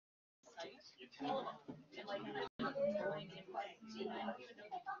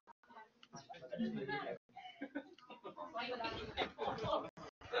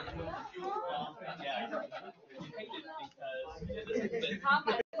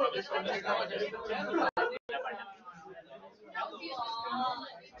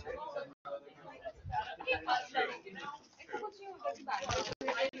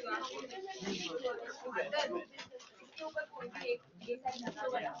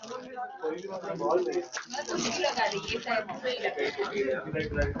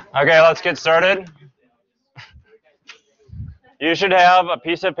Okay, let's get started. You should have a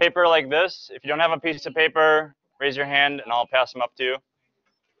piece of paper like this. If you don't have a piece of paper, raise your hand and I'll pass them up to you.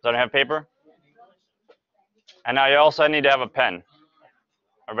 Does anyone have paper? And now you also need to have a pen.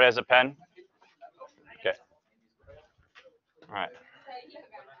 Everybody has a pen? Okay. All right.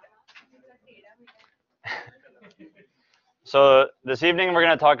 So this evening we're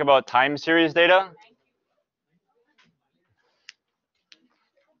going to talk about time series data.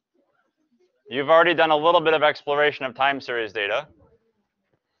 You've already done a little bit of exploration of time series data.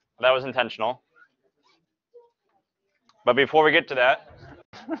 That was intentional. But before we get to that,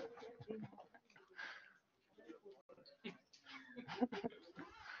 all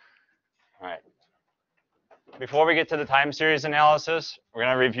right. Before we get to the time series analysis, we're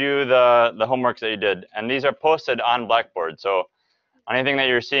going to review the homeworks that you did. And these are posted on Blackboard. So anything that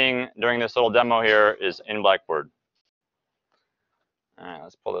you're seeing during this little demo here is in Blackboard. All right,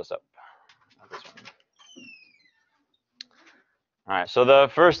 let's pull this up. All right, so the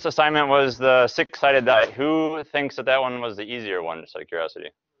first assignment was the 6-sided die. Who thinks that that one was the easier one, just out of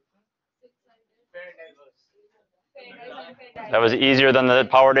curiosity? That was easier than the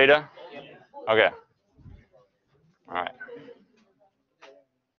power data? Okay. All right.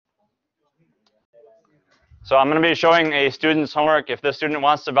 So I'm going to be showing a student's homework. If the student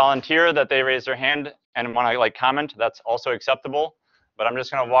wants to volunteer, that they raise their hand and want to comment, that's also acceptable. But I'm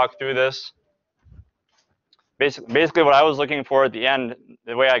just going to walk through this. Basically, what I was looking for at the end,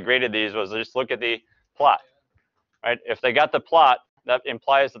 the way I graded these was just look at the plot, right? If they got the plot, that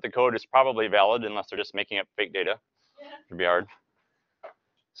implies that the code is probably valid, unless they're just making up fake data. It'd be hard.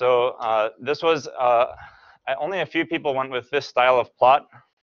 So this was, only a few people went with this style of plot.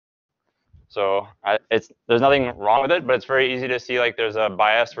 So there's nothing wrong with it, but it's very easy to see like there's a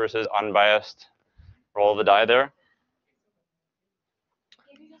biased versus unbiased roll of the die there.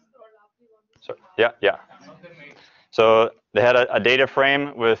 So, yeah. So they had a data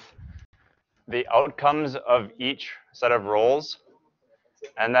frame with the outcomes of each set of rolls,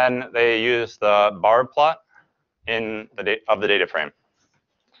 and then they used the bar plot in the data frame.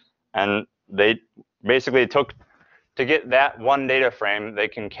 And they basically took, to get that one data frame, they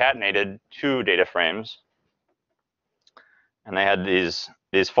concatenated 2 data frames. And they had these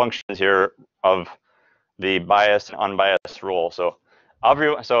functions here of the biased and unbiased roll. So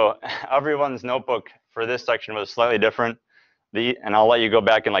everyone's notebook for this section was slightly different. And I'll let you go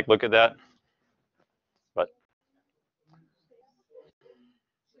back and look at that. But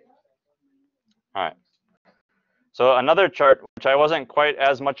all right. So another chart, which I wasn't quite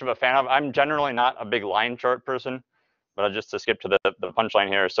as much of a fan of. I'm generally not a big line chart person, but just to skip to the punchline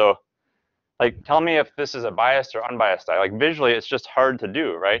here. So tell me if this is a biased or unbiased die. Visually, it's just hard to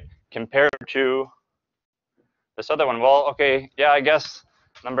do, right? Compared to this other one. Well, okay, yeah, I guess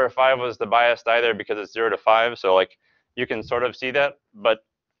number 5 was the biased die there because it's 0 to 5. So you can sort of see that. But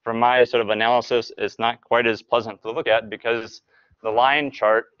from my sort of analysis, it's not quite as pleasant to look at because the line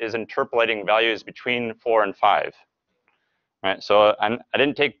chart is interpolating values between 4 and 5. Right? So I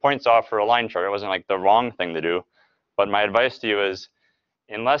didn't take points off for a line chart. It wasn't the wrong thing to do. But my advice to you is,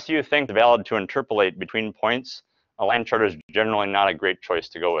 unless you think it's valid to interpolate between points, a line chart is generally not a great choice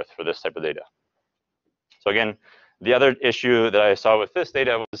to go with for this type of data. So again, the other issue that I saw with this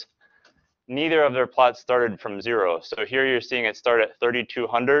data was neither of their plots started from 0. So here you're seeing it start at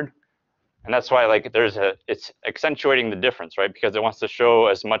 3,200. And that's why it's accentuating the difference, right? Because it wants to show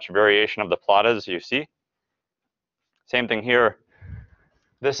as much variation of the plot as you see. Same thing here.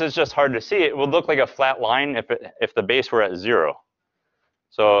 This is just hard to see. It would look like a flat line if the base were at 0.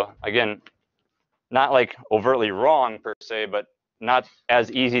 So again, not overtly wrong per se, but not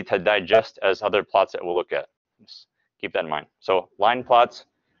as easy to digest as other plots that we'll look at. Just keep that in mind. So line plots,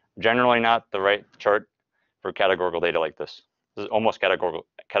 generally not the right chart for categorical data like this. This is almost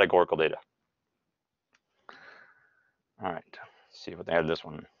categorical data. All right, let's see what they had this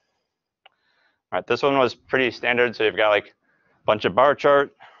one. All right, this one was pretty standard. So you've got a bunch of bar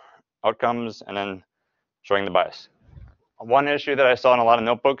chart, outcomes, and then showing the bias. One issue that I saw in a lot of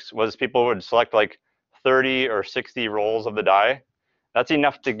notebooks was people would select 30 or 60 rolls of the die, that's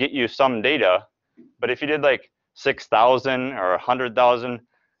enough to get you some data. But if you did like 6,000 or 100,000,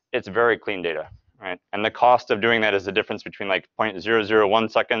 it's very clean data, right? And the cost of doing that is the difference between like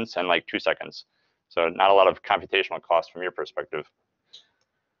 0.001 seconds and like 2 seconds. So not a lot of computational cost from your perspective.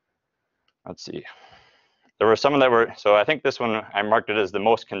 Let's see. There were some that were, so I think this one, I marked it as the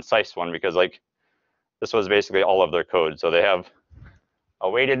most concise one because like this was basically all of their code. So they have a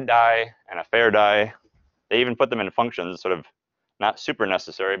weighted die and a fair die. They even put them in functions, sort of not super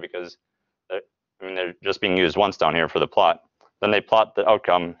necessary because they're just being used once down here for the plot. Then they plot the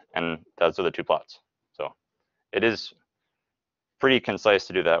outcome, and those are the two plots. So it is pretty concise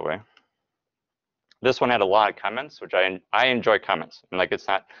to do that way. This one had a lot of comments, which I enjoy comments. And like it's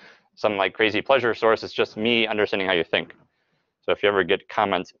not some like crazy pleasure source, it's just me understanding how you think. So if you ever get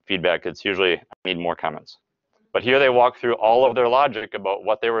comments, feedback, it's usually I need more comments. But here they walk through all of their logic about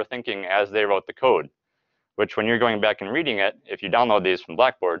what they were thinking as they wrote the code, which when you're going back and reading it, if you download these from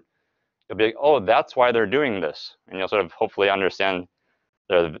Blackboard, you'll be like, oh, that's why they're doing this. And you'll sort of hopefully understand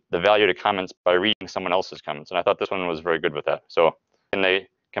the value to comments by reading someone else's comments. And I thought this one was very good with that. So, and they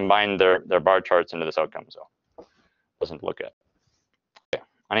combined their bar charts into this outcome. So, doesn't look at. Okay.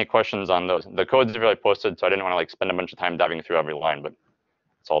 Any questions on those? The codes are really posted, so I didn't want to like spend a bunch of time diving through every line, but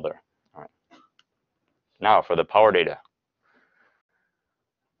it's all there. All right. Now for the power data.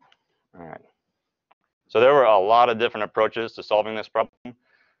 All right. So there were a lot of different approaches to solving this problem.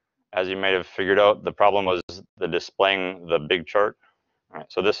 As you may have figured out, the problem was the displaying the big chart. All right,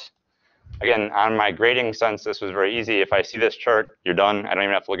 so this, again, on my grading sense, this was very easy. If I see this chart, you're done. I don't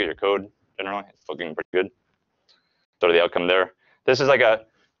even have to look at your code, generally. It's looking pretty good. Sort of the outcome there. This is like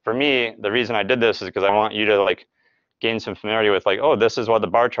for me, the reason I did this is because I want you to like gain some familiarity with like, oh, this is what the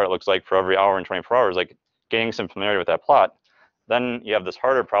bar chart looks like for every hour in 24 hours, like gaining some familiarity with that plot. Then you have this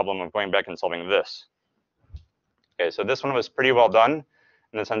harder problem of going back and solving this. Okay, so this one was pretty well done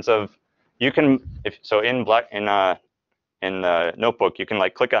in the sense of you can, in the notebook, you can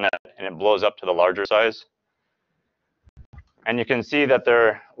like click on it and it blows up to the larger size. And you can see that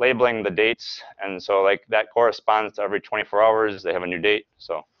they're labeling the dates. And so like that corresponds to every 24 hours, they have a new date.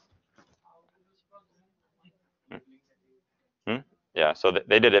 So yeah, so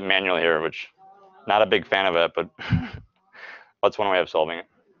they did it manually here, which not a big fan of it, but that's one way of solving it.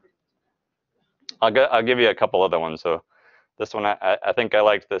 I'll give you a couple other ones. So this one, I think I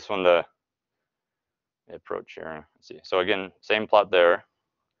liked this one, the approach here. Let's see. So again, same plot there,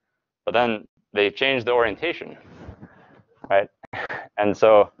 but then they changed the orientation, right? And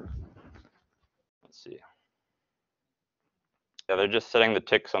so let's see. Yeah, they're just setting the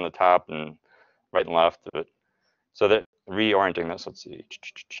ticks on the top and right and left of it. So they're reorienting this. Let's see.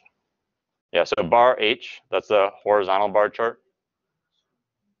 Yeah, so bar H, that's the horizontal bar chart.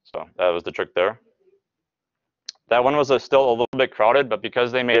 So that was the trick there. That one was still a little bit crowded, but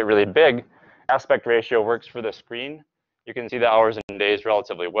because they made it really big, aspect ratio works for the screen. You can see the hours and days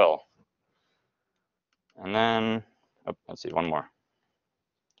relatively well. And then, oh, let's see, one more.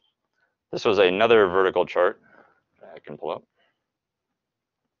 This was another vertical chart I can pull up.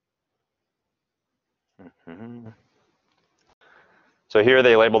 So here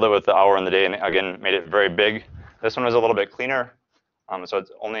they labeled it with the hour and the day, and again, made it very big. This one was a little bit cleaner, so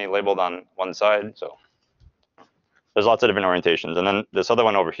it's only labeled on one side. So there's lots of different orientations. And then this other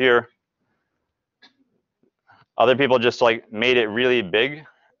one over here, other people just like made it really big,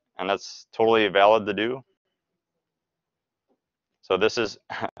 and that's totally valid to do. So this is,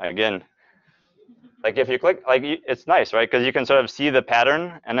 again, like if you click, like it's nice, right? Because you can sort of see the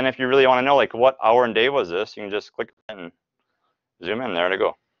pattern, and then if you really want to know like what hour and day was this, you can just click and zoom in, there to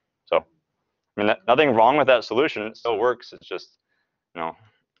go. So, I mean, nothing wrong with that solution, it still works. It's just, you know,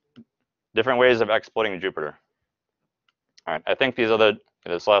 different ways of exploiting Jupyter. All right, I think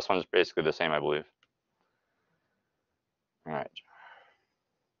this last one's basically the same, I believe. All right.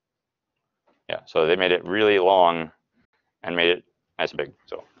 Yeah, so they made it really long and made it nice and big.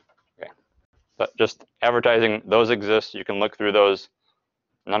 So, okay. But just advertising, those exist. You can look through those.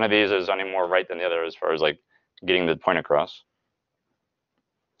 None of these is any more right than the other as far as like getting the point across.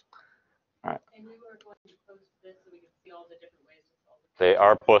 All right. And you are going to post this so we can see all the different ways to solve it. They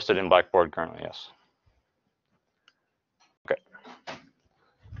are posted in Blackboard currently, yes. Okay.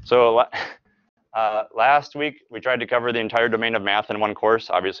 So last week, we tried to cover the entire domain of math in one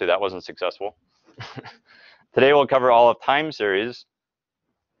course. Obviously, that wasn't successful. Today, we'll cover all of time series.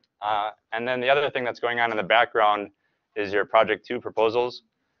 And then the other thing that's going on in the background is your project 2 proposals.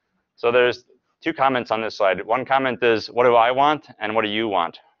 So there's 2 comments on this slide. One comment is, what do I want? And what do you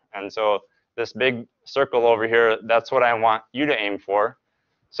want? And so this big circle over here, that's what I want you to aim for.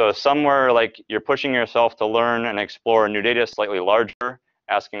 So somewhere like you're pushing yourself to learn and explore new data slightly larger,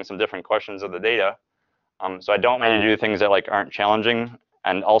 asking some different questions of the data. So I don't want you to do things that like aren't challenging,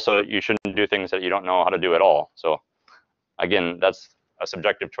 and also you shouldn't do things that you don't know how to do at all. So again, that's a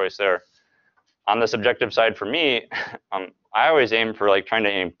subjective choice there. On the subjective side for me, I always aim for like trying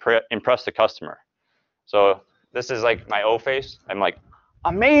to impress the customer. So this is like my O face. I'm like,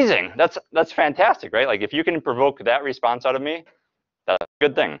 amazing, that's fantastic, right? Like if you can provoke that response out of me, that's a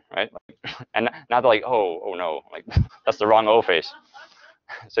good thing, right? And not like, oh no, like that's the wrong O face.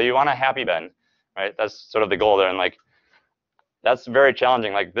 So you want a happy Ben, right? That's sort of the goal there. And like, that's very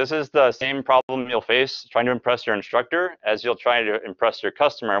challenging. Like this is the same problem you'll face trying to impress your instructor as you'll try to impress your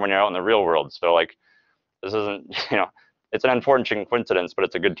customer when you're out in the real world. So like, this isn't, it's an unfortunate coincidence, but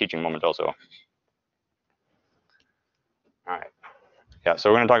it's a good teaching moment also. All right. Yeah,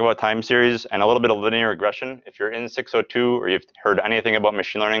 so we're going to talk about time series and a little bit of linear regression. If you're in 602 or you've heard anything about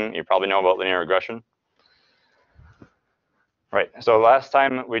machine learning, you probably know about linear regression. Right, so last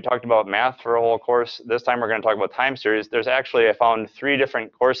time we talked about math for a whole course. This time we're going to talk about time series. There's actually, I found 3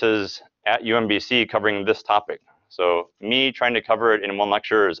 different courses at UMBC covering this topic. So me trying to cover it in one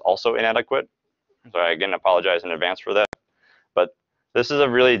lecture is also inadequate. So I again apologize in advance for that. But this is a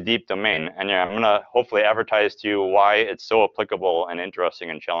really deep domain, and yeah, I'm going to hopefully advertise to you why it's so applicable and interesting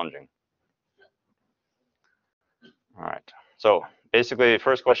and challenging. All right, so basically,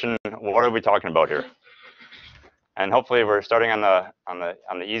 first question, what are we talking about here? And hopefully we're starting on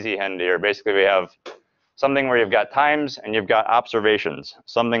the easy end here. Basically, we have something where you've got times and you've got observations,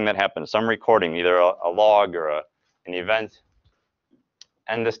 something that happens, some recording, either a log or an event.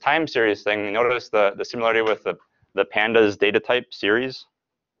 And this time series thing, notice the similarity with the pandas data type series.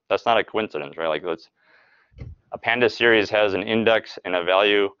 That's not a coincidence, right? Like a panda series has an index and a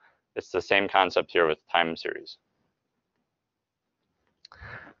value. It's the same concept here with time series.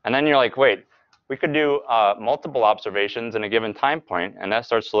 And then you're like, wait, we could do multiple observations in a given time point, and that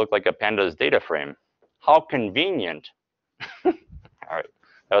starts to look like a pandas data frame. How convenient. All right,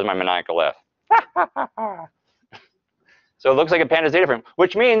 that was my maniacal laugh. So it looks like a pandas data frame,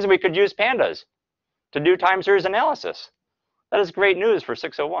 which means we could use pandas to do time series analysis. That is great news for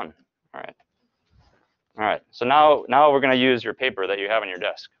 601. All right. All right, so now we're going to use your paper that you have on your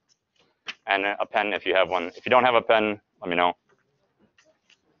desk and a pen if you have one. If you don't have a pen, let me know.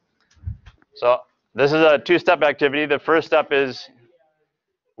 So this is a 2-step activity. The first step is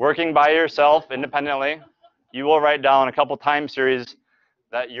working by yourself independently. You will write down a couple time series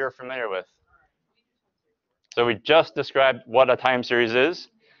that you're familiar with. So we just described what a time series is.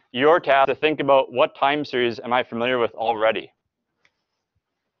 Your task to think about what time series am I familiar with already.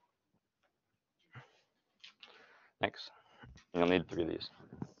 Thanks. You'll need 3 of these.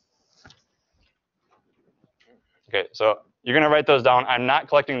 Okay, so you're going to write those down. I'm not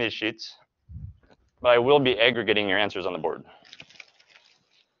collecting these sheets, but I will be aggregating your answers on the board.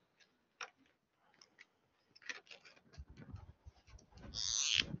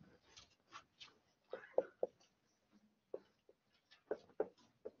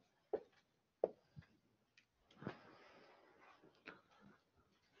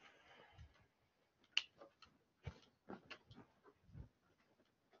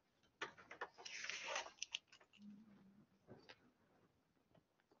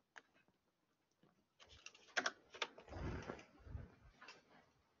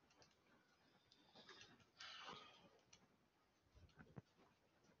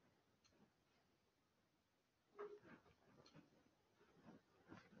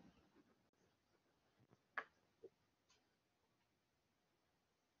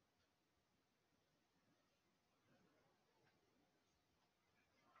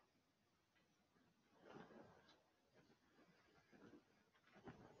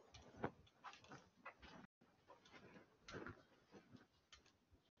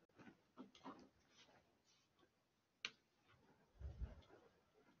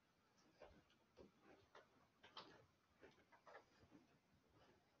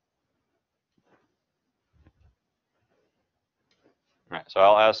 All right, so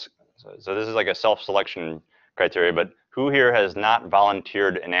I'll ask, so this is like a self-selection criteria, but who here has not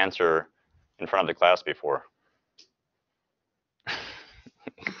volunteered an answer in front of the class before?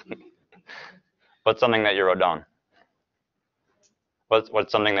 What's something that you wrote down?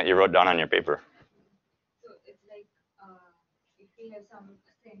 What's something that you wrote down on your paper? So it's like if we have some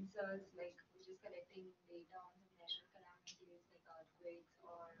sensors, like which is collecting data on the natural calamities like earthquakes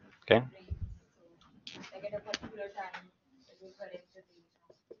or rains. So like at a particular time, it will collect the data.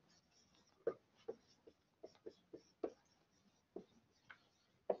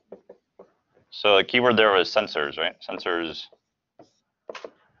 So the keyword there was sensors, right? Sensors.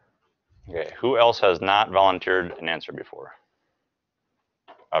 who else has not volunteered an answer before?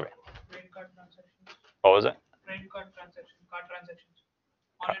 Okay. Credit card transactions. What was it? Credit card transactions. Card transactions.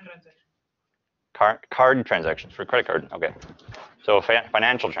 Online transactions. Card transactions for credit card. Okay. So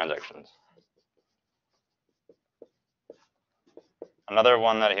financial transactions. Another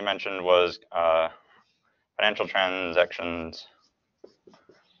one that he mentioned was financial transactions,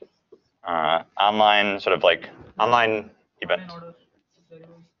 online, sort of like online event,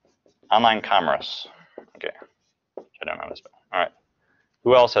 online commerce. Okay. I don't know this. All right.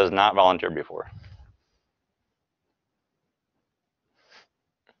 Who else has not volunteered before?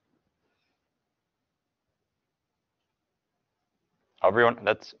 Everyone,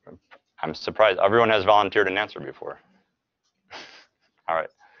 I'm surprised. Everyone has volunteered an answer before. All right.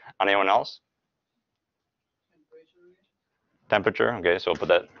 Anyone else? Temperature. Okay, so we'll put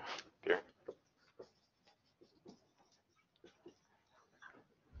that here.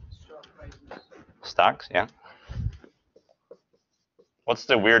 Stocks, yeah. What's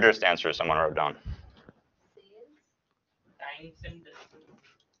the weirdest answer someone wrote down? Times and distance.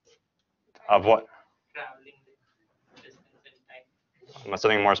 Of what? Traveling distance and time.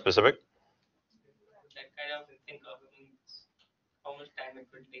 Something more specific? That kind of think of how much time it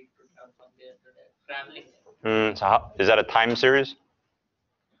will take to travel from there to there. Traveling. So is that a time series?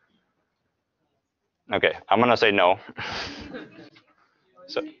 Okay, I'm gonna say no.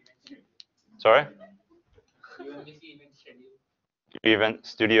 So, sorry? Event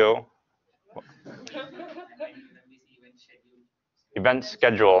studio. Event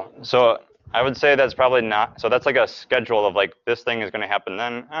schedule. So I would say that's probably not. So that's like a schedule of like this thing is going to happen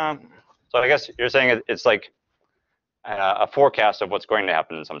then. So I guess you're saying it's like a forecast of what's going to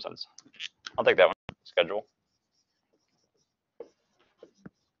happen in some sense. I'll take that one. Schedule.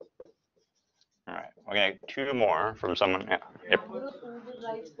 All right, we're gonna get two more from someone. Yeah. Yep.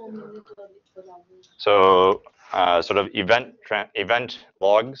 So sort of event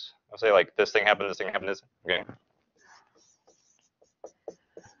logs. I'll say like this thing happened, this thing happened, this. Okay.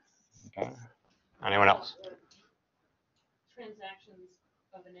 Okay. Anyone else? Transactions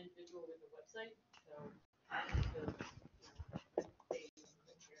of an individual with a website. So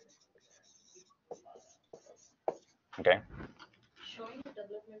Okay. Showing the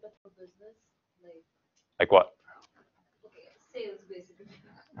development of a business, Like what? okay, sales basically.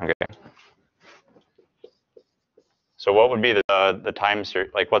 Okay. So what would be the time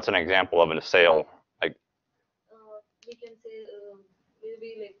series? Like what's an example of a sale? Like We can say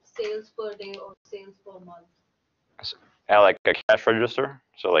maybe like sales per day or sales per month. like a cash register.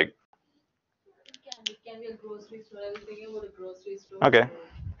 So like. It can be a grocery store. I was thinking about a grocery store. Okay.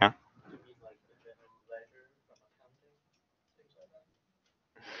 Yeah.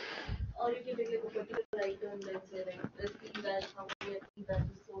 Or you can take like a particular item, let's say like this event, how many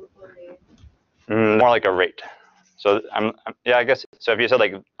events is sold per day. More like a rate. So yeah, I guess, so if you said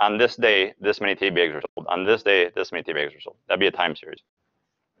like on this day, this many tea bags were sold. On this day, this many tea bags were sold. That'd be a time series.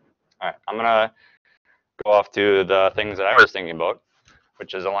 All right, I'm gonna go off to the things that I was thinking about,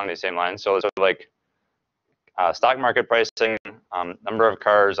 which is along these same lines. So like stock market pricing, number of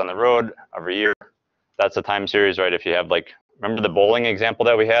cars on the road every year. That's a time series, right? If you have like, remember the bowling example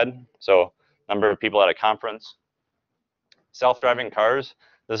that we had? So number of people at a conference. Self-driving cars,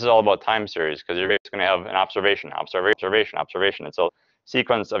 this is all about time series because you're just going to have an observation. It's a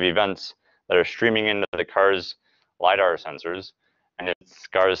sequence of events that are streaming into the car's LiDAR sensors. And its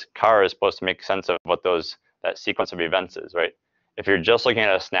car is supposed to make sense of what that sequence of events is, right? If you're just looking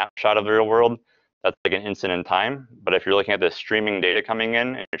at a snapshot of the real world, that's like an instant in time. But if you're looking at the streaming data coming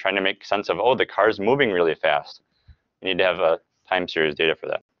in and you're trying to make sense of, oh, the car's moving really fast, you need to have a time series data for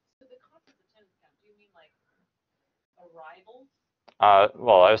that. So the conference attendance count, do you mean like arrivals?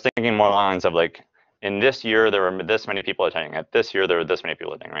 Well, I was thinking more along the lines of like, in this year, there were this many people attending. At this year, there were this many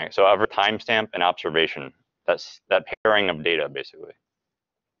people attending, right? So every timestamp and observation, that's that pairing of data, basically.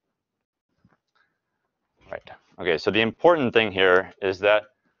 Right. Okay, so the important thing here is that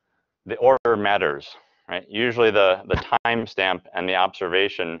the order matters, right? Usually the timestamp and the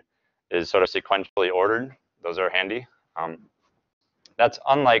observation is sort of sequentially ordered. Those are handy. That's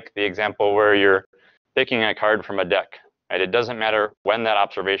unlike the example where you're picking a card from a deck, right? It doesn't matter when that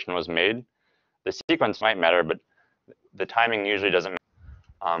observation was made. The sequence might matter, but the timing usually doesn't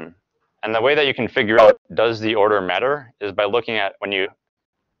matter. And the way that you can figure out, does the order matter, is by looking at when you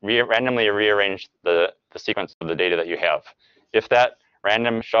randomly rearrange the sequence of the data that you have. If that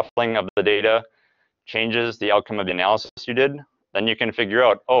random shuffling of the data changes the outcome of the analysis you did, then you can figure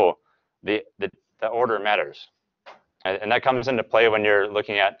out, oh, the order matters. And that comes into play when you're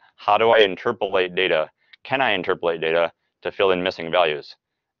looking at how do I interpolate data? Can I interpolate data to fill in missing values?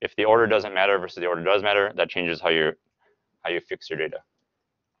 if the order doesn't matter versus the order does matter, that changes how you fix your data.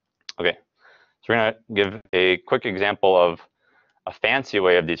 Okay, so we're going to give a quick example of a fancy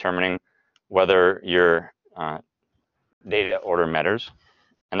way of determining whether your data order matters,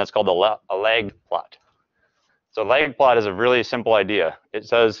 and that's called a lag plot. So lag plot is a really simple idea. It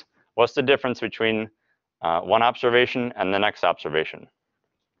says, what's the difference between one observation and the next observation?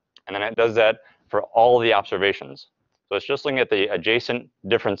 And then it does that for all the observations. So it's just looking at the adjacent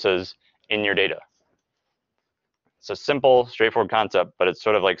differences in your data. It's a simple, straightforward concept, but it's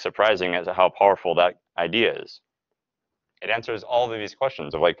sort of like surprising as to how powerful that idea is. It answers all of these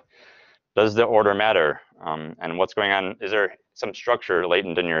questions of like, does the order matter? And what's going on? Is there some structure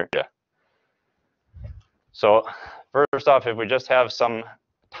latent in your data? So first off, if we just have some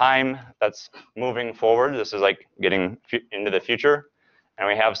time that's moving forward, this is like getting into the future, and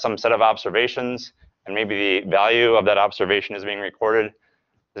we have some set of observations, and maybe the value of that observation is being recorded.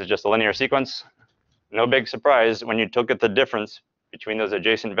 This is just a linear sequence. No big surprise, when you look at the difference between those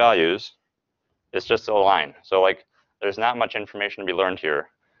adjacent values, it's just a line. So like, there's not much information to be learned here,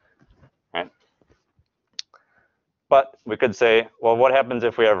 right? But we could say, well, what happens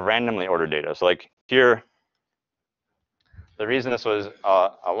if we have randomly ordered data? So like here, the reason this was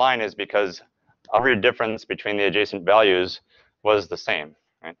a line is because every difference between the adjacent values was the same,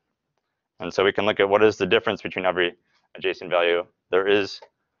 right? And so we can look at what is the difference between every adjacent value. There is,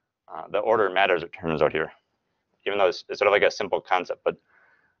 the order matters, it turns out here, even though it's sort of like a simple concept. But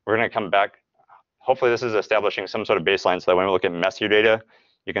we're going to come back. Hopefully this is establishing some sort of baseline so that when we look at messier data,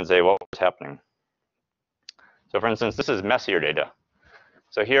 you can say what was happening. So for instance, this is messier data.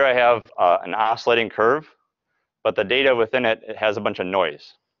 So here I have an oscillating curve, but the data within it, it has a bunch of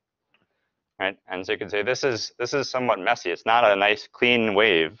noise, right? And so you can say this is somewhat messy. It's not a nice clean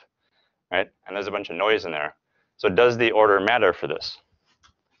wave, right? And there's a bunch of noise in there. So does the order matter for this?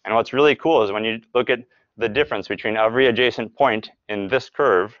 And what's really cool is when you look at the difference between every adjacent point in this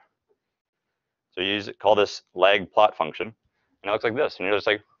curve, so you call this lag plot function, and it looks like this. And you're just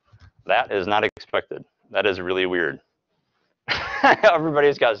like, that is not expected. That is really weird.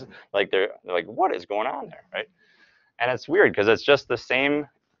 Everybody's got, like, they're like, what is going on there, right? And it's weird because it's just the same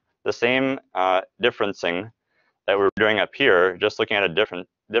differencing that we're doing up here, just looking at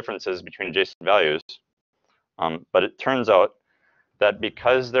differences between adjacent values. But it turns out that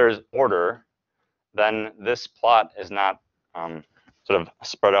because there's order, then this plot is not sort of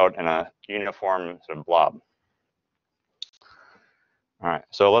spread out in a uniform sort of blob. All right,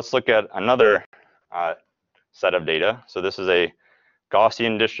 so let's look at another set of data. So this is a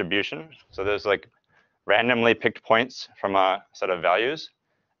Gaussian distribution. So there's like randomly picked points from a set of values.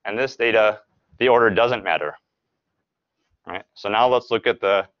 And this data, the order doesn't matter. All right, so now let's look at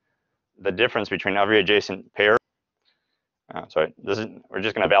the difference between every adjacent pair. Sorry, we're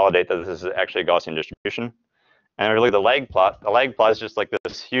just going to validate that this is actually a Gaussian distribution. And we look at the lag plot. The lag plot is just like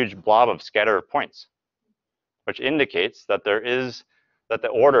this huge blob of scatter points, which indicates that the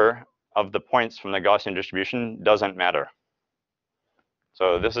order of the points from the Gaussian distribution doesn't matter.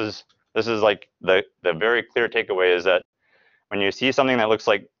 So this is like the very clear takeaway is that when you see something that looks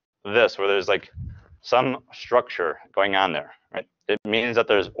like this, where there's like some structure going on there, right? It means that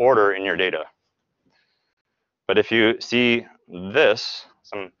there's order in your data. But if you see this,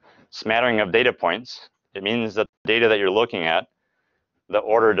 some smattering of data points, it means that the data that you're looking at, the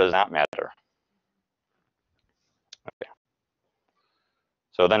order does not matter. Okay.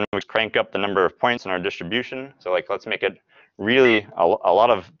 So then we crank up the number of points in our distribution. So like, let's make it really a lot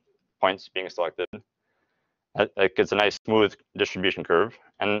of points being selected. It gets a nice smooth distribution curve.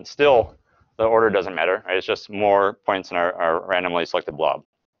 And still, the order doesn't matter, right? It's just more points in our randomly selected blob.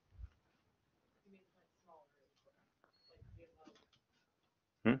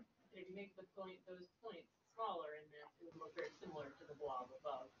 Those points smaller, and then it would look very similar to the blob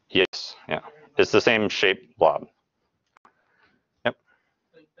above. Yes, yeah. It's the same shape blob. Yep.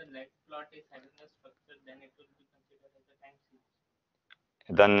 So if the lag plot is having a structure, then it will be considered as a time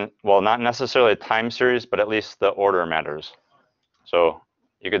series. Then, well, not necessarily a time series, but at least the order matters. So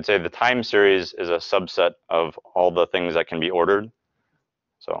you could say the time series is a subset of all the things that can be ordered.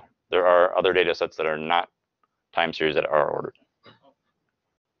 So there are other data sets that are not time series that are ordered.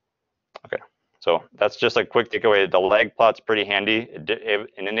 Okay, so that's just a quick takeaway. The lag plot's pretty handy. It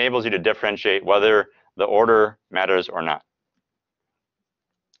enables you to differentiate whether the order matters or not.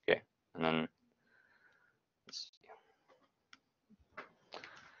 Okay, and then let's see.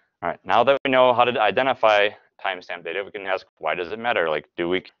 All right, now that we know how to identify timestamp data, we can ask, why does it matter? Like, do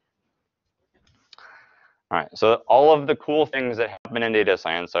we? All right, so all of the cool things that happen in data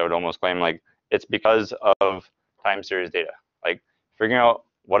science, I would almost claim, like, it's because of time series data. Like, figuring out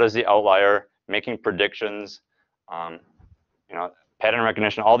what is the outlier, making predictions, you know, pattern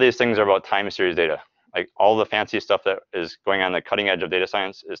recognition. All these things are about time series data. Like all the fancy stuff that is going on the cutting edge of data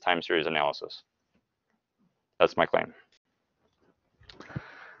science is time series analysis. That's my claim.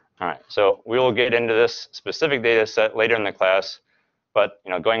 All right, so we will get into this specific data set later in the class, but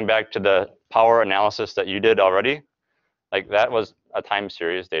you know, going back to the power analysis that you did already, like that was a time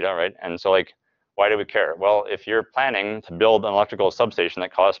series data, right? And so like, why do we care? Well, if you're planning to build an electrical substation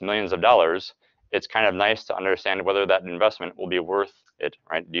that costs millions of dollars, it's kind of nice to understand whether that investment will be worth it,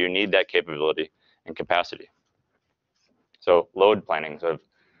 right? Do you need that capability and capacity? So load planning, so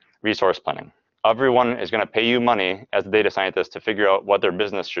resource planning. Everyone is going to pay you money as a data scientist to figure out what their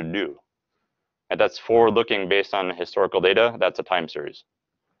business should do. And that's forward-looking based on historical data. That's a time series.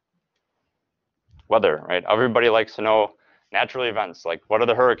 Weather, right? Everybody likes to know natural events, like what are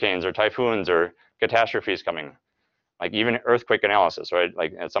the hurricanes or typhoons or catastrophes coming? Like even earthquake analysis, right?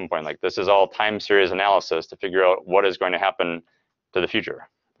 Like at some point, like this is all time series analysis to figure out what is going to happen to the future.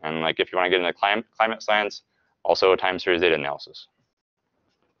 And like if you want to get into climate science, also time series data analysis.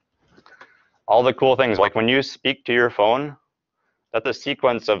 All the cool things, like when you speak to your phone, that's a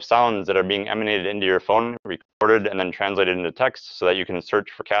sequence of sounds that are being emanated into your phone, recorded, and then translated into text so that you can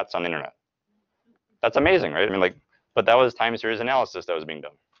search for cats on the internet. That's amazing, right? I mean, like, but that was time series analysis that was being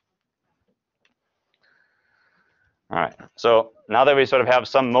done. All right, so now that we sort of have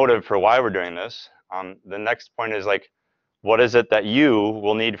some motive for why we're doing this, the next point is like, what is it that you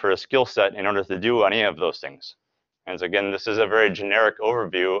will need for a skill set in order to do any of those things? And so again, this is a very generic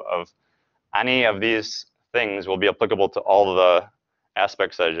overview of any of these things will be applicable to all the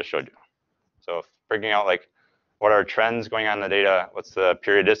aspects that I just showed you. So figuring out like, what are trends going on in the data? What's the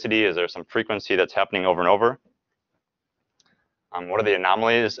periodicity? Is there some frequency that's happening over and over? What are the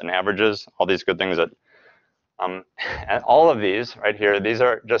anomalies and averages? All these good things that, and all of these right here, these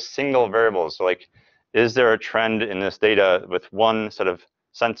are just single variables. So like, is there a trend in this data with one sort of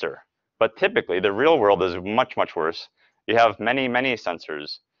sensor? But typically, the real world is much, much worse. You have many, many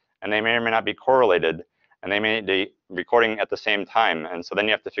sensors, and they may or may not be correlated, and they may be recording at the same time. And so then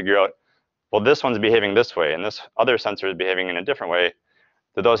you have to figure out, well, this one's behaving this way, and this other sensor is behaving in a different way.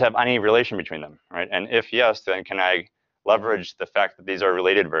 Do those have any relation between them, right? And if yes, then can I leverage the fact that these are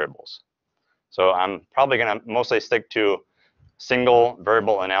related variables? So I'm probably going to mostly stick to single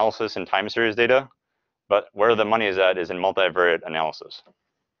variable analysis in time series data, but where the money is at is in multivariate analysis.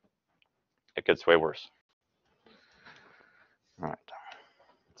 It gets way worse. All right.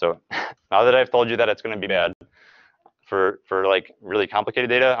 So now that I've told you that it's going to be bad for like really complicated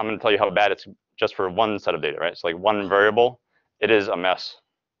data, I'm going to tell you how bad it's just for one set of data, right? So like one variable, it is a mess.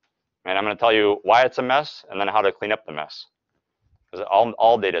 And I'm going to tell you why it's a mess and then how to clean up the mess. Because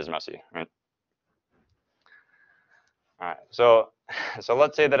all data is messy, right? All right, so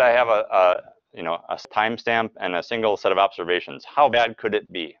let's say that I have a timestamp and a single set of observations. How bad could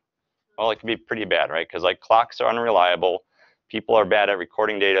it be? Well, it could be pretty bad, right? Because like clocks are unreliable, people are bad at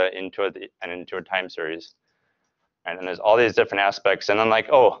recording data into a time series, right? And there's all these different aspects. And then like,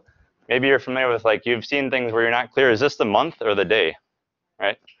 oh, maybe you're familiar with like you've seen things where you're not clear. Is this the month or the day,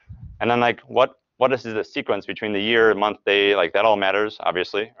 right? And then like what is the sequence between the year, month, day? Like that all matters,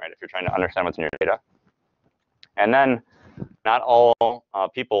 obviously, right? If you're trying to understand what's in your data. And then not all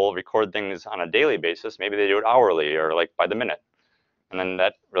people record things on a daily basis. Maybe they do it hourly or like by the minute. And then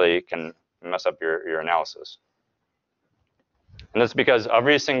that really can mess up your analysis. And that's because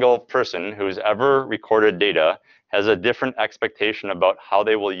every single person who's ever recorded data has a different expectation about how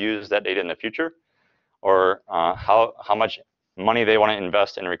they will use that data in the future, or how much money they want to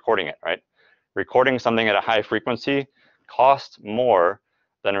invest in recording it, right? Recording something at a high frequency costs more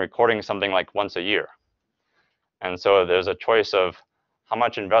than recording something like once a year. And so there's a choice of how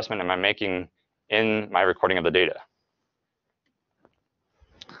much investment am I making in my recording of the data.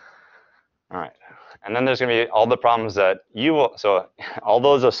 All right, and then there's going to be all the problems that you will, so all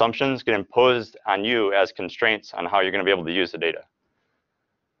those assumptions get imposed on you as constraints on how you're going to be able to use the data.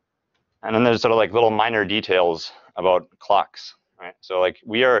 And then there's sort of like little minor details about clocks, right? So like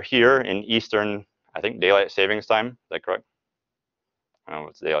we are here in Eastern, I think, daylight savings time. Is that correct? I don't know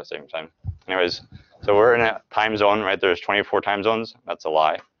what's daylight savings time. Anyways, so we're in a time zone, right? There's 24 time zones. That's a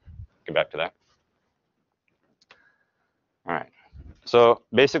lie. Get back to that. All right. So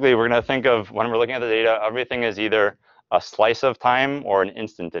basically, we're going to think of when we're looking at the data, everything is either a slice of time or an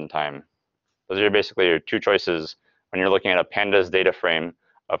instant in time. Those are basically your two choices when you're looking at a pandas data frame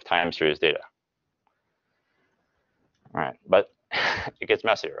of time series data. All right, but it gets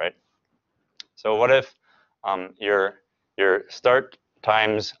messier, right? So what if your start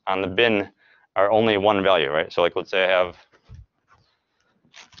times on the bin are only one value, right? So like let's say I have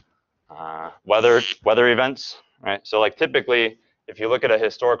weather events, right? So like typically, if you look at a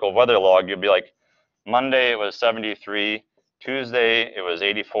historical weather log, you'll be like, Monday it was 73, Tuesday it was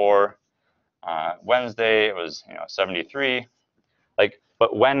 84, Wednesday it was 73. Like,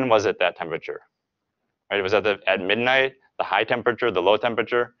 but when was it that temperature? Right? It was at midnight, the high temperature, the low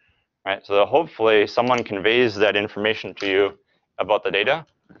temperature, right? So hopefully someone conveys that information to you about the data,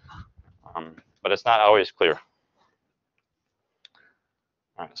 but it's not always clear.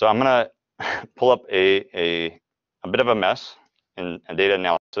 All right, so I'm gonna pull up a bit of a mess in data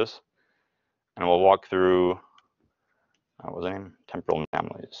analysis, and we'll walk through, what was the name? Temporal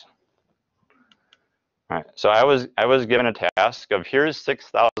anomalies. All right, so I was given a task of here's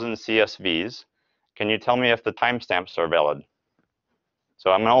 6,000 CSVs. Can you tell me if the timestamps are valid?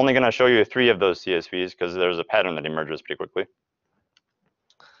 So I'm only going to show you 3 of those CSVs because there's a pattern that emerges pretty quickly.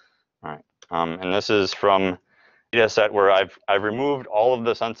 All right, and this is from a data set where I've removed all of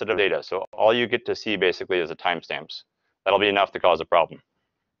the sensitive data. So all you get to see basically is the timestamps. That'll be enough to cause a problem.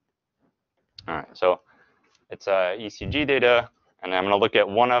 All right, so it's ECG data, and I'm going to look at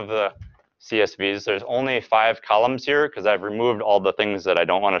one of the CSVs. There's only 5 columns here because I've removed all the things that I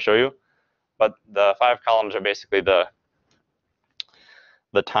don't want to show you. But the 5 columns are basically the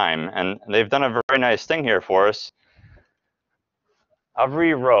time. And they've done a very nice thing here for us.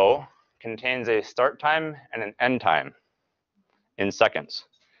 Every row contains a start time and an end time in seconds.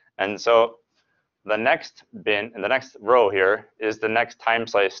 And so the next bin, and the next row here is the next time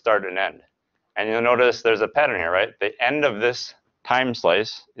slice start and end. And you'll notice there's a pattern here, right? The end of this time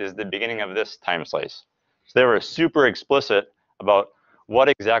slice is the beginning of this time slice. So they were super explicit about what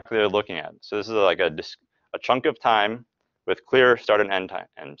exactly they're looking at. So this is like a chunk of time with clear start and end time.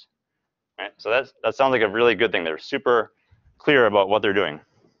 Right? So that sounds like a really good thing. They're super clear about what they're doing.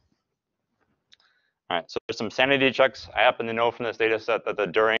 All right, so there's some sanity checks. I happen to know from this data set that the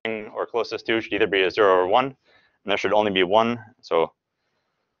during or closest to should either be a 0 or 1, and there should only be 1. So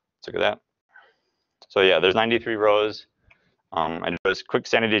let's look at that. So yeah, there's 93 rows. I did this quick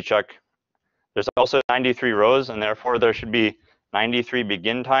sanity check. There's also 93 rows, and therefore there should be 93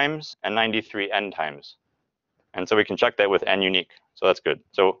 begin times and 93 end times. And so we can check that with n unique. So that's good.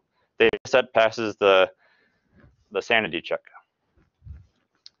 So data set passes the sanity check.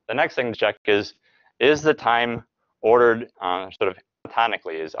 The next thing to check is the time ordered sort of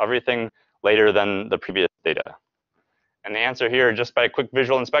monotonically? Is everything later than the previous data? And the answer here, just by a quick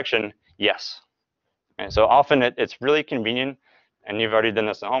visual inspection, yes. And so often it's really convenient, and you've already done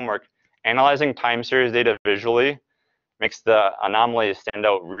this in homework, analyzing time series data visually makes the anomalies stand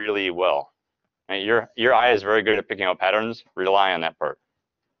out really well. And your eye is very good at picking out patterns. Rely on that part.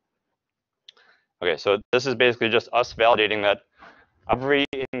 Okay, so this is basically just us validating that every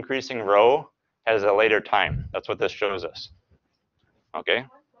increasing row has a later time. That's what this shows us. Okay.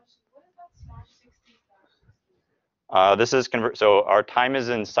 This is so our time is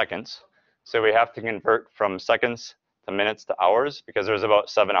in seconds. So we have to convert from seconds to minutes to hours because there's about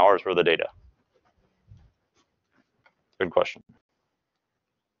 7 hours worth of data. Good question.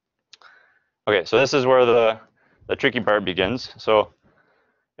 Okay, so this is where the tricky part begins. So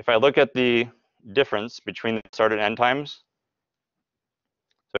if I look at the difference between the start and end times,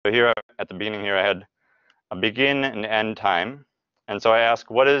 so here at the beginning here I had a begin and end time. And so I ask,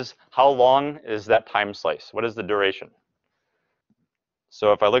 how long is that time slice? What is the duration?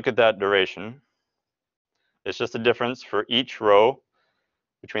 So if I look at that duration, it's just a difference for each row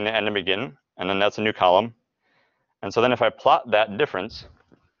between the end and begin, and then that's a new column. And so then if I plot that difference,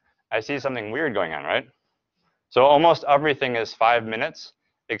 I see something weird going on, right? So almost everything is 5 minutes,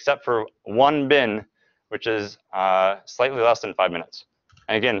 except for one bin, which is slightly less than 5 minutes.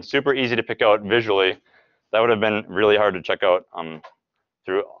 And again, super easy to pick out visually. That would have been really hard to check out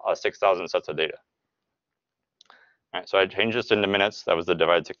through 6,000 sets of data. All right, so I changed this into minutes. That was the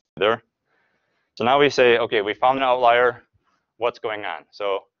divide 60 there. So now we say, OK, we found an outlier. What's going on?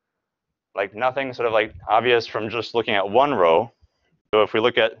 So like nothing sort of like obvious from just looking at one row. So if we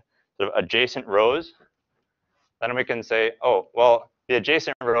look at sort of adjacent rows, then we can say, oh, well, the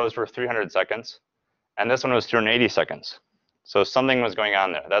adjacent rows were 300 seconds, and this one was 280 seconds. So something was going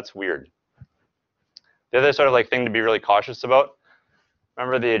on there. That's weird. The other sort of like thing to be really cautious about,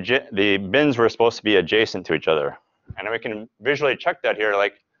 remember the bins were supposed to be adjacent to each other. And we can visually check that here.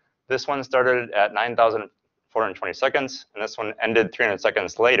 Like this one started at 9,420 seconds, and this one ended 300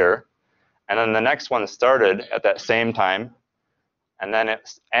 seconds later. And then the next one started at that same time, and then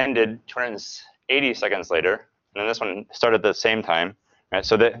it ended 280 seconds later. And then this one started at the same time. Right?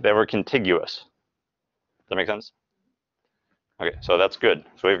 So they were contiguous. Does that make sense? OK, so that's good.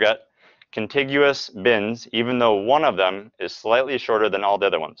 So we've got contiguous bins, even though one of them is slightly shorter than all the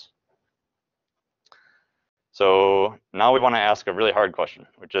other ones. So now we want to ask a really hard question,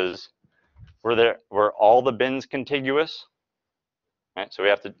 which is, were all the bins contiguous? Right, so we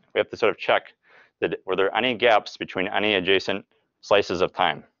have to sort of check that were there any gaps between any adjacent slices of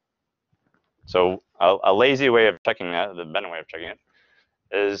time. So a lazy way of checking that, the better way of checking it,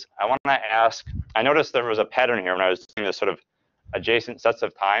 is I want to ask. I noticed there was a pattern here when I was doing this sort of adjacent sets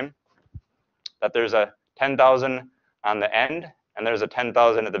of time, that there's a 10,000 on the end and there's a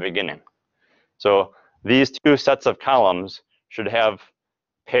 10,000 at the beginning. So these two sets of columns should have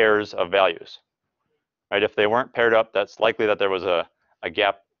pairs of values. Right? If they weren't paired up, that's likely that there was a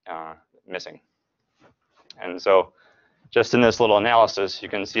gap missing. And so just in this little analysis, you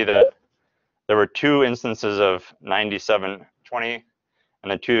can see that there were two instances of 9720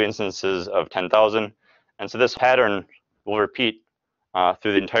 and then two instances of 10,000. And so this pattern will repeat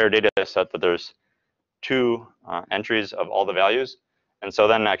through the entire data set, that there's two entries of all the values. And so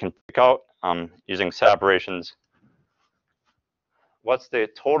then I can pick out, using set operations, what's the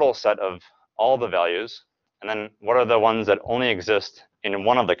total set of all the values, and then what are the ones that only exist in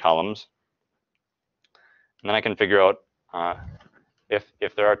one of the columns. And then I can figure out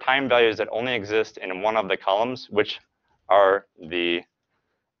if there are time values that only exist in one of the columns, which are the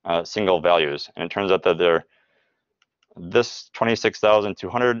single values. And it turns out that they're this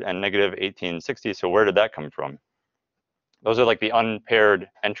 26,200 and negative 1860. So where did that come from? Those are like the unpaired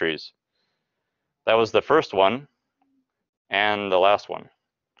entries. That was the first one and the last one.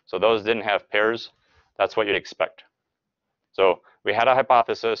 So those didn't have pairs. That's what you'd expect. So we had a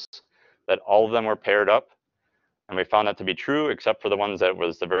hypothesis that all of them were paired up, and we found that to be true, except for the ones that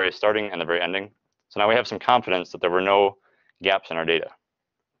was the very starting and the very ending. So now we have some confidence that there were no gaps in our data.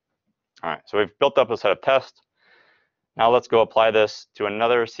 All right, so we've built up a set of tests. Now let's go apply this to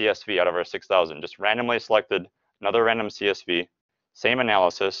another CSV out of our 6,000. Just randomly selected another random CSV, same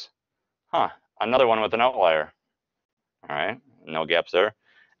analysis. Another one with an outlier. All right, no gaps there.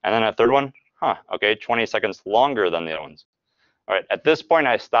 And then a third one, okay, 20 seconds longer than the other ones. All right, at this point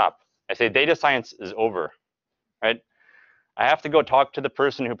I stop. I say data science is over, right? I have to go talk to the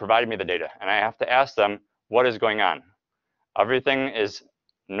person who provided me the data, and I have to ask them what is going on. Everything is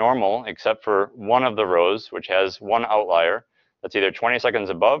normal except for one of the rows, which has one outlier that's either 20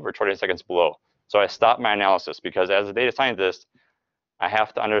 seconds above or 20 seconds below. So I stop my analysis, because as a data scientist, I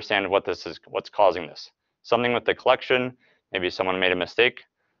have to understand what's causing this. Something with the collection, maybe someone made a mistake.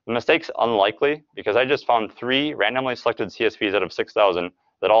 The mistake's unlikely, because I just found 3 randomly selected CSVs out of 6,000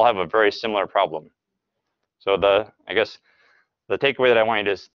 that all have a very similar problem. So I guess the takeaway that I want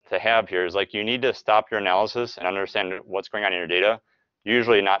you to have here is, like, you need to stop your analysis and understand what's going on in your data.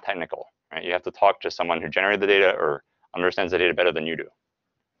 Usually not technical, right? You have to talk to someone who generated the data or understands the data better than you do.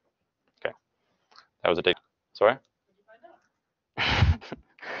 Okay, that was a take. Sorry?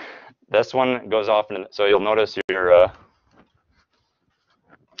 This one goes off, so you'll notice your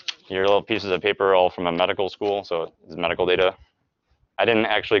little pieces of paper all from a medical school, so it's medical data. I didn't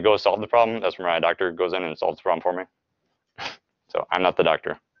actually go solve the problem. That's where my doctor goes in and solves the problem for me. So I'm not the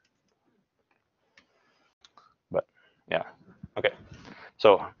doctor. But yeah, okay.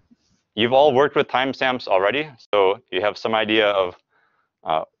 So you've all worked with timestamps already, so you have some idea of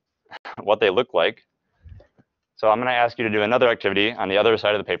what they look like. So I'm going to ask you to do another activity on the other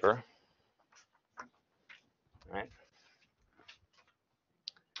side of the paper. All right.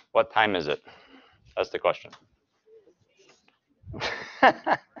 What time is it? That's the question.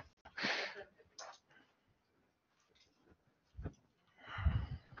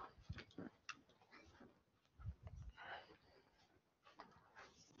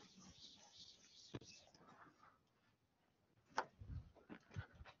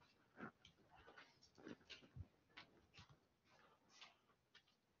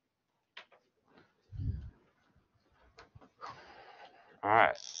 All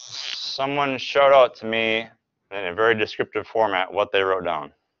right. Someone shout out to me in a very descriptive format what they wrote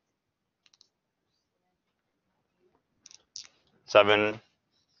down.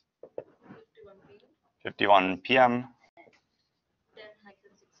 7:51 p.m.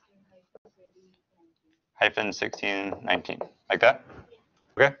 -16:19. Like that?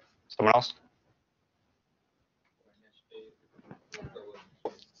 Okay. Someone else?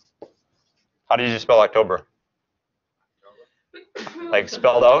 How did you spell October? Like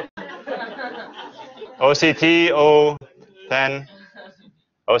spelled out? OCT, O10,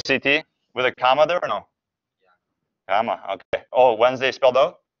 OCT? With a comma there or no? Comma, okay. Oh, Wednesday spelled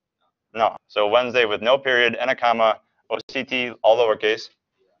out? No. So Wednesday with no period and a comma, OCT, all lowercase.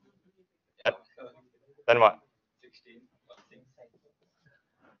 Then what?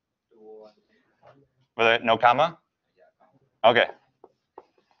 With no comma? Okay.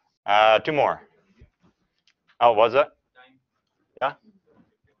 2 more. Oh, was it? Yeah?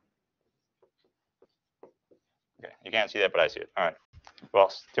 Okay, you can't see that, but I see it. All right. Who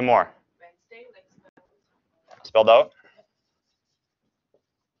else? Two more. Wednesday, like Spelled out?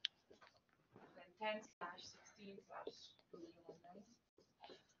 then 10/16/2019.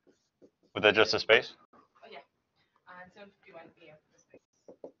 With it just a space? Oh yeah, and 7:51 p.m. this week.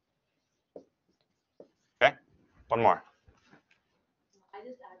 Okay. One more. I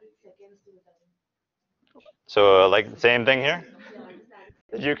just added seconds to the time. So like the same thing here? Yeah, I just added.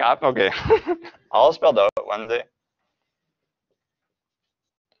 Did you copy? Okay. All spelled out. Wednesday.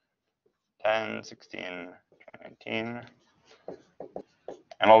 10, 16, 19.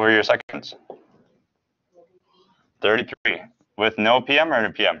 And what were your seconds? 33. With no PM or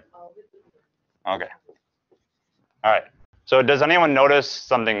PM? Okay. All right. So does anyone notice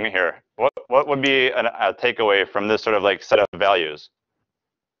something here? What would be a takeaway from this sort of like set of values?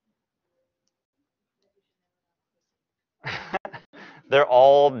 They're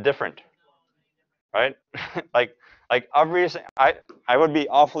all different, right? like every I would be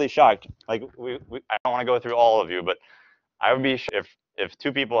awfully shocked. Like I don't want to go through all of you, but I would be if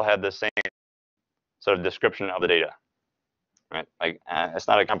two people had the same sort of description of the data, right? Like it's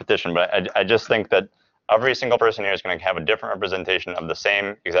not a competition, but I just think that every single person here is going to have a different representation of the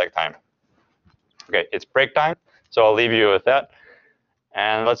same exact time. Okay, it's break time, so I'll leave you with that.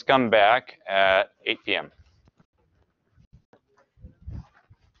 And let's come back at 8 p.m.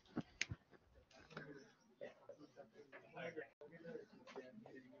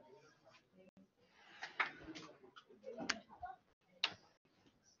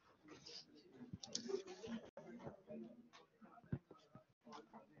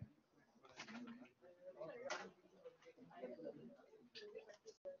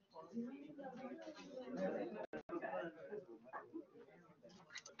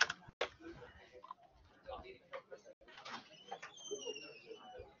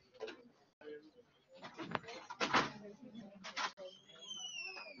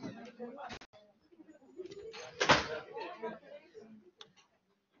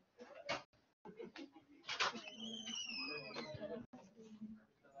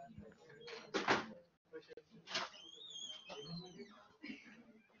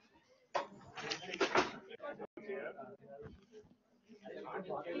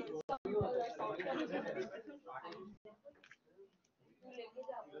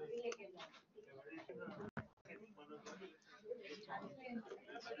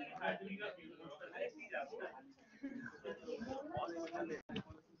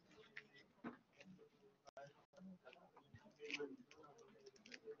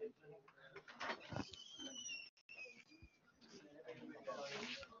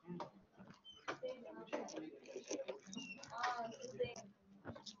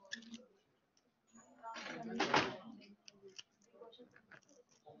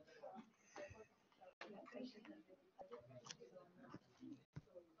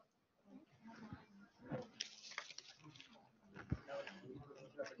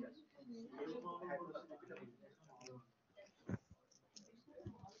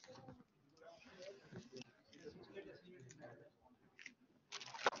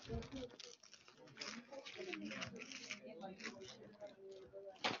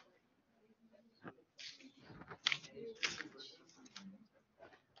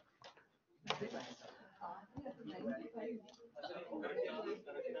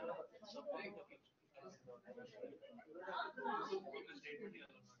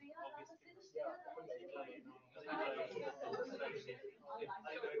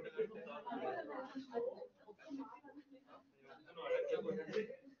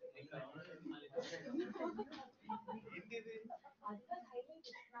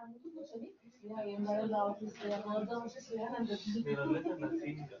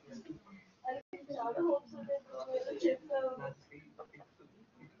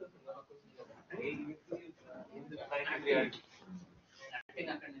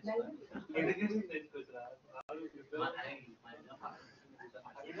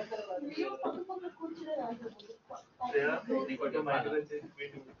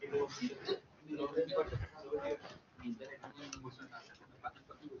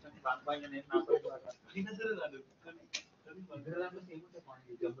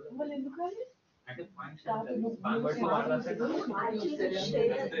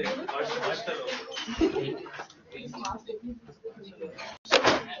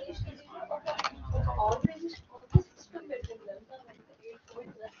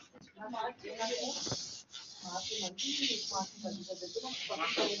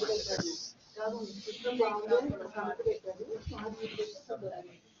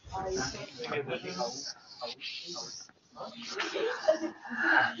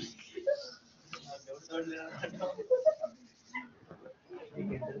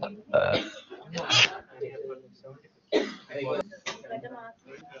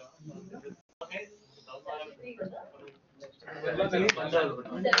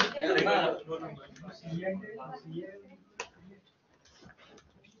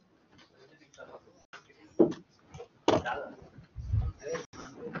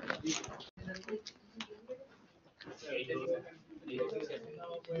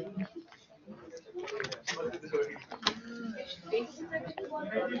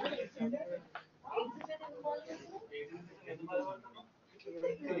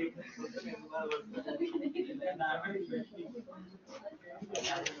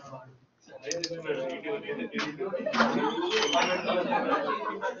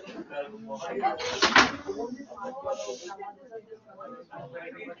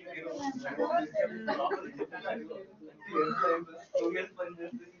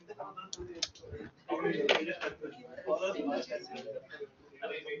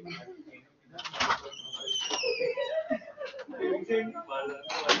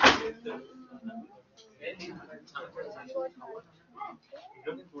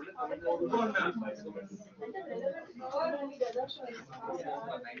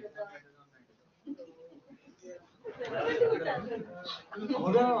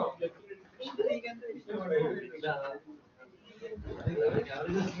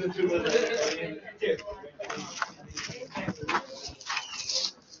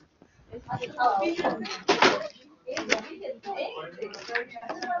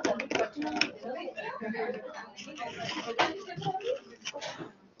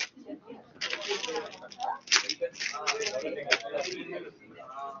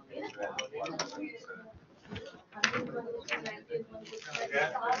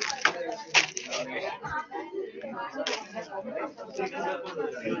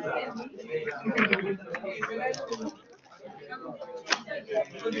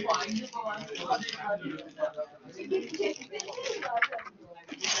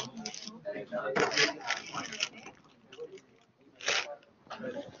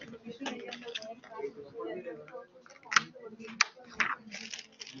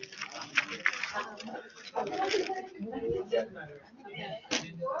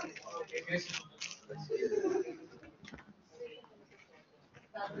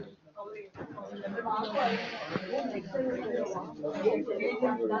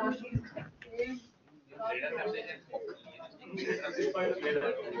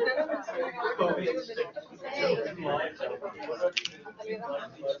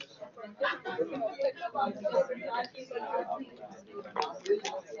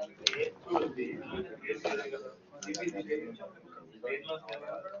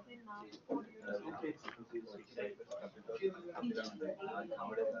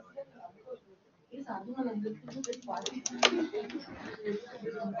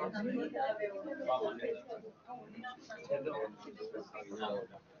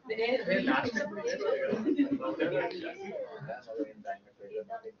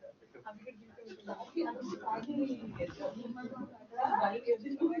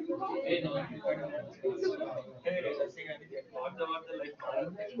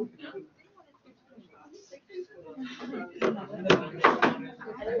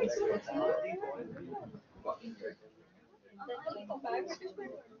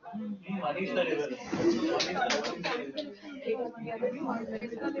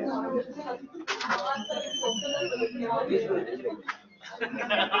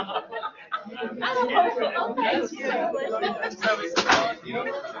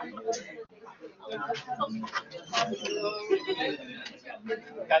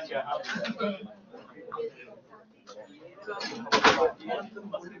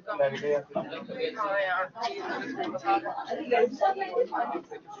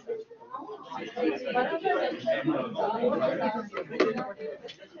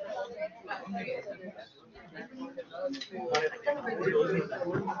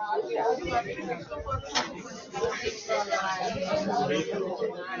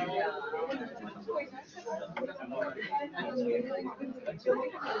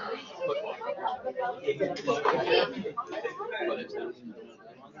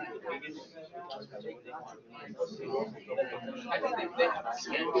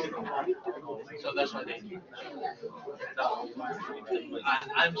 So that's what they do.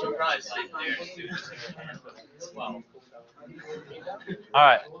 I'm surprised if their students as well. All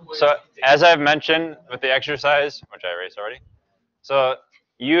right. So as I've mentioned with the exercise, which I erased already, so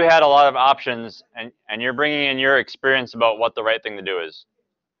you had a lot of options, and you're bringing in your experience about what the right thing to do is.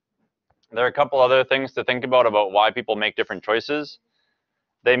 There are a couple other things to think about why people make different choices.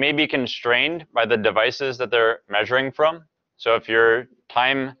 They may be constrained by the devices that they're measuring from. So if your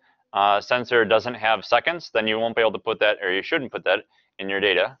time sensor doesn't have seconds, then you won't be able to put that, or you shouldn't put that in your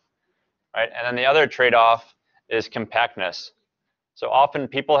data, right? And then the other trade-off is compactness. So often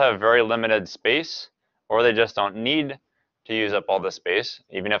people have very limited space, or they just don't need to use up all the space,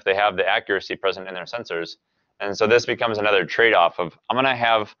 even if they have the accuracy present in their sensors. And so this becomes another trade-off of, I'm gonna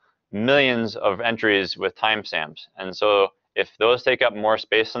have millions of entries with timestamps. And so if those take up more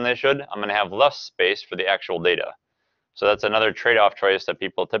space than they should, I'm gonna have less space for the actual data. So that's another trade-off choice that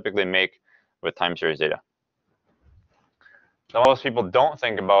people typically make with time series data. What most people don't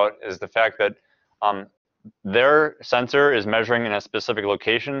think about is the fact that their sensor is measuring in a specific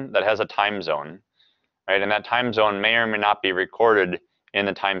location that has a time zone, right? And that time zone may or may not be recorded in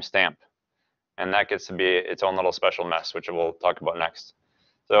the timestamp. And that gets to be its own little special mess, which we'll talk about next.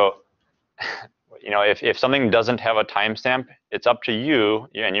 So, you know, if something doesn't have a timestamp, it's up to you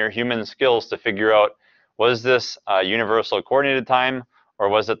and your human skills to figure out, was this universal coordinated time, or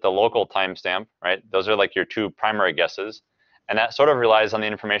was it the local timestamp, right? Those are like your two primary guesses. And that sort of relies on the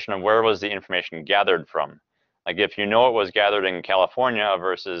information of where was the information gathered from. Like if you know it was gathered in California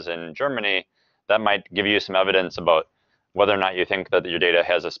versus in Germany, that might give you some evidence about whether or not you think that your data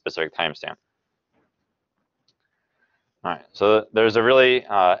has a specific timestamp. All right, so there's a really,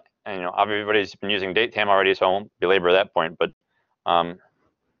 and, you know, everybody's been using datetime already, so I won't belabor that point, but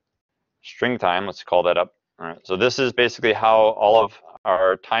string time, let's call that up. All right, so this is basically how all of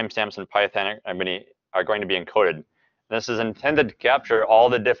our timestamps in Python are going to be encoded. This is intended to capture all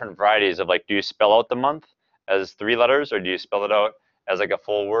the different varieties of, like, do you spell out the month as 3 letters, or do you spell it out as like a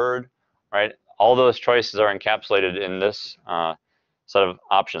full word, right? All those choices are encapsulated in this set of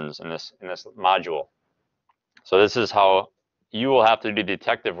options in this module. So this is how you will have to do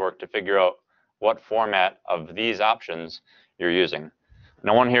detective work to figure out what format of these options you're using.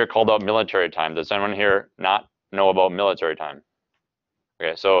 No one here called out military time. Does anyone here not know about military time?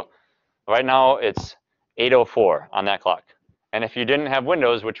 Okay, so right now it's 8:04 on that clock. And if you didn't have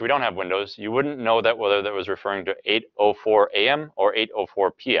Windows, which we don't have Windows, you wouldn't know that whether that was referring to 8:04 a.m. or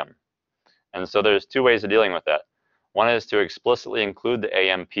 8:04 p.m. And so there's 2 ways of dealing with that. One is to explicitly include the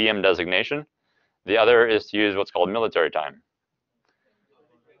AM PM designation. The other is to use what's called military time.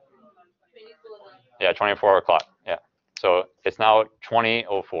 Yeah, 24 o'clock. Yeah. So it's now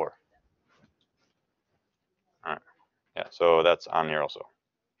 20:04. All right. Yeah, so that's on here also.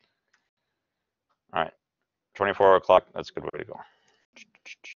 All right. 24 o'clock, that's a good way to go.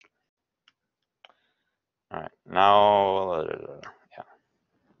 All right, now, yeah.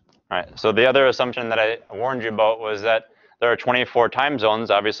 All right, so the other assumption that I warned you about was that there are 24 time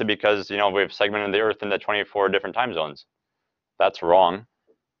zones, obviously, because, you know, we've segmented the Earth into 24 different time zones. That's wrong,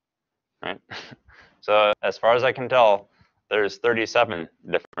 right? So as far as I can tell, there's 37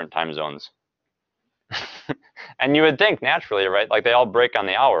 different time zones. And you would think naturally, right? Like they all break on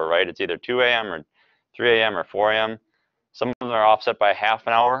the hour, right? It's either 2 a.m. or 3 a.m. or 4 a.m. Some of them are offset by half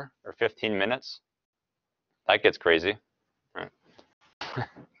an hour or 15 minutes. That gets crazy, right?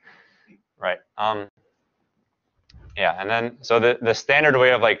 Right. Yeah, and then so the standard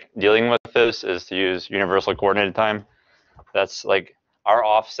way of like dealing with this is to use universal coordinated time. That's like our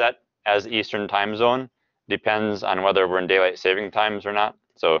offset as Eastern time zone depends on whether we're in daylight saving times or not.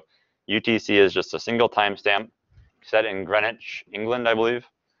 So UTC is just a single timestamp set in Greenwich, England, I believe.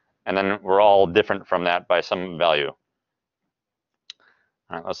 And then we're all different from that by some value.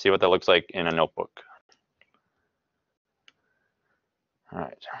 All right, let's see what that looks like in a notebook. All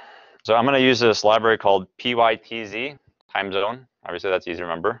right, so I'm going to use this library called PYTZ, time zone. Obviously, that's easy to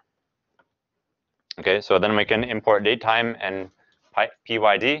remember. Okay, so then we can import date time and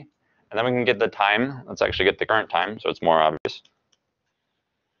PYD, and then we can get the time. Let's actually get the current time, so it's more obvious.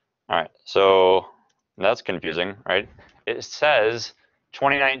 All right, so that's confusing, right? It says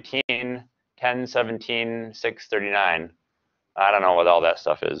 2019, 10/17, 6/39. I don't know what all that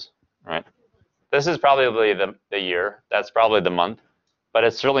stuff is, right? This is probably the year. That's probably the month. But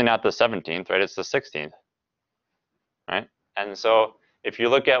it's certainly not the 17th, right? It's the 16th, right? And so if you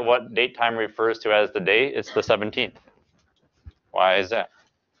look at what date time refers to as the day, it's the 17th. Why is that?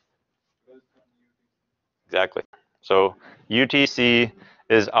 Exactly. So UTC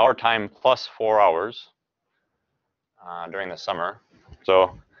is our time plus 4 hours during the summer.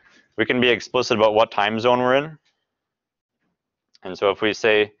 So we can be explicit about what time zone we're in. And so if we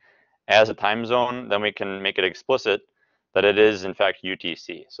say as a time zone, then we can make it explicit that it is, in fact,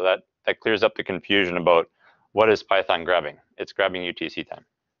 UTC. So that clears up the confusion about what is Python grabbing. It's grabbing UTC time.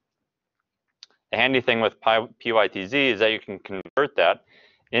 The handy thing with PYTZ is that you can convert that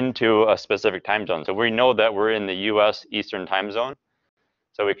into a specific time zone. So we know that we're in the US Eastern time zone.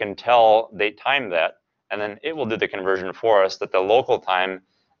 So we can tell date time that, and then it will do the conversion for us that the local time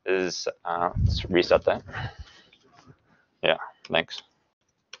is, let's reset that. Yeah, thanks.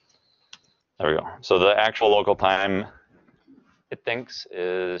 There we go. So the actual local time, it thinks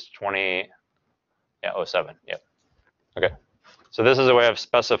is 07, yep. Okay. So this is a way of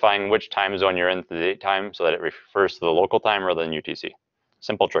specifying which time zone you're in the date time so that it refers to the local time rather than UTC.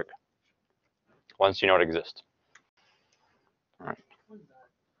 Simple trick. Once you know it exists. All right.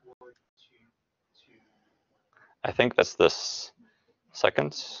 I think that's this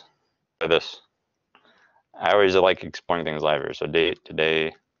seconds. Or this. I always like exploring things live here. So date,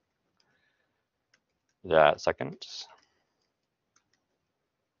 today, yeah, seconds.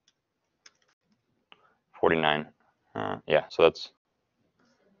 49. Yeah, so that's,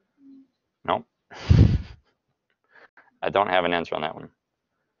 nope. I don't have an answer on that one.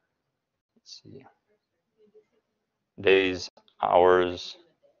 Let's see. Days, hours,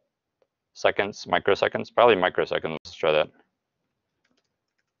 seconds, microseconds, probably microseconds. Let's try that.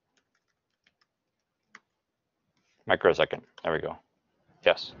 Microsecond, there we go.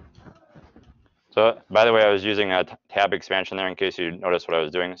 Yes. So by the way, I was using a tab expansion there in case you noticed what I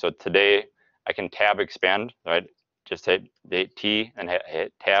was doing. So today I can tab expand, right? Just hit date T and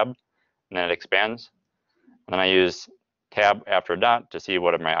hit tab, and then it expands. And then I use tab after dot to see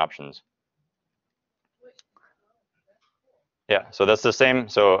what are my options. Yeah, so that's the same.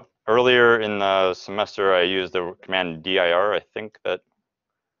 So earlier in the semester, I used the command dir. I think that,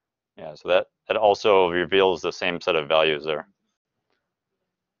 yeah, so that also reveals the same set of values there.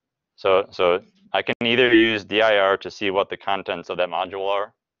 So I can either use dir to see what the contents of that module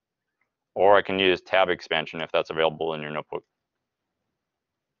are, or I can use tab expansion if that's available in your notebook.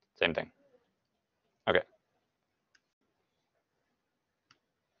 Same thing. Okay.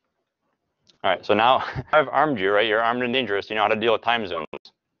 All right, so now I've armed you, right? You're armed and dangerous. You know how to deal with time zones.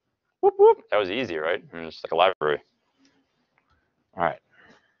 Whoop, whoop. That was easy, right? I mean, it's like a library. All right.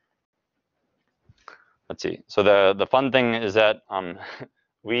 Let's see. So the fun thing is that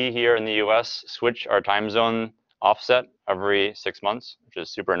we here in the US switch our time zone offset every 6 months, which is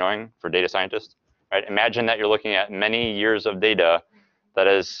super annoying for data scientists. Right? Imagine that you're looking at many years of data that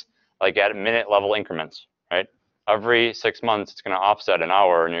is like at minute level increments, right? Every 6 months, it's going to offset an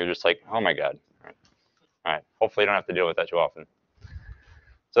hour, and you're just like, oh my God. All right. Hopefully, you don't have to deal with that too often.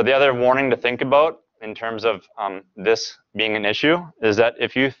 So the other warning to think about in terms of this being an issue is that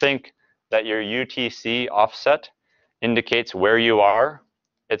if you think that your UTC offset indicates where you are,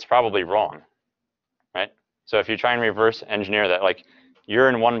 it's probably wrong, right? So if you try and reverse engineer that, like you're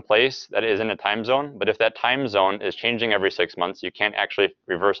in one place that is in a time zone, but if that time zone is changing every 6 months, you can't actually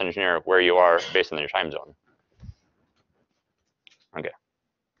reverse engineer where you are based on your time zone. Okay,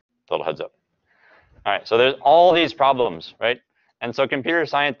 a little heads up. All right, so there's all these problems, right? And so computer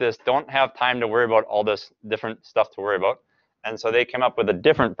scientists don't have time to worry about all this different stuff to worry about. And so they came up with a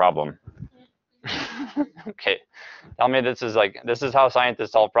different problem. Okay, tell me this is how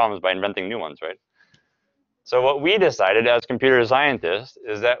scientists solve problems, by inventing new ones, right? So what we decided as computer scientists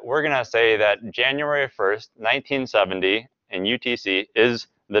is that we're going to say that January 1st, 1970 in UTC is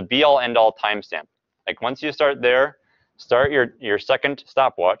the be-all end-all timestamp. Like once you start there, start your second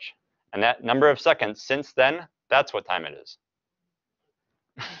stopwatch, and that number of seconds since then, that's what time it is.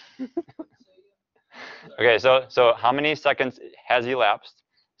 Okay, so how many seconds has elapsed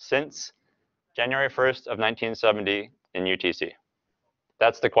since January 1st of 1970 in UTC?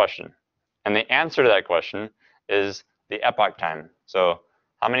 That's the question. And the answer to that question is the epoch time. So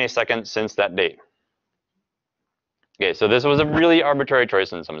how many seconds since that date? Okay, so this was a really arbitrary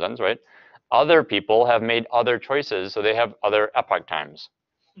choice in some sense, right? Other people have made other choices, so they have other epoch times.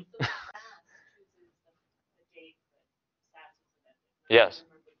 Yes,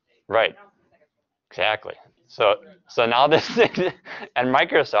 right. Exactly. So now this thing, and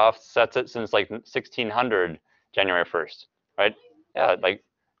Microsoft sets it since like 1600 January 1st, right? Yeah, like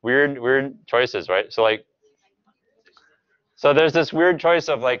weird choices, right? So there's this weird choice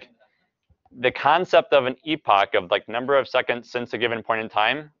of like the concept of an epoch of like number of seconds since a given point in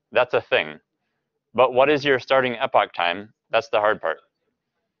time. That's a thing. But what is your starting epoch time? That's the hard part.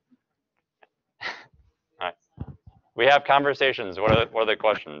 All right. We have conversations. What are the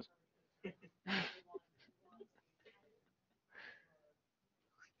questions?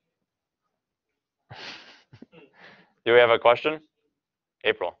 Do we have a question?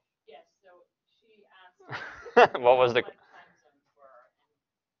 April. Yes, so she asked What was the? what time zones were, and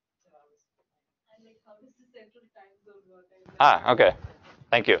so I was like, how does the central time zone work? Okay.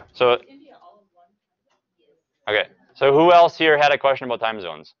 Thank you. So India all in one time zone? Yes. okay. So who else here had a question about time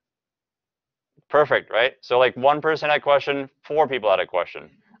zones? Perfect, right? So like one person had a question, 4 people had a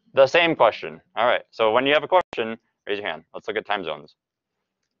question. The same question. All right, so when you have a question, raise your hand. Let's look at time zones.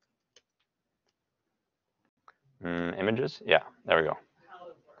 Images? Yeah, there we go.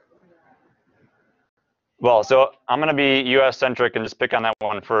 Well, so I'm going to be US centric and just pick on that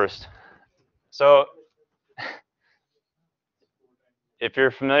one first. So if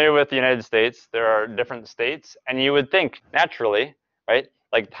you're familiar with the United States, there are different states, and you would think naturally, right?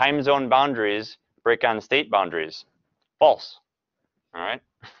 Like time zone boundaries break on state boundaries. False. All right.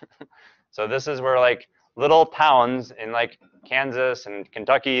 So this is where like little towns in like Kansas and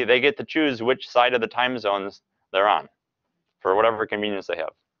Kentucky, they get to choose which side of the time zones they're on for whatever convenience they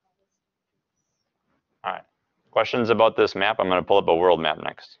have. All right. Questions about this map? I'm going to pull up a world map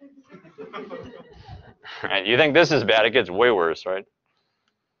next. All right. You think this is bad? It gets way worse, right?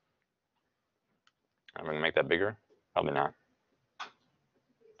 I'm going to make that bigger. Probably not.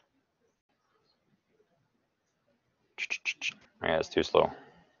 Yeah, it's too slow.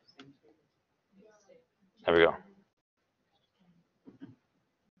 There we go.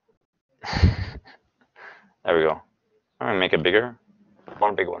 There we go. I'm going to make it bigger.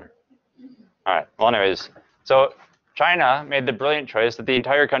 One big one. All right. Well, anyways, so China made the brilliant choice that the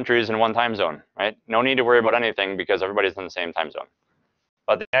entire country is in one time zone, right? No need to worry about anything because everybody's in the same time zone.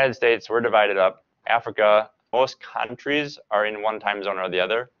 But the United States, we're divided up. Africa, most countries are in one time zone or the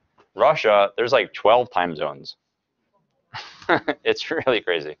other. Russia, there's like 12 time zones. It's really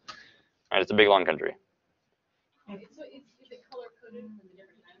crazy. All right, it's a big, long country. So is it color coded in the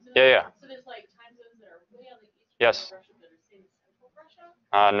different time zones? Yeah, yeah. So there's like time zones that are way on the east Yes. of Russia that are in central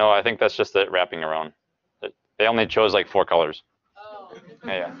Russia? No, I think that's just it wrapping around. They only chose like 4 colors. Oh.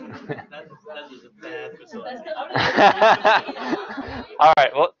 Yeah. That is a bad facility. All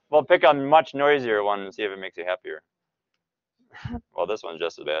right, well, we'll pick a much noisier one and see if it makes you happier. Well, this one's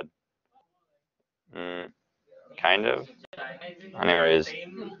just as bad. Kind of. Anyways,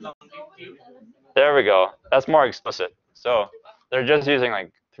 there we go. That's more explicit. So they're just using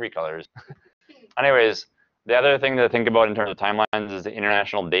like 3 colors. Anyways, the other thing to think about in terms of timelines is the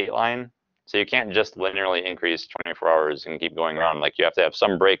international date line. So you can't just linearly increase 24 hours and keep going around. Like you have to have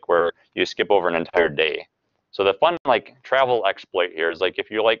some break where you skip over an entire day. So the fun like travel exploit here is like if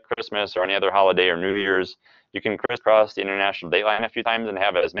you like Christmas or any other holiday or New Year's, you can crisscross the international date line a few times and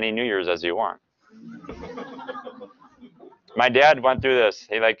have as many New Years as you want. My dad went through this.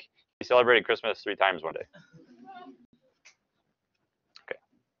 He celebrated Christmas 3 times one day. Okay.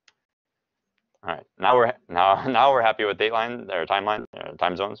 All right. Now we're happy with dateline or timeline or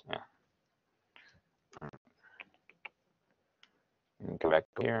time zones. Yeah. Go back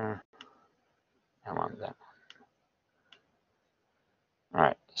here. I want that. All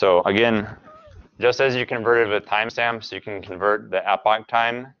right. So again, just as you converted with timestamps, you can convert the epoch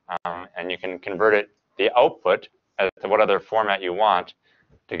time, and you can convert it the output to what other format you want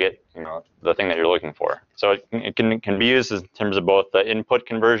to get the thing that you're looking for. So it can be used in terms of both the input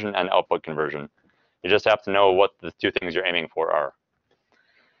conversion and output conversion. You just have to know what the 2 things you're aiming for are.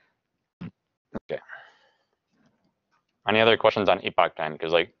 Okay. Any other questions on epoch time?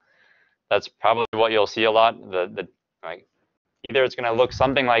 Because like that's probably what you'll see a lot. Like either it's going to look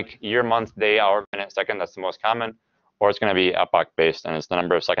something like year, month, day, hour, minute, second. That's the most common, or it's going to be epoch based, and it's the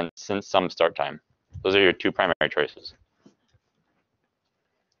number of seconds since some start time. Those are your 2 primary choices.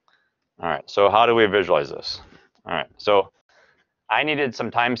 All right. So how do we visualize this? All right. So I needed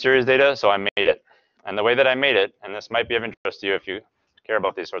some time series data, so I made it. And the way that I made it, and this might be of interest to you if you care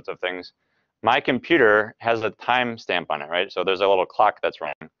about these sorts of things, my computer has a time stamp on it, right? So there's a little clock that's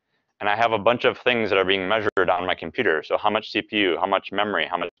running. And I have a bunch of things that are being measured on my computer. So how much CPU, how much memory,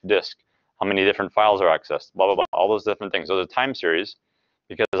 how much disk, how many different files are accessed, blah, blah, blah, all those different things. Those are time series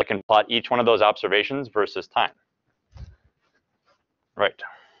because I can plot each one of those observations versus time. Right.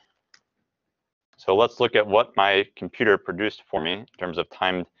 So let's look at what my computer produced for me in terms of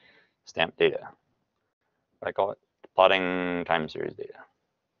time stamp data. What I call it? Plotting time series data.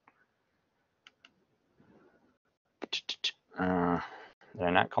 Did I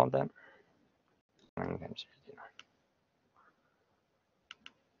not call it that? Time series data.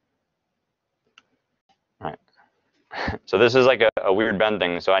 All right. So this is like a weird bend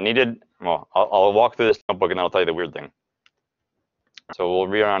thing. So I needed, well, I'll walk through this notebook and then I'll tell you the weird thing. So we'll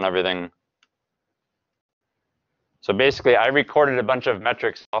rerun everything. So basically, I recorded a bunch of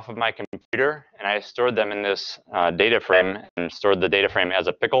metrics off of my computer, and I stored them in this data frame and stored the data frame as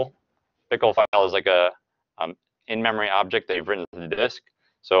a pickle. Pickle file is like a in-memory object that you've written to the disk.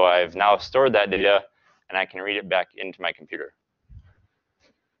 So I've now stored that data, and I can read it back into my computer.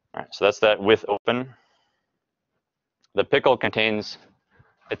 All right, so that's that with open. the pickle contains,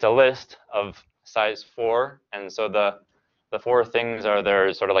 it's a list of size 4, and so the 4 things are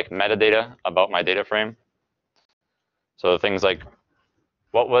there sort of like metadata about my data frame. So things like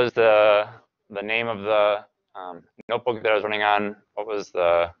what was the name of the notebook that I was running on, what was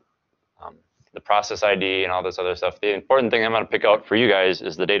the process ID and all this other stuff. The important thing I'm going to pick out for you guys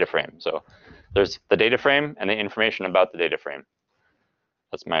is the data frame. So there's the data frame and the information about the data frame.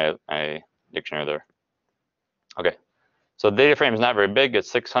 That's my dictionary there. Okay, so the data frame is not very big.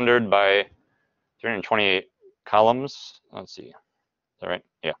 It's 600 by 328 columns. Let's see, is that right?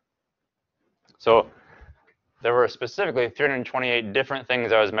 Yeah. So there were specifically 328 different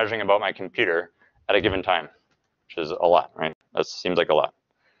things I was measuring about my computer at a given time, which is a lot, right? That seems like a lot.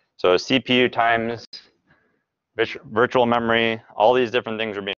 So CPU times, virtual memory, all these different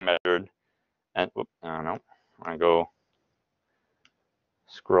things are being measured. And I don't know, I'm gonna go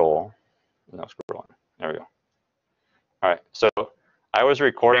scroll. No scrolling. There we go. All right, so I was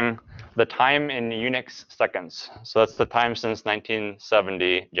recording the time in Unix seconds. So that's the time since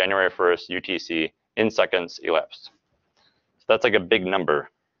 1970, January 1st, UTC, in seconds elapsed. So that's like a big number.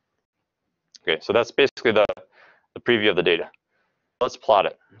 Okay, so that's basically the preview of the data. Let's plot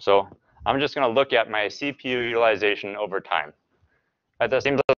it. So I'm just going to look at my CPU utilization over time. That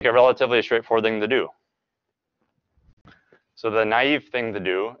seems like a relatively straightforward thing to do. So the naive thing to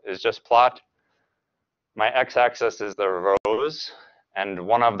do is just plot my x-axis is the rows and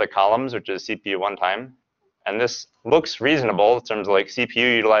one of the columns, which is CPU one time. And this looks reasonable in terms of like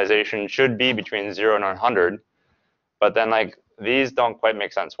CPU utilization should be between 0 and 100. But then like these don't quite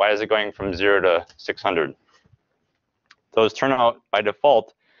make sense. Why is it going from 0 to 600? Those turn out by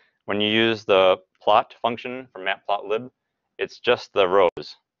default, when you use the plot function from matplotlib, it's just the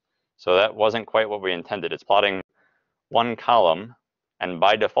rows. So that wasn't quite what we intended. It's plotting one column, and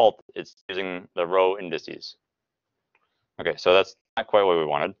by default, it's using the row indices. Okay, so that's not quite what we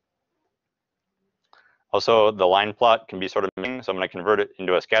wanted. Also, the line plot can be sort of mean, so I'm going to convert it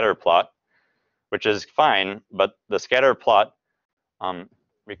into a scatter plot, which is fine, but the scatter plot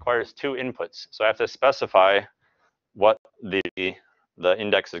requires 2 inputs. So I have to specify what the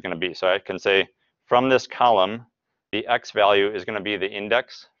index is going to be. So I can say from this column, the x value is going to be the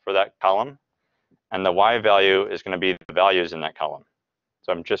index for that column, and the y value is going to be the values in that column.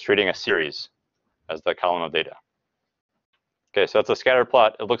 So I'm just treating a series as the column of data. Okay, so that's a scatter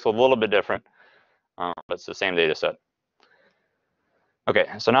plot. It looks a little bit different, but it's the same data set. Okay,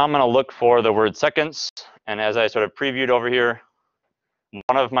 so now I'm going to look for the word seconds, and as I sort of previewed over here,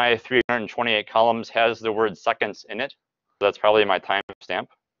 one of my 328 columns has the word seconds in it. So that's probably my timestamp.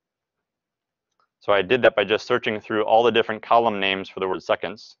 So I did that by just searching through all the different column names for the word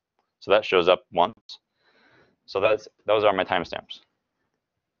seconds. So that shows up once. So those are my timestamps.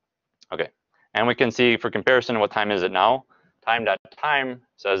 Okay, and we can see for comparison, what time is it now? Time.time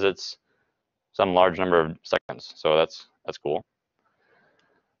says it's some large number of seconds. So that's cool.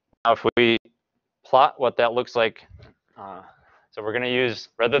 Now if we plot what that looks like, so we're going to use,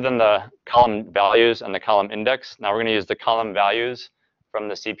 rather than the column values and the column index, now we're going to use the column values from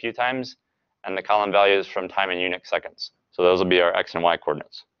the CPU times and the column values from time in Unix seconds. So those will be our x and y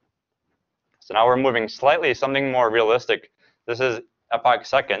coordinates. So now we're moving slightly something more realistic. This is epoch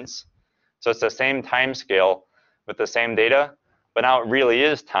seconds. So it's the same time scale with the same data, but now it really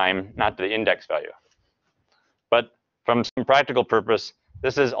is time, not the index value. But from some practical purpose,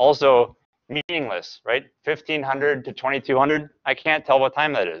 this is also meaningless, right? 1500 to 2200, I can't tell what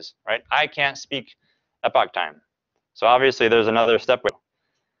time that is, right? I can't speak epoch time. So obviously there's another step.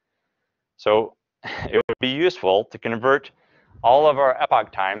 So it would be useful to convert all of our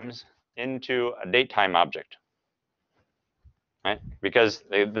epoch times into a date time object, right? Because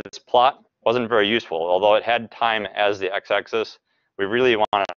this plot wasn't very useful. Although it had time as the x-axis, we really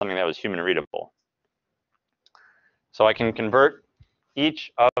wanted something that was human readable. So I can convert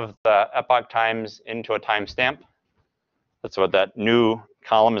each of the epoch times into a timestamp. That's what that new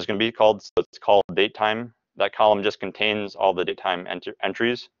column is going to be called. So it's called date time. That column just contains all the date time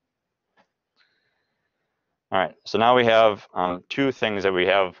entries. All right, so now we have 2 things that we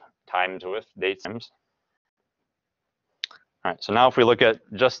have times with, date times. All right, so now if we look at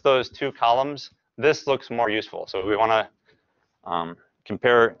just those 2 columns, this looks more useful. So we want to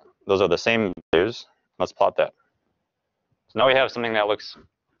compare, those are the same values. Let's plot that. So now we have something that looks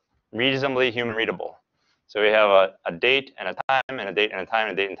reasonably human readable. So we have a date and a time and a date and a time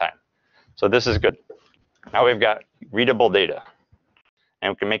and a date and time. So this is good. Now we've got readable data.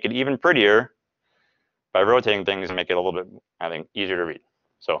 And we can make it even prettier by rotating things and make it a little bit, I think, easier to read.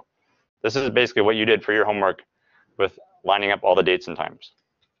 So this is basically what you did for your homework with lining up all the dates and times.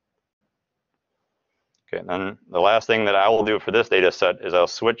 Okay, then the last thing that I will do for this data set is I'll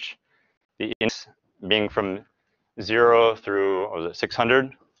switch the index being from 0 through, what was it,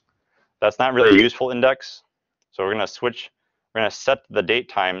 600. That's not really a useful index. So we're going to set the date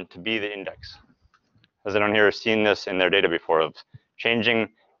time to be the index. Has anyone here seen this in their data before, of changing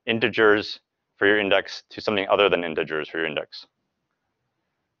integers for your index to something other than integers for your index?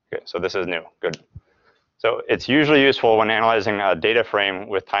 Okay, so this is new, good. So it's usually useful when analyzing a data frame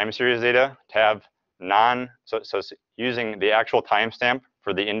with time series data to have so it's using the actual timestamp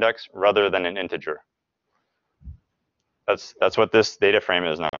for the index rather than an integer. That's what this data frame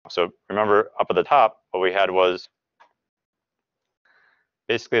is now. So remember up at the top, what we had was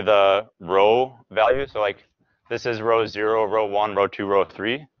basically the row value. So like this is row 0, row 1, row 2, row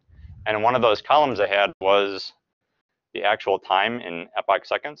 3. And one of those columns I had was the actual time in epoch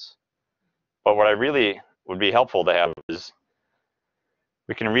seconds. But what I really would be helpful to have is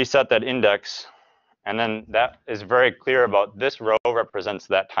we can reset that index, and then that is very clear about this row represents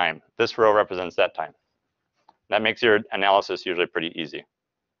that time. This row represents that time. That makes your analysis usually pretty easy.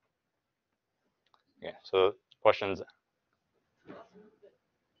 Okay, so questions?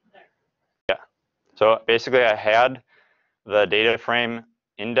 Yeah. So basically I had the data frame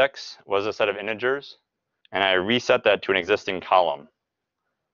index was a set of integers, and I reset that to an existing column.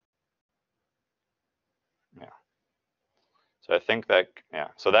 Yeah. So I think that, yeah,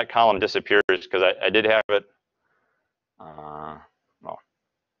 so that column disappears because I did have it, well,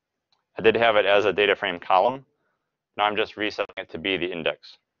 I did have it as a data frame column. Now I'm just resetting it to be the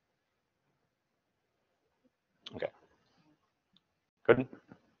index. Okay. Good.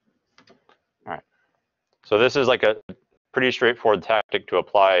 All right. So this is like a pretty straightforward tactic to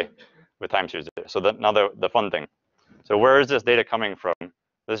apply with time series data. So now the fun thing. So where is this data coming from?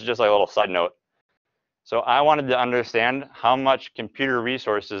 This is just like a little side note. So I wanted to understand how much computer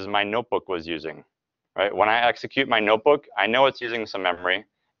resources my notebook was using. Right? When I execute my notebook, I know it's using some memory.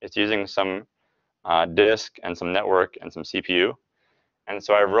 It's using some disk and some network and some CPU. And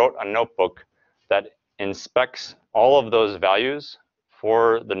so I wrote a notebook that inspects all of those values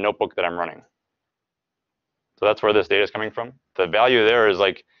for the notebook that I'm running. So that's where this data is coming from. The value there is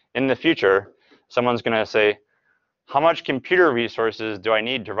like, in the future, someone's going to say, how much computer resources do I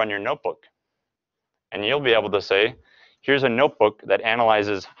need to run your notebook? And you'll be able to say, here's a notebook that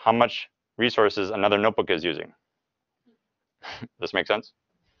analyzes how much resources another notebook is using. This makes sense?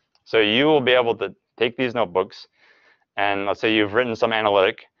 So you will be able to take these notebooks, and let's say you've written some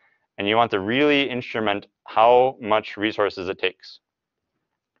analytic, and you want to really instrument how much resources it takes.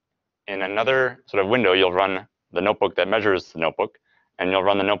 In another sort of window, you'll run the notebook that measures the notebook, and you'll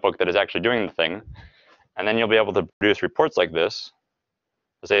run the notebook that is actually doing the thing. And then you'll be able to produce reports like this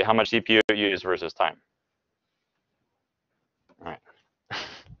to say how much CPU you use versus time. All right.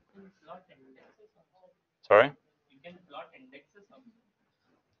 Sorry? You can plot indexes.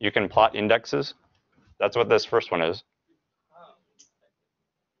 You can plot indexes. That's what this first one is.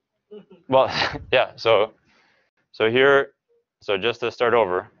 Well, yeah. So here, so just to start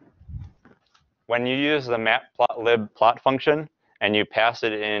over, when you use the matplotlib plot function and you pass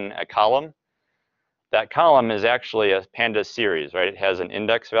it in a column, that column is actually a pandas series, right? It has an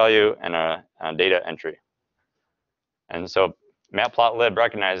index value and a data entry. And so matplotlib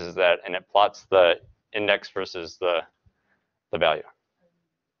recognizes that, and it plots the index versus the value.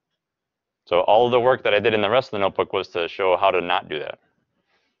 So all of the work that I did in the rest of the notebook was to show how to not do that.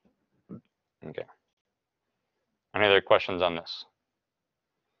 Okay. Any other questions on this?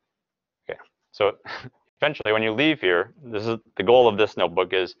 Okay. So eventually, when you leave here, this is the goal of this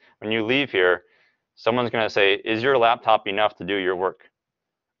notebook is when you leave here, someone's going to say, is your laptop enough to do your work?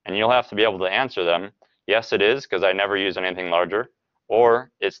 And you'll have to be able to answer them, yes, it is, because I never use anything larger.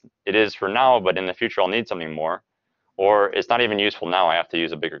 Or it is for now, but in the future, I'll need something more. Or it's not even useful now, I have to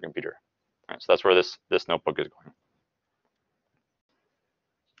use a bigger computer. All right, so that's where this notebook is going.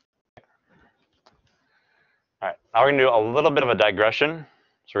 All right, now we're going to do a little bit of a digression.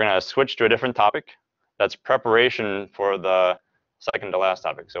 So we're going to switch to a different topic. That's preparation for the second to last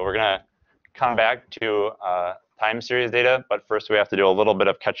topic. So we're going to come back to time series data, but first we have to do a little bit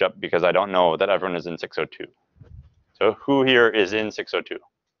of catch up because I don't know that everyone is in 602. So who here is in 602?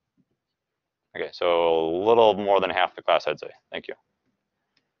 Okay, so a little more than half the class, I'd say. Thank you.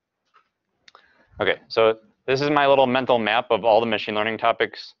 Okay, so this is my little mental map of all the machine learning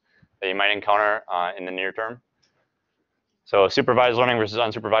topics that you might encounter in the near term. So supervised learning versus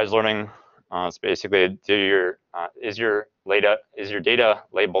unsupervised learning. It's basically is your data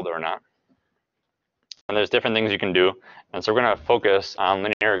labeled or not? And there's different things you can do. And so we're going to focus on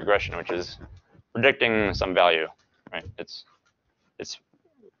linear regression, which is predicting some value. Right? It's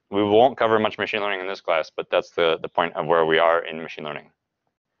we won't cover much machine learning in this class, but that's the point of where we are in machine learning.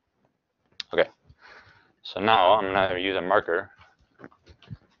 Okay, so now I'm going to use a marker.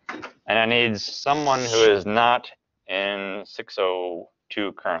 And I need someone who is not in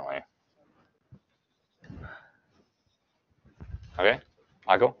 602 currently. Okay,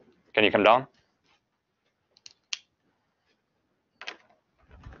 Ago, can you come down?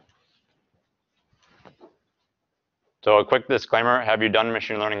 So a quick disclaimer, have you done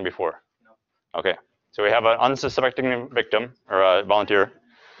machine learning before? No. Okay, so we have an unsuspecting victim or a volunteer.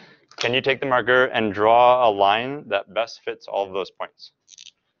 Can you take the marker and draw a line that best fits all of those points?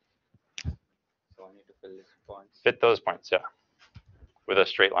 So I need to fill these points. Fit those points, yeah, with a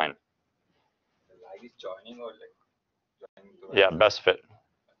straight line. The line is joining or like joining to Yeah, best fit.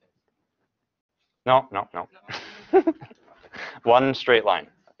 No. One straight line.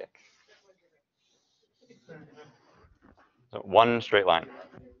 Okay. So one straight line.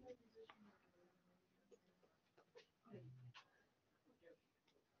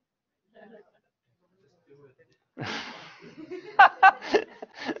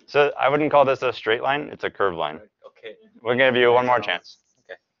 So I wouldn't call this a straight line, it's a curved line. Okay. We'll give you one more chance.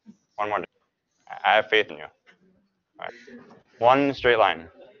 Okay. One more. I have faith in you. All right. One straight line.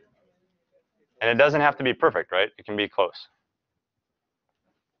 And it doesn't have to be perfect, right? It can be close.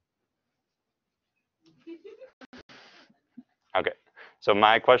 Okay. So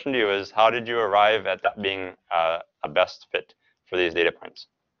my question to you is, how did you arrive at that being a best fit for these data points?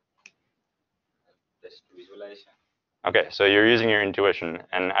 Just visualization. Okay, so you're using your intuition.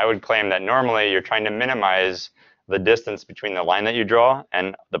 And I would claim that normally you're trying to minimize the distance between the line that you draw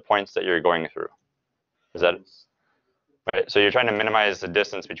and the points that you're going through. Is that right? So you're trying to minimize the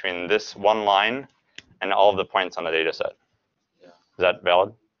distance between this one line and all of the points on the data set. Yeah. Is that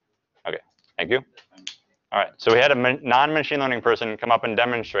valid? Okay, thank you. All right, so we had a non-machine learning person come up and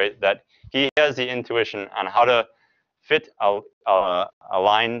demonstrate that he has the intuition on how to fit a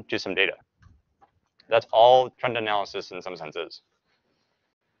line to some data. That's all trend analysis in some senses.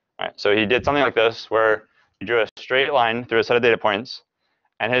 All right, so he did something like this where he drew a straight line through a set of data points,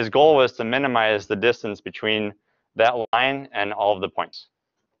 and his goal was to minimize the distance between that line and all of the points.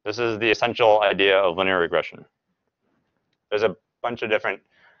 This is the essential idea of linear regression. There's a bunch of different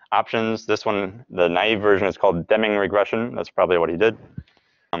options. This one, the naive version, is called Deming regression. That's probably what he did.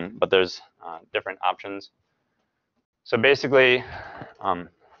 But there's different options. So basically,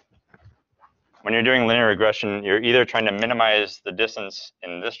 when you're doing linear regression, you're either trying to minimize the distance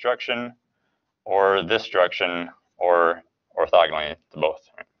in this direction or this direction or orthogonally to both.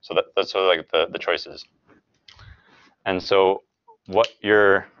 Right? So that's sort of like the choices. And so what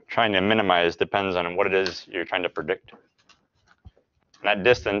you're trying to minimize depends on what it is you're trying to predict. And that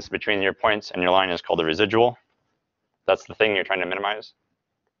distance between your points and your line is called the residual. That's the thing you're trying to minimize.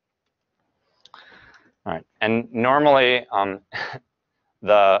 All right. And normally,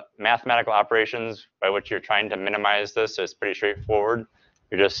 the mathematical operations by which you're trying to minimize this is pretty straightforward.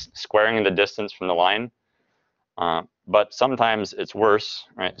 You're just squaring the distance from the line. But sometimes it's worse,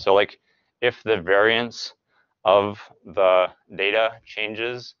 right? So like if the variance of the data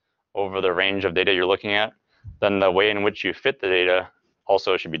changes over the range of data you're looking at, then the way in which you fit the data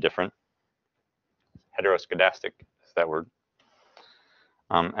also should be different. Heteroscedastic is that word.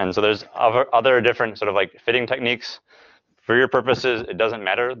 And so there's other different sort of like fitting techniques. For your purposes, it doesn't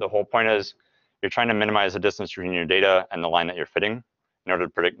matter. The whole point is you're trying to minimize the distance between your data and the line that you're fitting in order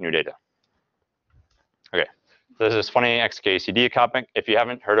to predict new data. Okay, so there's this funny XKCD comic. If you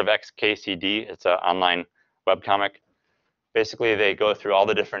haven't heard of XKCD, it's an online webcomic. Basically, they go through all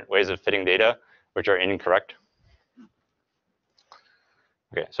the different ways of fitting data, which are incorrect.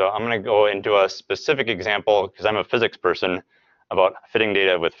 Okay, so I'm going to go into a specific example, because I'm a physics person, about fitting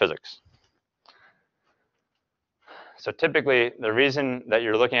data with physics. So typically, the reason that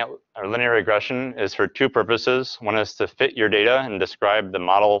you're looking at linear regression is for two purposes. One is to fit your data and describe the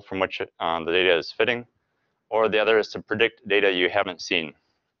model from which the data is fitting, or the other is to predict data you haven't seen.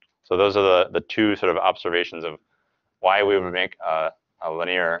 So those are the two sort of observations of why we would make a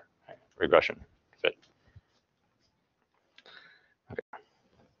linear regression fit. Okay.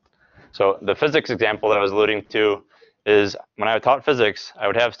 So the physics example that I was alluding to is when I taught physics, I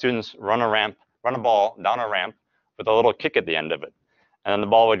would have students run a ball down a ramp with a little kick at the end of it. And then the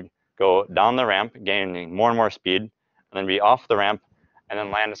ball would go down the ramp, gaining more and more speed, and then be off the ramp, and then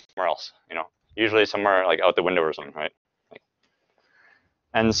land somewhere else, usually somewhere like out the window or something, right?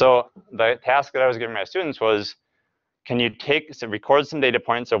 And so the task that I was giving my students was, can you record some data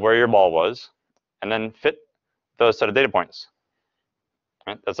points of where your ball was, and then fit those set of data points?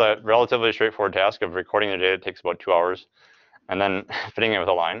 Right? That's a relatively straightforward task of recording the data. It takes about 2 hours. and then fitting it with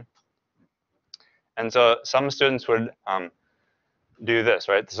a line. And so some students would do this,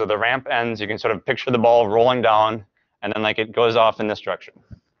 right? So the ramp ends, you can sort of picture the ball rolling down, and then like it goes off in this direction.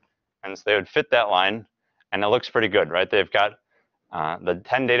 And so they would fit that line, and it looks pretty good, right? They've got the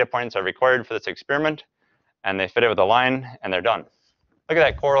 10 data points are required for this experiment, and they fit it with a line, and they're done. Look at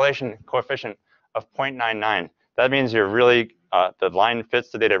that correlation coefficient of 0.99. That means you're really, the line fits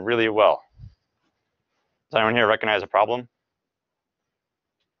the data really well. Does anyone here recognize a problem?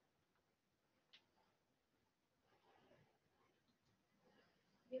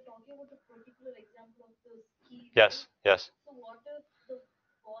 We're talking about a particular example of the ski. Yes, yes. So what if the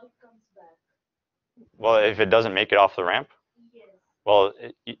ball comes back? Well, if it doesn't make it off the ramp? Yes. Well,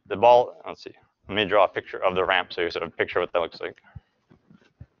 the ball, let's see. Let me draw a picture of the ramp so you sort of picture what that looks like.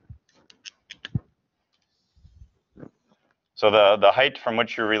 So the height from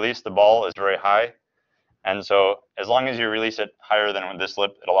which you release the ball is very high. And so as long as you release it higher than this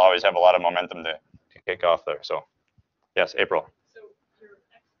lip, it'll always have a lot of momentum to kick off there. So yes, April. So your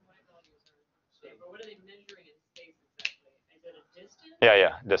X and Y values are the same, but what are they measuring in space exactly? Is it a distance?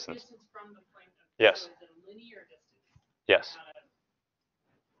 Yeah, distance. Distance from the point of Yes. So is it a linear distance? Yes. Not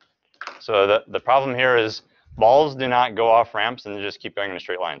a, So the problem here is balls do not go off ramps and they just keep going in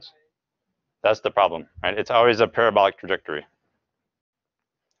straight lines. That's the problem, right? It's always a parabolic trajectory.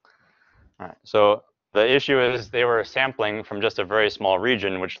 All right, so the issue is they were sampling from just a very small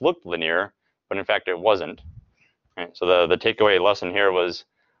region, which looked linear, but in fact it wasn't. Right, so the takeaway lesson here was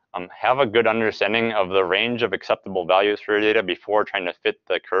have a good understanding of the range of acceptable values for your data before trying to fit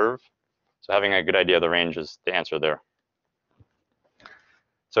the curve. So having a good idea of the range is the answer there.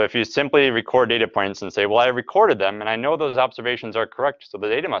 So if you simply record data points and say, well, I recorded them and I know those observations are correct, so the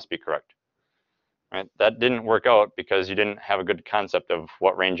data must be correct. Right? That didn't work out because you didn't have a good concept of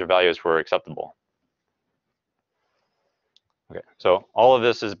what range of values were acceptable. Okay, so all of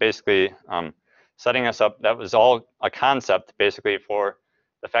this is basically setting us up. That was all a concept basically for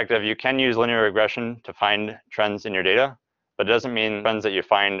the fact that you can use linear regression to find trends in your data, but it doesn't mean trends that you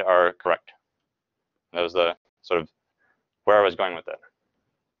find are correct. That was the sort of where I was going with that.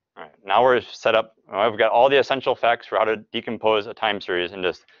 All right, now we're set up. I've got all the essential facts for how to decompose a time series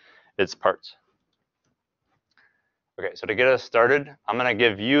into its parts. Okay, so to get us started, I'm going to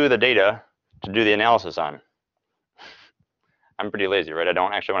give you the data to do the analysis on. I'm pretty lazy, right? I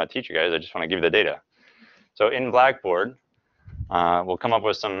don't actually want to teach you guys. I just want to give you the data. So in Blackboard, we'll come up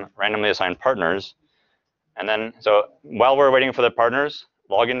with some randomly assigned partners. And then, so while we're waiting for the partners,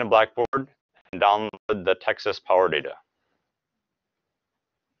 log into Blackboard and download the Texas power data.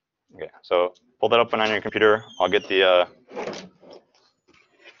 Okay, so pull that open on your computer. I'll get the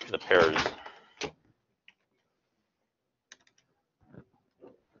pairs.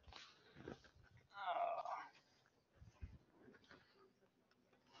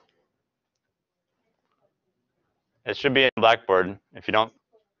 It should be in Blackboard. If you don't,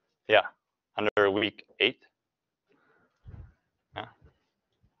 yeah, under week 8. Yeah.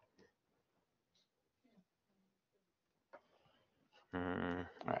 All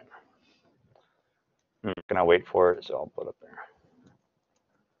right. I'm gonna wait for it, so I'll put it up there.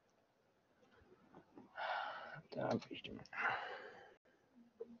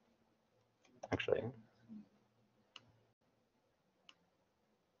 Actually,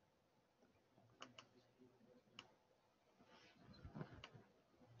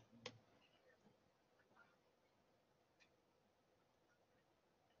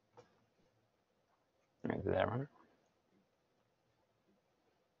 maybe that one.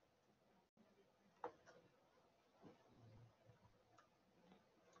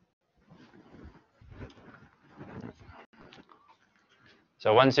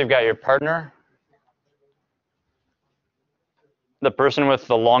 So once you've got your partner, the person with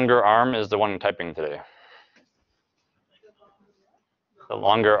the longer arm is the one typing today. The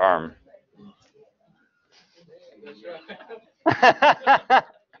longer arm.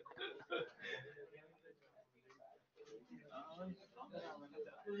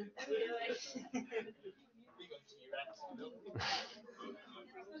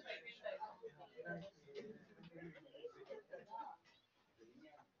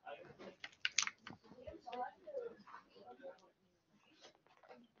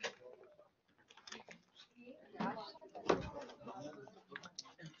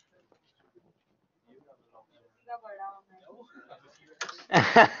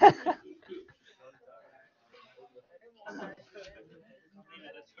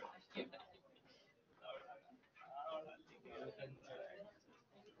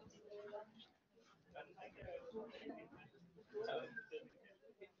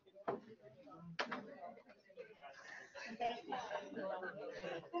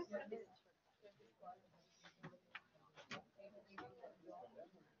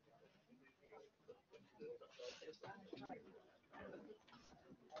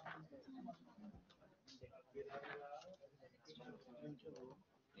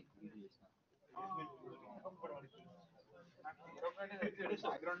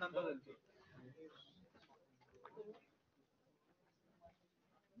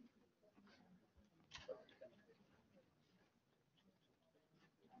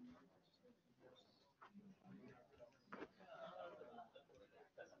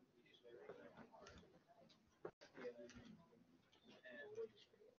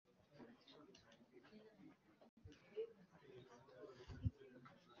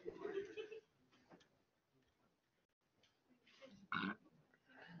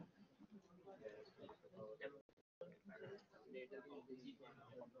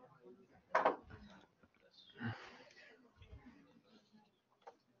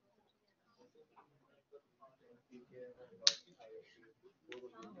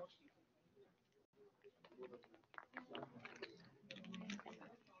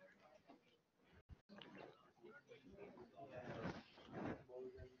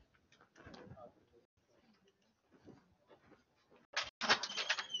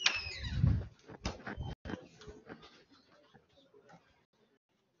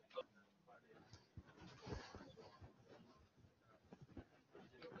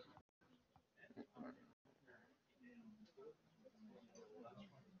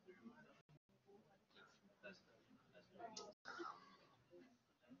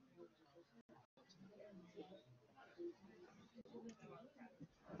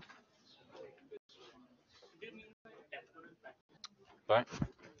 Right.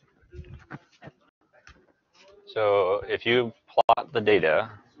 So if you plot the data,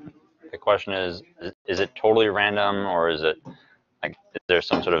 the question is it totally random, or is it like, is there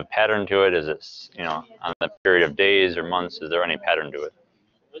some sort of pattern to it? Is it, you know, on the period of days or months, is there any pattern to it?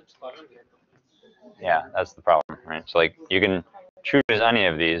 Yeah, that's the problem, right? So like, you can choose any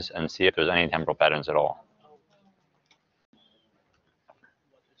of these and see if there's any temporal patterns at all.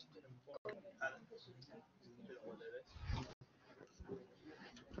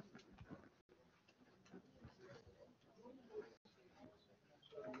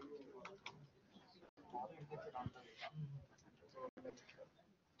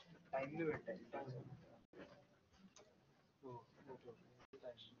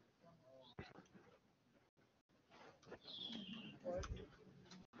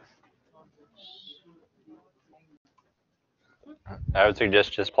 I would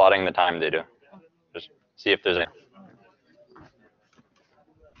suggest just plotting the time data. Just see if there's any.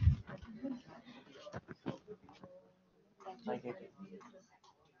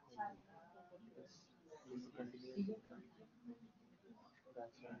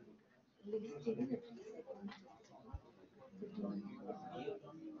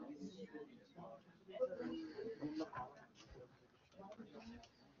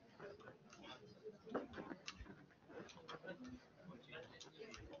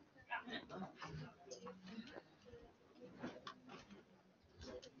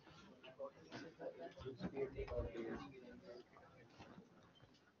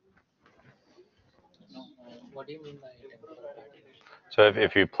 What do you mean by temporal pattern? So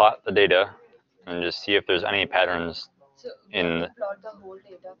if you plot the data and just see if there's any patterns in, Plot the whole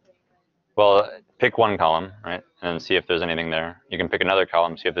data frame. well, pick one column, right, and see if there's anything there. You can pick another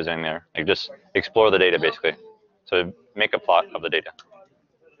column, see if there's anything there. Like, just explore the data, basically. So make a plot of the data.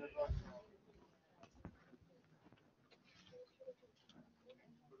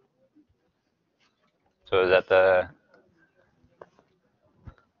 So is that the,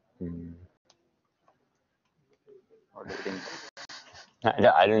 What do you think?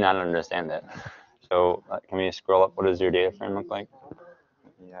 I do not understand that. So can we scroll up? What does your data frame look like?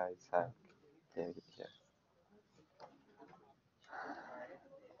 Yeah, it's yeah.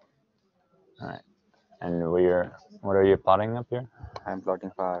 All right. And what are you plotting up here? I'm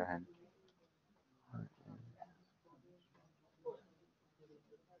plotting for hand.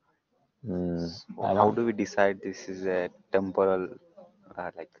 How do we decide this is a temporal,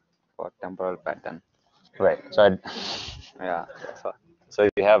 like, for temporal pattern? Right. So Yeah, that's all. so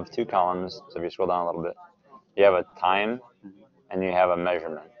you have two columns. So if you scroll down a little bit, you have a time and you have a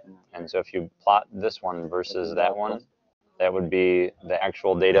measurement. And so if you plot this one versus that one, that would be the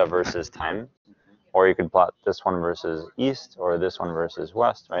actual data versus time. Or you could plot this one versus east, or this one versus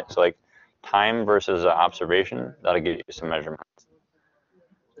west, right? So like, time versus observation, that'll give you some measurements.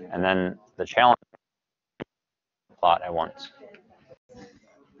 And then the challenge, plot at once.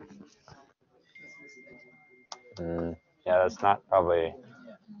 Yeah, that's not probably,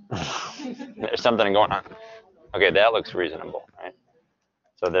 there's something going on. Okay, that looks reasonable, right?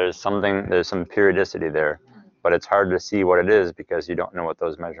 So there's some periodicity there, but it's hard to see what it is because you don't know what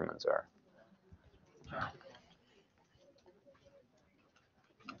those measurements are.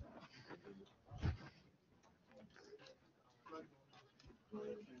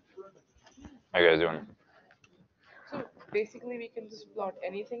 How you guys doing? So basically, we can just plot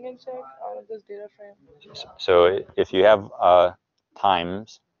anything and check out of this data frame. So if you have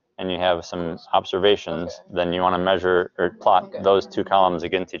times and you have some observations, Okay. then you want to measure or plot Okay. those two columns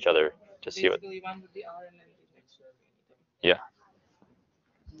against each other to see what. Basically, one with the R and then the next one. Yeah.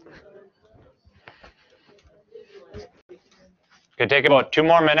 Okay, take about 2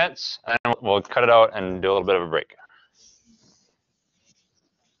 more minutes, and then we'll cut it out and do a little bit of a break.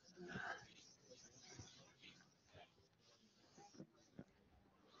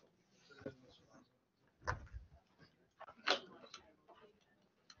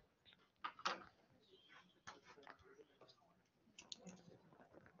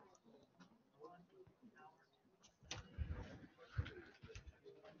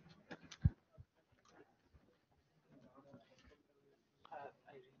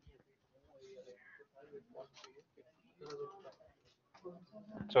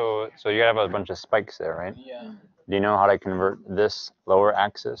 So you have a bunch of spikes there, right? Yeah. Do you know how to convert this lower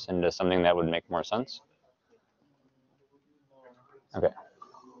axis into something that would make more sense? Okay.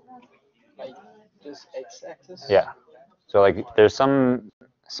 Like this x-axis. Yeah. So like there's some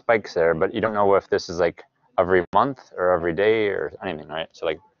spikes there, but you don't know if this is like every month or every day or anything, right? So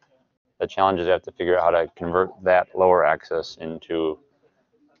like the challenge is you have to figure out how to convert that lower axis into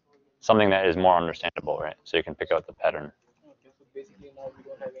something that is more understandable, right? So you can pick out the pattern. Okay, so basically now we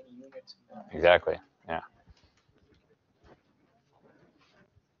don't have any units. Exactly. Yeah.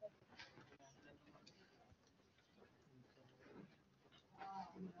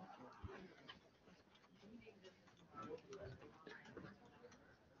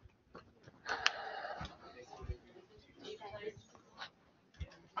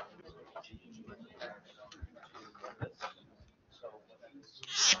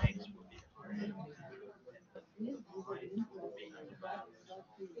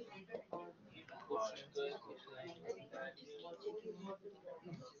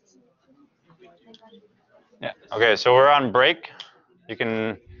 Yeah. Okay, so we're on break. You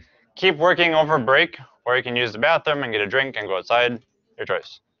can keep working over break, or you can use the bathroom and get a drink and go outside. Your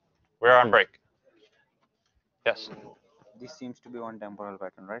choice. We're on break. Yes. This seems to be one temporal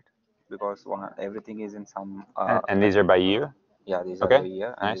pattern, right? Because everything is in some. And these are by year? Yeah, these Okay, are by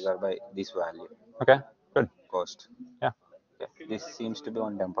year, and these nice. are by this value. Okay, good. Cost. Yeah. Okay. This seems to be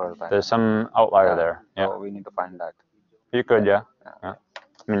one temporal pattern. There's some outlier Yeah. there. Yeah. So we need to find that. You could, yeah. Yeah. Yeah.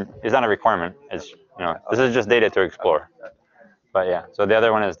 I mean, it's not a requirement. It's, this is just data to explore. But yeah, so the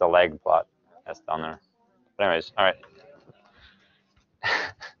other one is the lag plot. That's down there. But anyways, all right.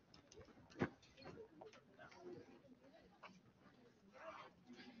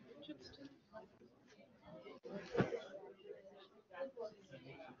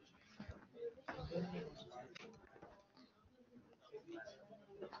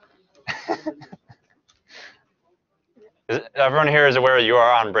 Everyone here is aware you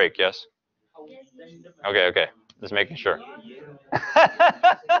are on break, yes? Okay, okay. Just making sure.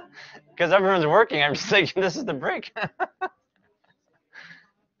 Because everyone's working, I'm just thinking this is the break.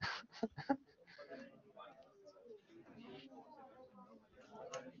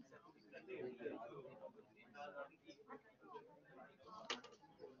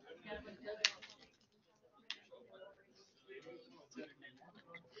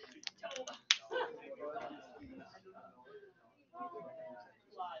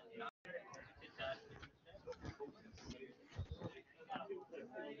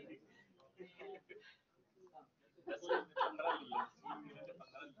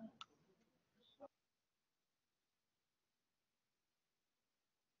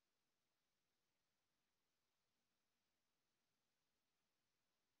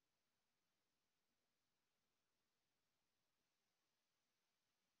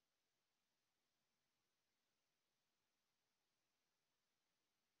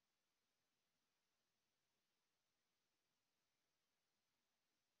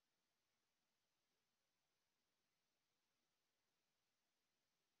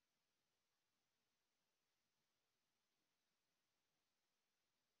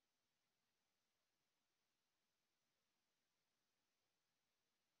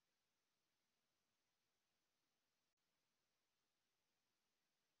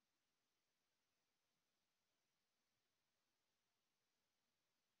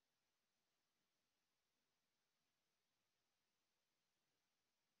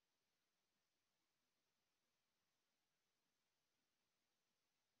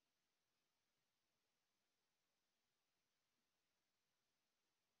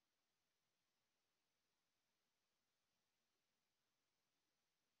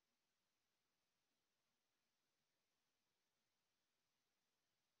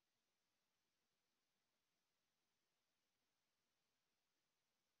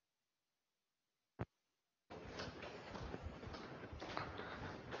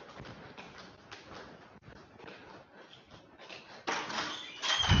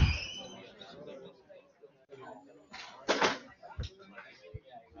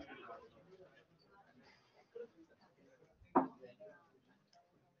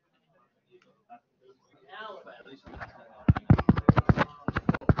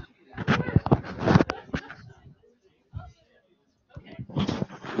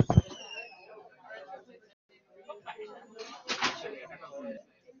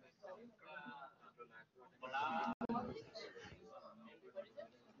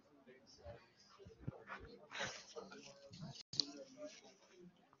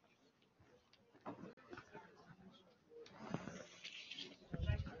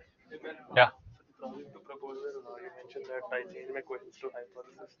 Yeah. To propose you mentioned that I changed my questions to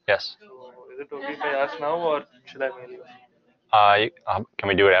hypothesis. Yes. So is it okay if I ask now or should I mail you? Can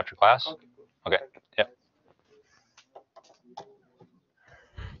we do it after class? Okay, cool. Okay. Yeah.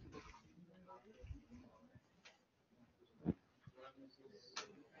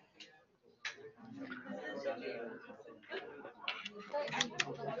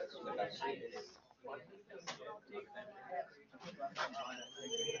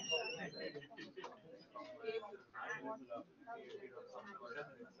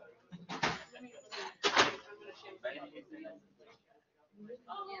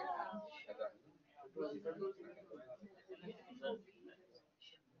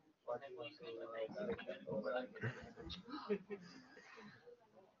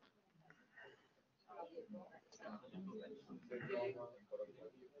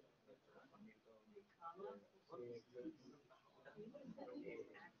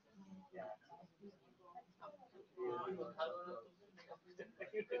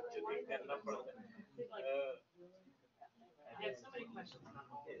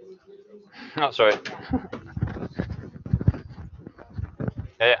 Oh, sorry.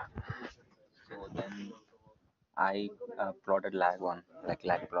 Yeah. So then I plotted lag one, like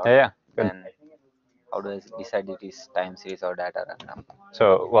lag plot. Yeah. Good. Then how do I decide it is time series or data random?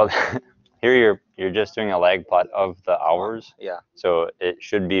 So, well, here you're just doing a lag plot of the hours. Yeah. So it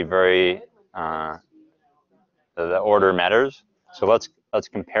should be very the order matters. So let's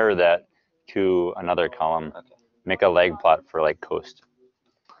compare that to another column. Okay. Make a lag plot for like coast.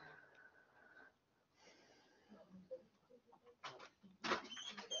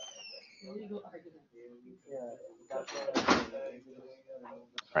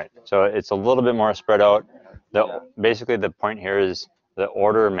 Right. So it's a little bit more spread out. Basically the point here is the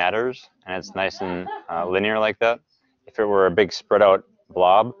order matters, and it's nice and linear like that. If it were a big spread out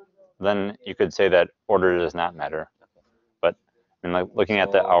blob, then you could say that order does not matter. But I mean, like looking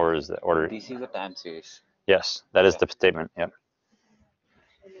at the hours, the order. This is a time series. Yes, that is the statement. Yep.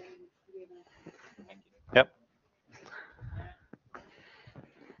 Yep.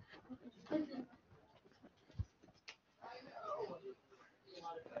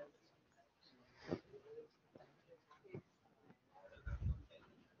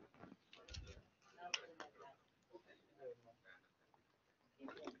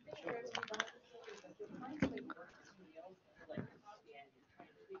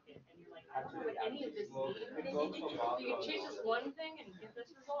 Would any of this mean? You can change this one thing and get this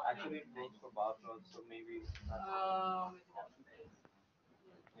result. Actually, it works for bar plots, so maybe. It's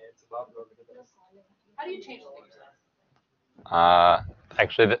a bar plot. How do you change the figure size?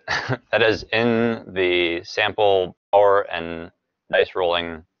 Actually, that is in the sample power and dice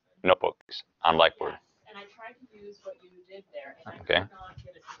rolling notebooks on Blackboard. And I tried to use what you did there, and I Okay. could not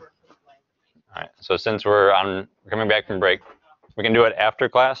get it to work for the blank. All right. So since we're coming back from break, we can do it after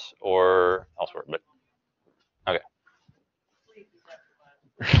class or elsewhere. But okay.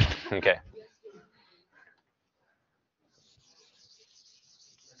 Okay.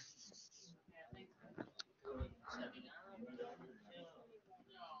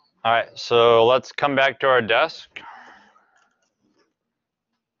 All right. So let's come back to our desk.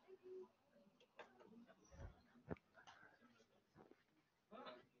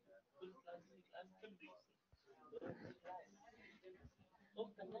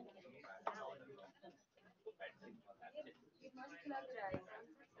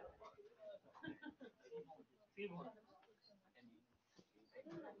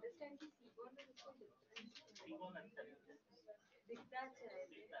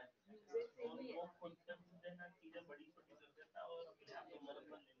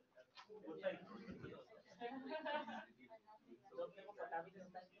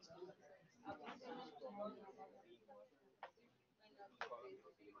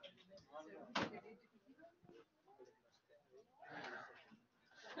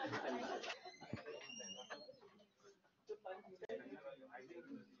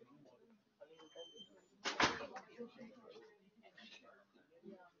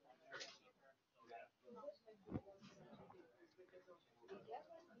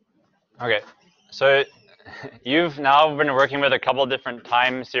 Okay. So you've now been working with a couple different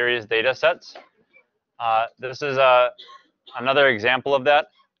time series data sets. This is another example of that.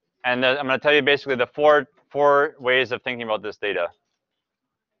 And I'm going to tell you basically the four ways of thinking about this data.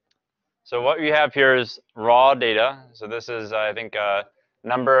 So what we have here is raw data. So this is, I think,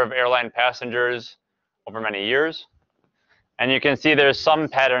 number of airline passengers over many years. And you can see there's some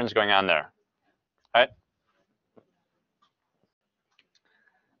patterns going on there, right?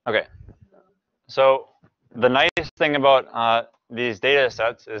 Okay. So the nice thing about these data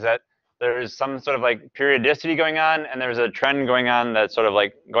sets is that there's some sort of like periodicity going on, and there's a trend going on that's sort of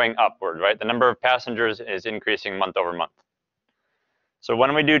like going upward, right? The number of passengers is increasing month over month. So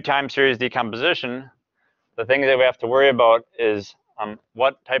when we do time series decomposition, the thing that we have to worry about is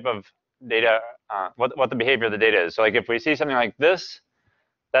what type of data, what the behavior of the data is. So like if we see something like this,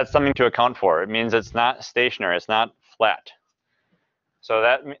 that's something to account for. It means it's not stationary, it's not flat. So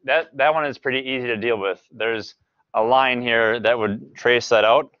that one is pretty easy to deal with. There's a line here that would trace that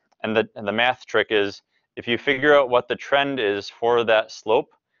out, and the math trick is if you figure out what the trend is for that slope,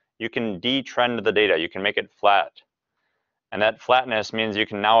 you can detrend the data. You can make it flat. And that flatness means you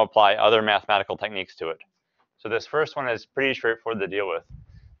can now apply other mathematical techniques to it. So this first one is pretty straightforward to deal with.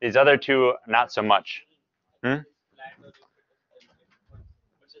 These other two, not so much.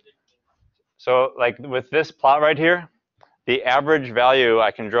 So like with this plot right here, the average value, I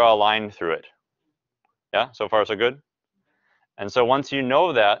can draw a line through it. Yeah, so far so good? And so once you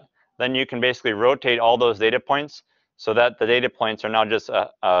know that, then you can basically rotate all those data points so that the data points are now just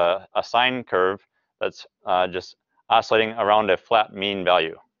a sine curve that's just oscillating around a flat mean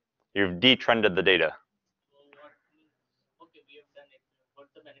value. You've detrended the data. Okay, we have done it.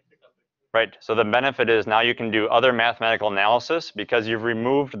 What's the benefit of it? Right, so the benefit is now you can do other mathematical analysis because you've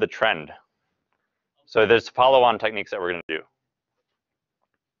removed the trend. So there's follow-on techniques that we're going to do.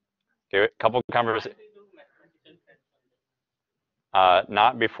 Okay, a couple conversations.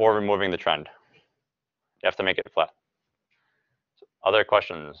 Not before removing the trend. You have to make it flat. Other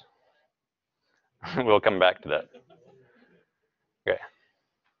questions? We'll come back to that. Okay.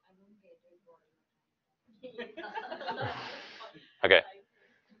 Okay.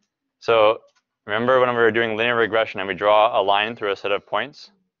 So remember when we were doing linear regression and we draw a line through a set of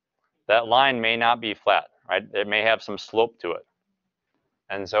points? That line may not be flat, right? It may have some slope to it.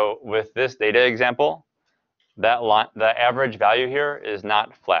 And so with this data example, that line, the average value here is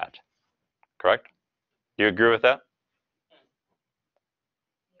not flat, correct? Do you agree with that?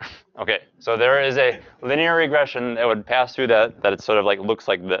 Okay, so there is a linear regression that would pass through that it sort of like looks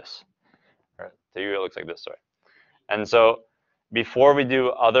like this. Right, to you it looks like this, sorry. And so before we do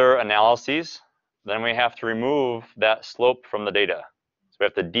other analyses, then we have to remove that slope from the data. So we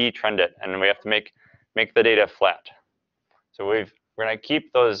have to detrend it, and we have to make the data flat. So we're going to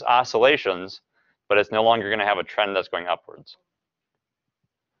keep those oscillations, but it's no longer going to have a trend that's going upwards.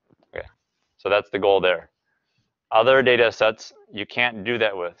 Okay, so that's the goal there. Other data sets you can't do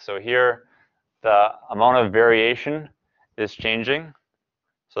that with. So here, the amount of variation is changing.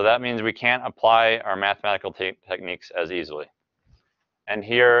 So that means we can't apply our mathematical techniques as easily. And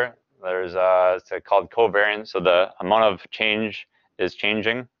here, there's it's called covariance. So the amount of change is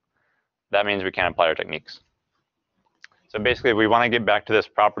changing. That means we can't apply our techniques. So basically, we want to get back to this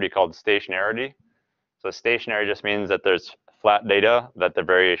property called stationarity. So stationary just means that there's flat data, that the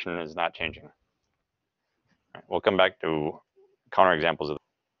variation is not changing. Right, we'll come back to counterexamples of that.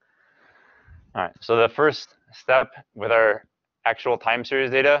 All right, so the first step with our actual time series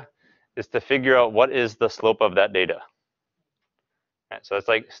data is to figure out what is the slope of that data. All right, so that's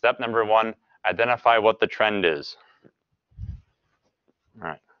like step number one, identify what the trend is. All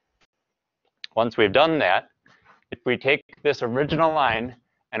right. Once we've done that, if we take this original line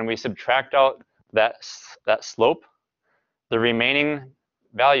and we subtract out that slope, the remaining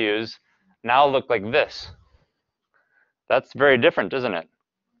values now look like this. That's very different, isn't it?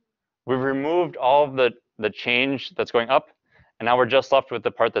 We've removed all of the change that's going up, and now we're just left with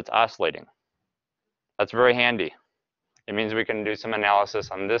the part that's oscillating. That's very handy. It means we can do some analysis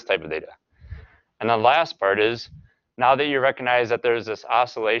on this type of data. And the last part is, now that you recognize that there's this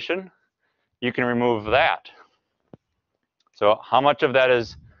oscillation, you can remove that. So how much of that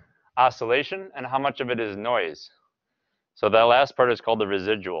is oscillation and how much of it is noise? So that last part is called the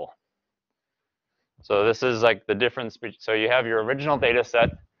residual. So this is like the difference. So you have your original data set,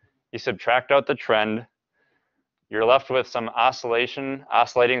 you subtract out the trend, you're left with some oscillating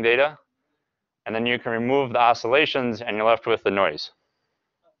data, and then you can remove the oscillations and you're left with the noise.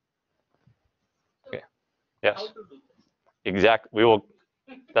 Okay. Yes. Exactly. We will.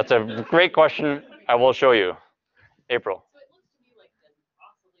 That's a great question. I will show you. April. So it looks to me like the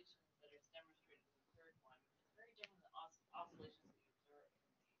oscillations that are demonstrated in the third one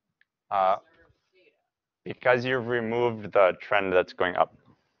observed data? Because you've removed the trend that's going up.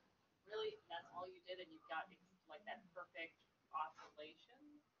 Really, that's all you did, and you got like that perfect oscillation?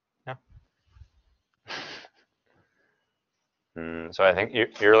 So I think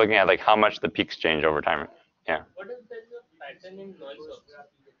you're looking at like how much the peaks change over time. Yeah. What is there is a pattern in noise also?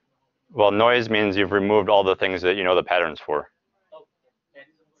 Well, noise means you've removed all the things that you know the patterns for. Oh, that is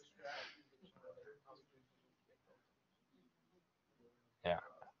Yeah.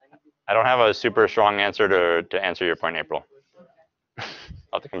 I don't have a super strong answer to answer your point, April. I'll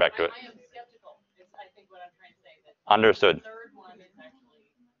have to come back to it. I am skeptical. It's, I think, what I'm trying to say. That Understood. the third one is actually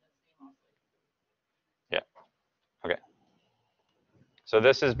the same oscillation. Yeah. Okay. So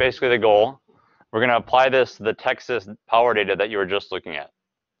this is basically the goal. We're going to apply this to the Texas power data that you were just looking at.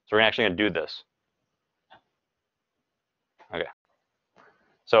 So we're actually going to do this. Okay.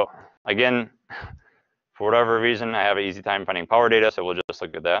 So again, for whatever reason, I have an easy time finding power data, so we'll just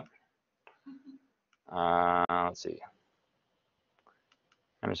look at that. Let's see.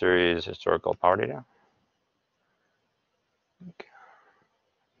 Time series historical power data. Okay.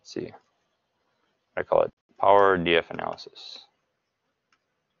 Let's see. I call it power DF analysis.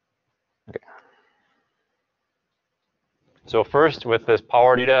 Okay. So first, with this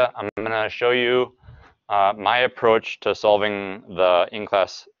power data, I'm going to show you my approach to solving the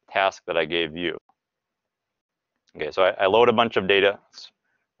in-class task that I gave you. Okay, so I load a bunch of data. Let's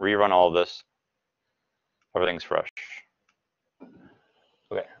rerun all of this. Everything's fresh.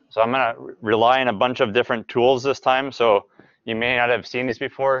 Okay, so I'm going to rely on a bunch of different tools this time. So you may not have seen these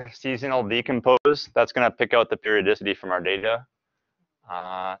before. Seasonal decompose, that's going to pick out the periodicity from our data.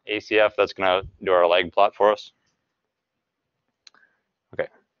 ACF, that's going to do our lag plot for us. Okay,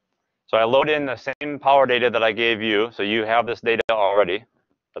 so I load in the same power data that I gave you. So you have this data already.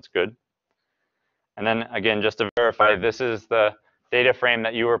 That's good. And then again, just to verify, this is the data frame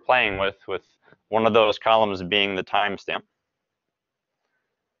that you were playing with one of those columns being the timestamp.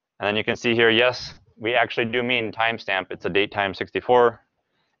 And then you can see here, yes, we actually do mean timestamp. It's a date time 64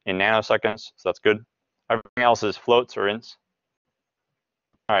 in nanoseconds, so that's good. Everything else is floats or ints.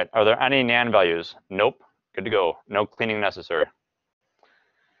 All right, are there any NaN values? Nope, good to go. No cleaning necessary.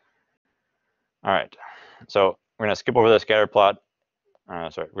 All right, so we're gonna skip over the scatter plot.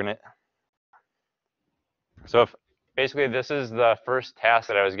 So if basically this is the first task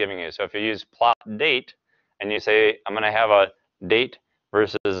that I was giving you. So if you use plot date and you say, I'm gonna have a date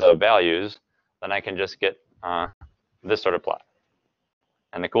versus values, then I can just get this sort of plot.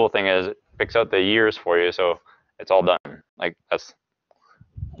 And the cool thing is it picks out the years for you, so it's all done. Like that's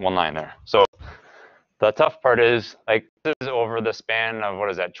one line there. So the tough part is like this is over the span of, what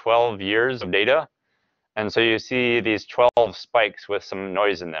is that, 12 years of data. And so you see these 12 spikes with some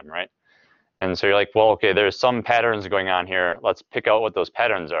noise in them, right? And so you're like, well, okay, there's some patterns going on here. Let's pick out what those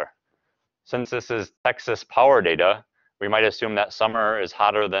patterns are. Since this is Texas power data, we might assume that summer is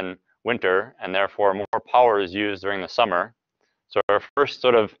hotter than winter, and therefore more power is used during the summer. So our first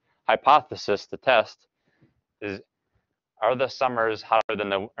sort of hypothesis to test is, are the summers hotter than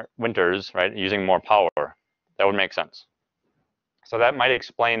the winters, right, using more power? That would make sense. So that might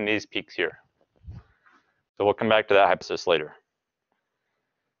explain these peaks here. So we'll come back to that hypothesis later.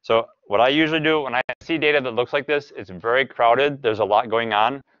 So what I usually do when I see data that looks like this, it's very crowded, there's a lot going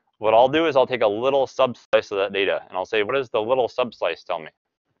on. What I'll do is I'll take a little subslice of that data, and I'll say, what does the little subslice tell me?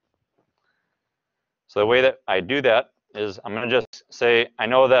 So the way that I do that is I'm going to just say, I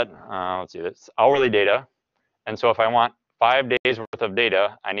know that, let's see, it's hourly data. And so if I want 5 days worth of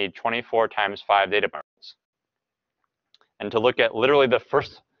data, I need 24 times 5 data points. And to look at literally the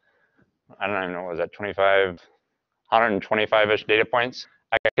first, I don't even know, what was that, 125-ish data points,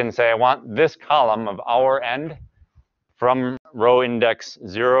 I can say I want this column of hour end from row index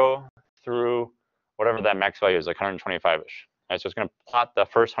 0 through whatever that max value is, like 125-ish. Right, so it's going to plot the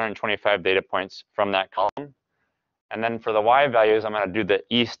first 125 data points from that column. And then for the Y values, I'm going to do the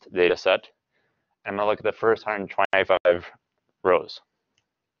east data set. And I'm going to look at the first 125 rows.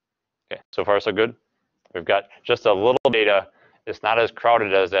 Okay, so far so good. We've got just a little data. It's not as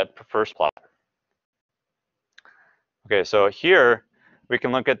crowded as that first plot. Okay, so here we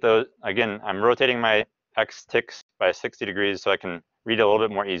can look at the, again, I'm rotating my X ticks by 60 degrees so I can read it a little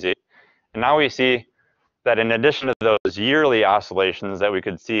bit more easy. And now we see that in addition to those yearly oscillations that we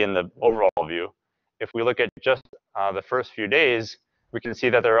could see in the overall view, if we look at just the first few days, we can see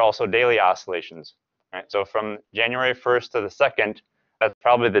that there are also daily oscillations. Right? So from January 1st to the 2nd, that's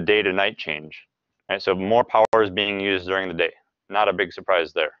probably the day to night change. Right? So more power is being used during the day. Not a big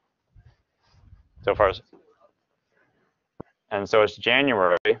surprise there. So far, and so it's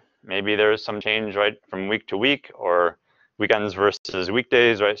January. Maybe there's some change right from week to week, or weekends versus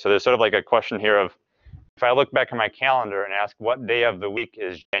weekdays, right? So there's sort of like a question here of, if I look back at my calendar and ask what day of the week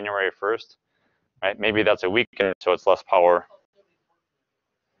is January 1st, right? Maybe that's a weekend, so it's less power.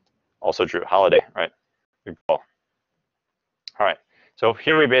 Also true, holiday, right? Good call. All right, so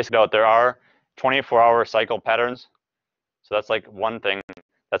here we basically out there are 24-hour cycle patterns. So that's like one thing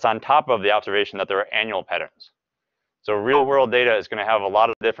that's on top of the observation that there are annual patterns. So real world data is going to have a lot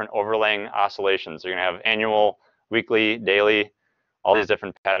of different overlaying oscillations. You're going to have annual, weekly, daily, all these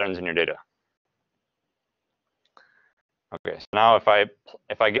different patterns in your data. Okay, so now if I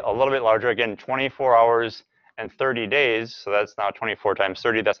get a little bit larger, again, 24 hours and 30 days, so that's now 24 times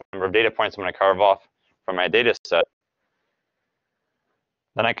 30, that's the number of data points I'm going to carve off from my data set.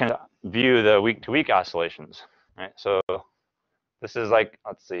 Then I can view the week-to-week oscillations, right? So this is like,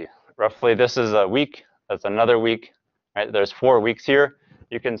 let's see, roughly this is a week, that's another week, right? There's 4 weeks here.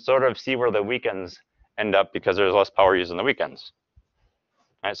 You can sort of see where the weekends end up because there's less power used on the weekends.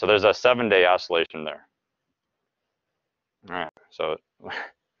 Right, so there's a 7-day oscillation there. All right, so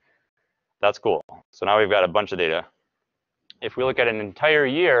that's cool. So now we've got a bunch of data. If we look at an entire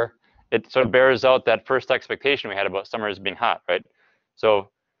year, it sort of bears out that first expectation we had about summers being hot, right? So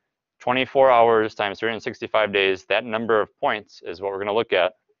 24 hours times 365 days, that number of points is what we're going to look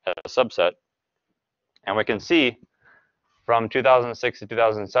at as a subset. And we can see from 2006 to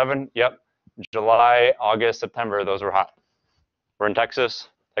 2007, yep, July, August, September, those were hot. We're in Texas.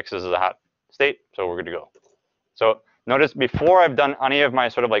 Texas is a hot state, so we're good to go. So notice before I've done any of my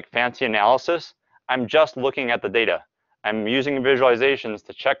sort of like fancy analysis, I'm just looking at the data. I'm using visualizations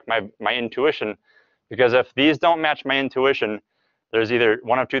to check my intuition, because if these don't match my intuition, there's either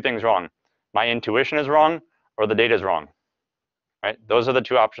one of 2 things wrong. My intuition is wrong or the data is wrong, right? Those are the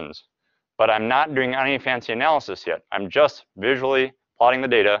 2 options. But I'm not doing any fancy analysis yet. I'm just visually plotting the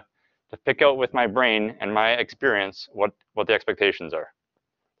data to pick out with my brain and my experience what the expectations are.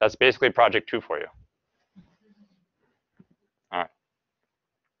 That's basically project 2 for you. All right.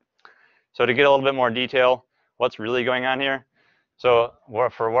 So to get a little bit more detail, what's really going on here? So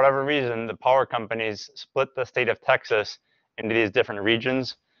for whatever reason, the power companies split the state of Texas into these different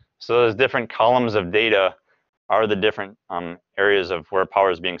regions. So those different columns of data are the different areas of where power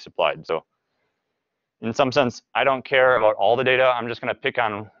is being supplied. So in some sense, I don't care about all the data. I'm just going to pick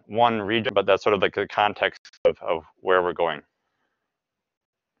on one region, but that's sort of like the context of where we're going.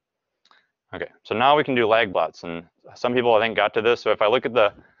 Okay, so now we can do lag plots. And some people, I think, got to this. So if I look at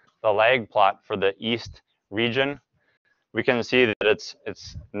the lag plot for the east region, we can see that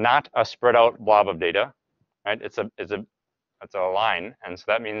it's not a spread out blob of data, right? It's a line, and so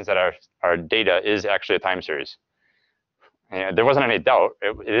that means that our data is actually a time series. And there wasn't any doubt,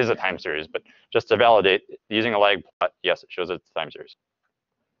 it is a time series, but just to validate, using a lag plot, yes, it shows it's a time series.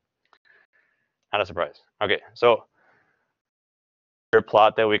 Not a surprise. Okay, so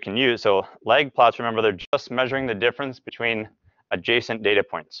plot that we can use. So lag plots, remember, they're just measuring the difference between adjacent data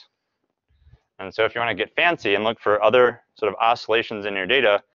points. And so if you want to get fancy and look for other sort of oscillations in your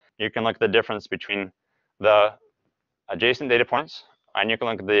data, you can look at the difference between the adjacent data points, and you can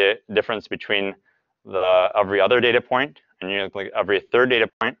look at the difference between every other data point, and you look at every third data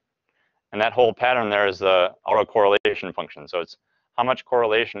point. And that whole pattern there is the autocorrelation function. So it's how much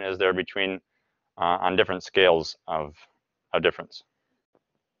correlation is there between on different scales of difference.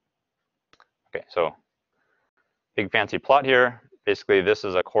 Okay, so big fancy plot here. Basically, this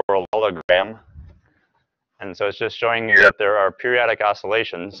is a correlogram. And so it's just showing you that there are periodic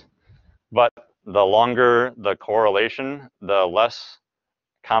oscillations, but the longer the correlation, the less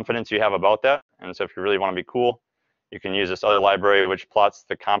confidence you have about that. And so if you really want to be cool, you can use this other library which plots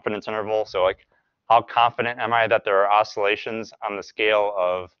the confidence interval. So like, how confident am I that there are oscillations on the scale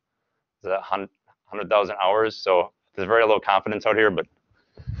of the 100,000 hours? So there's very low confidence out here, but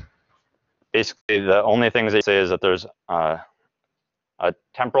basically the only things they say is that there's a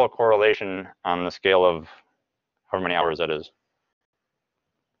temporal correlation on the scale of however many hours that is.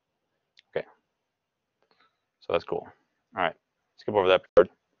 Okay, so that's cool. All right, skip over that part.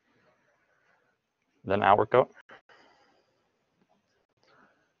 Then our workout.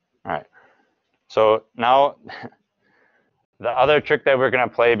 All right, so now the other trick that we're going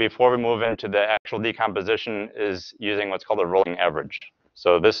to play before we move into the actual decomposition is using what's called a rolling average.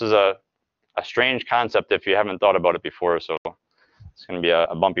 So this is a strange concept if you haven't thought about it before, so it's going to be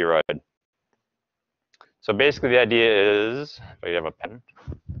a bumpy ride. So basically the idea is, if you have a pen.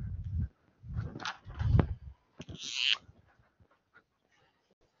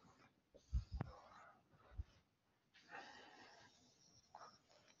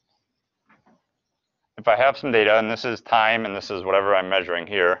 If I have some data, and this is time, and this is whatever I'm measuring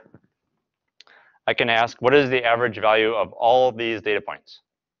here, I can ask, what is the average value of all of these data points?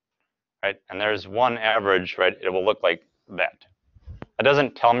 Right? And there's one average, right? It will look like that. It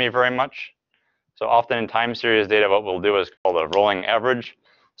doesn't tell me very much. So often in time series data, what we'll do is called a rolling average.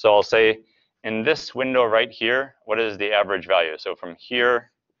 So I'll say, in this window right here, what is the average value? So from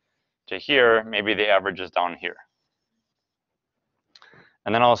here to here, maybe the average is down here.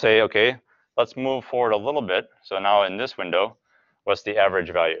 And then I'll say, okay, let's move forward a little bit. So now in this window, what's the average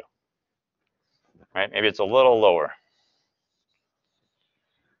value? Right? Maybe it's a little lower.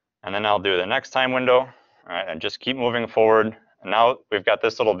 And then I'll do the next time window, all right, and just keep moving forward. And now we've got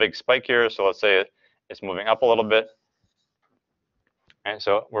this little big spike here. So let's say it's moving up a little bit. All right,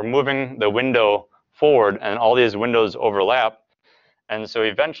 so we're moving the window forward, and all these windows overlap. And so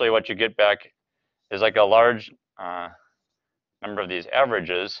eventually what you get back is like a large number of these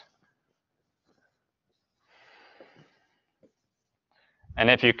averages. And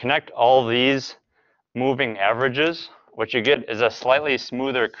if you connect all these moving averages, what you get is a slightly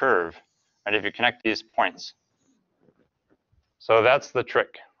smoother curve, right, if you connect these points. So that's the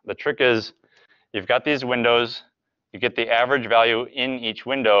trick. The trick is you've got these windows, you get the average value in each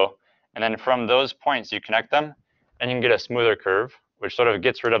window, and then from those points you connect them, and you can get a smoother curve, which sort of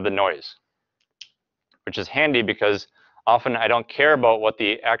gets rid of the noise, which is handy because often I don't care about what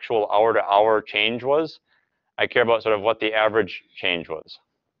the actual hour-to-hour change was. I care about sort of what the average change was.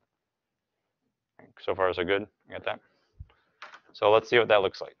 So far, so good. You got that? So let's see what that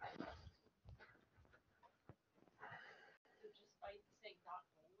looks like.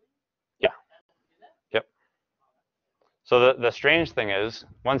 Yeah. Yep. So the strange thing is,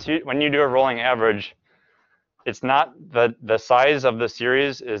 when you do a rolling average, it's not the size of the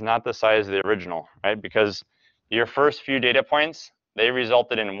series is not the size of the original, right? Because your first few data points, they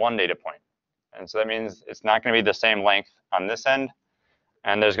resulted in one data point. And so that means it's not going to be the same length on this end,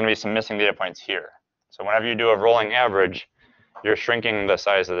 and there's going to be some missing data points here. So whenever you do a rolling average, you're shrinking the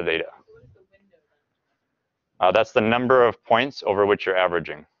size of the data. That's the number of points over which you're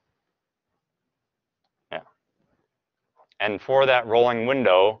averaging. Yeah. And for that rolling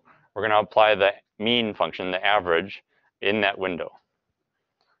window, we're going to apply the mean function, the average, in that window.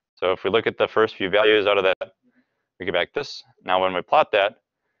 So if we look at the first few values out of that, we get back this. Now when we plot that,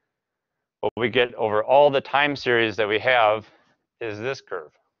 what we get over all the time series that we have is this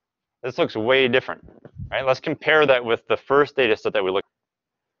curve. This looks way different, right? Let's compare that with the first data set that we looked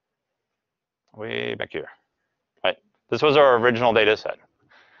at. Way back here, right? This was our original data set.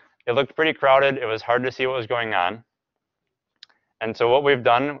 It looked pretty crowded. It was hard to see what was going on. And so what we've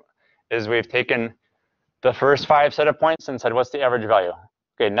done is we've taken the first 5 set of points and said, what's the average value?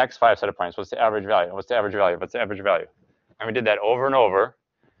 Okay, next 5 set of points, what's the average value? What's the average value? What's the average value? And we did that over and over.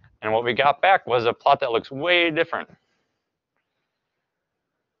 And what we got back was a plot that looks way different.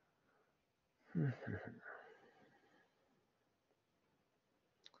 So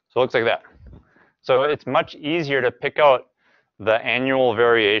it looks like that. So it's much easier to pick out the annual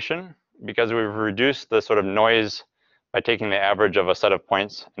variation because we've reduced the sort of noise by taking the average of a set of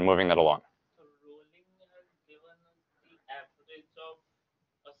points and moving that along. So rolling has given us the average of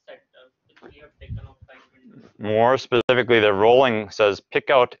a set which we have taken of 5 windows. More specifically, the rolling says pick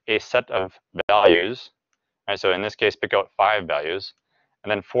out a set of values. Right, so in this case, pick out 5 values. And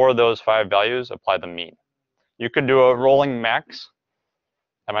then for those 5 values, apply the mean. You could do a rolling max.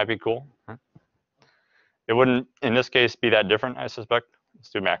 That might be cool. It wouldn't, in this case, be that different, I suspect. Let's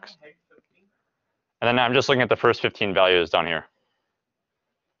do max. And then I'm just looking at the first 15 values down here.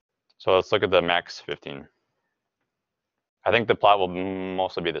 So let's look at the max 15. I think the plot will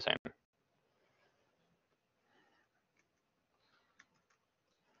mostly be the same.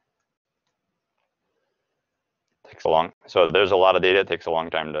 Takes a long, so there's a lot of data. It takes a long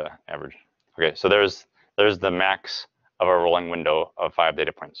time to average. Okay, so there's the max of a rolling window of 5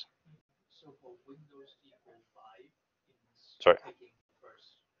 data points. So for Windows equal 5, it's Sorry. picking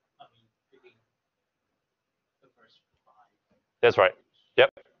picking the first 5. That's right.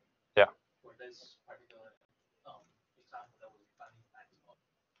 Yep. Yeah. For this particular example, that was finding max of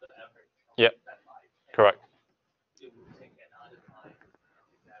the average of Yep. that 5. Correct. It would take another 5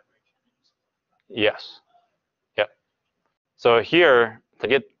 the average. Yes. Yep. So here, to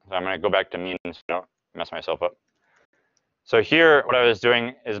get, I'm going to go back to means so I don't mess myself up. So here, what I was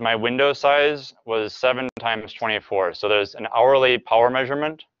doing is my window size was 7 times 24. So there's an hourly power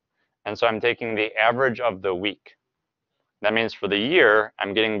measurement. And so I'm taking the average of the week. That means for the year,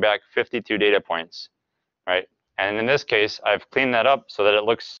 I'm getting back 52 data points, right? And in this case, I've cleaned that up so that it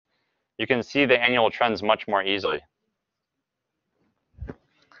looks, you can see the annual trends much more easily.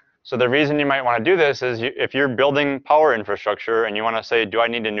 So the reason you might want to do this is if you're building power infrastructure and you want to say, do I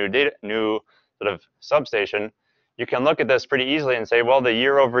need a new sort of substation, you can look at this pretty easily and say, well, the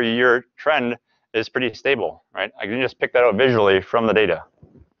year-over-year trend is pretty stable, right? I can just pick that out visually from the data.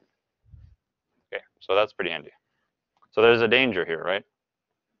 Okay, so that's pretty handy. So there's a danger here, right?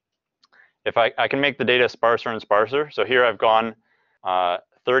 If I can make the data sparser and sparser. So here I've gone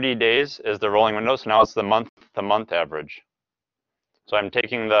 30 days is the rolling window. So now it's the month-to-month average. So I'm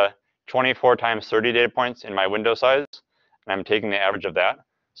taking the 24 times 30 data points in my window size, and I'm taking the average of that.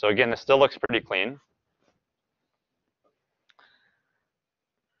 So again, this still looks pretty clean.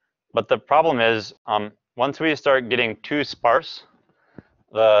 But the problem is, once we start getting too sparse,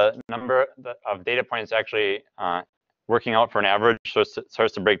 the number of data points actually working out for an average, so it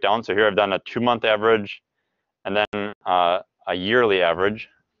starts to break down. So here I've done a 2-month average, and then a yearly average.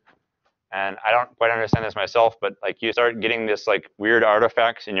 And I don't quite understand this myself, but like you start getting this like weird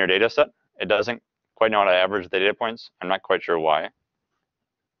artifacts in your data set. It doesn't quite know how to average the data points. I'm not quite sure why.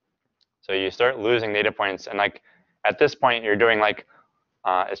 So you start losing data points, and like at this point, you're doing like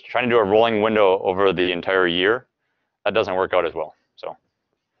it's trying to do a rolling window over the entire year. That doesn't work out as well. So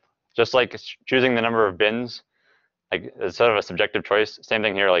just like choosing the number of bins, like instead of a subjective choice, same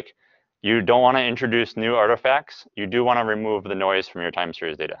thing here. Like you don't want to introduce new artifacts. You do want to remove the noise from your time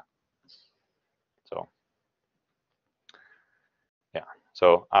series data. So yeah.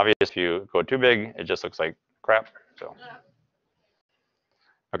 So obviously, if you go too big, it just looks like crap. So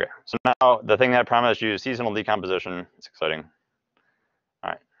okay. So now the thing that I promised you, seasonal decomposition. It's exciting. All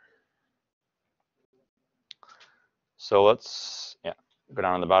right. So let's go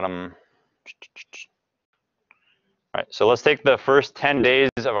down to the bottom. All right, so let's take the first 10 days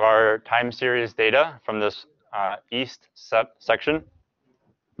of our time series data from this east section.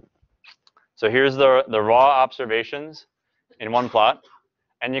 So here's the raw observations in one plot.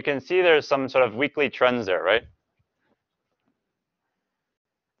 And you can see there's some sort of weekly trends there, right?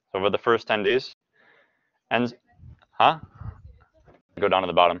 Over the first 10 days. And, go down to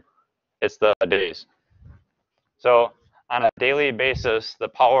the bottom. It's the days. So on a daily basis, the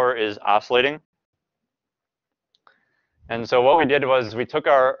power is oscillating. And so what we did was we took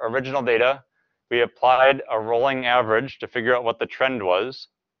our original data, we applied a rolling average to figure out what the trend was.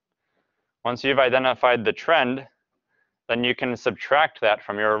 Once you've identified the trend, then you can subtract that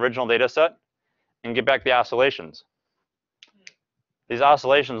from your original data set and get back the oscillations. These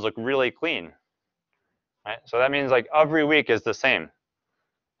oscillations look really clean, right? So that means like every week is the same.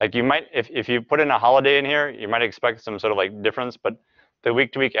 Like you might, if you put in a holiday in here, you might expect some sort of like difference, but the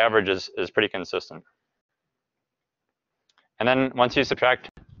week-to-week average is pretty consistent. And then once you subtract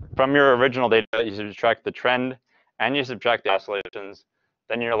from your original data, you subtract the trend and you subtract the oscillations,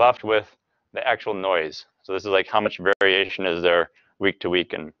 then you're left with the actual noise. So this is like how much variation is there week to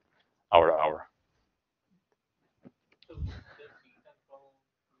week and hour to hour. So the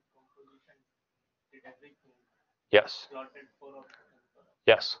composition did everything. Yes. Plotted for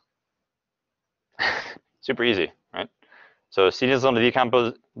Yes. Super easy, right? So seasonal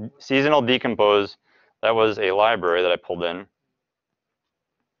decompose, that was a library that I pulled in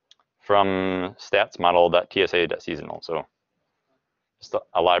from statsmodel.tsa.seasonal. So just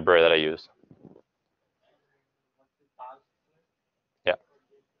a library that I use. Yeah.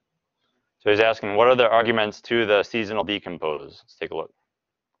 So he's asking, what are the arguments to the seasonal decompose? Let's take a look.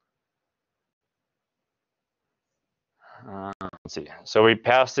 Let's see. So we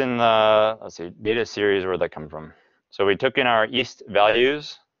passed in the, let's see, data series, where'd that come from? So we took in our east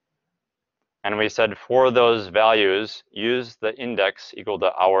values, and we said for those values, use the index equal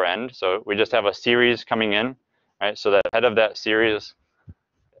to our end. So we just have a series coming in, right? So the head of that series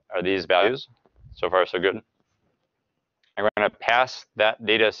are these values. So far, so good. And we're going to pass that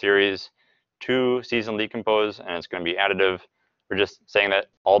data series to seasonal decompose, and it's going to be additive. We're just saying that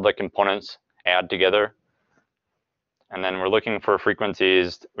all the components add together. And then we're looking for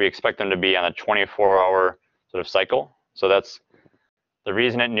frequencies. We expect them to be on a 24-hour sort of cycle. So that's the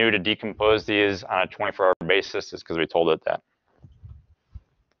reason it knew to decompose these on a 24-hour basis is because we told it that.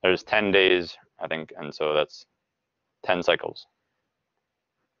 There's 10 days, I think, and so that's 10 cycles.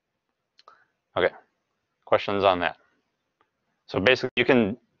 Okay, questions on that? So basically, you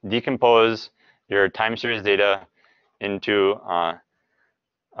can decompose your time series data into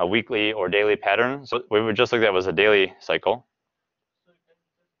a weekly or daily pattern. So we would just look at that as a daily cycle. So it has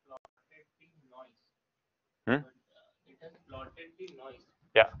just plotted the noise. It has plotted the noise.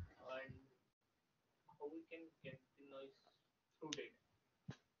 Yeah. And how we can get the noise through data,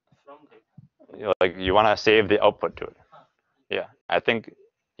 from data. Like you want to save the output to it. Yeah, I think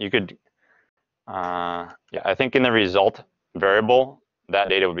you could. Yeah, I think in the result variable, that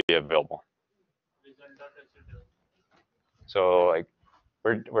data would be available. Result.std. So like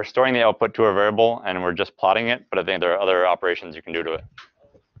we're storing the output to a variable and we're just plotting it, but I think there are other operations you can do to it.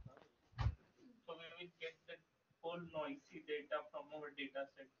 So we will get the whole noisy data from our data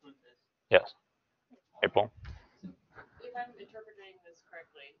set through this. Yes. April? If I'm interpreting this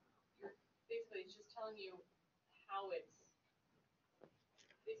correctly, basically it's just telling you how it's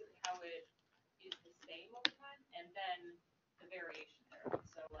basically how it is the same over time, and then the variation there.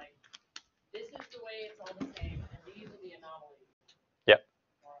 So like, this is the way it's all the same, and these are the anomalies. Yep.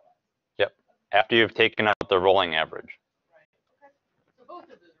 More or less. Yep. After you've taken out the rolling average. Right. Okay. So both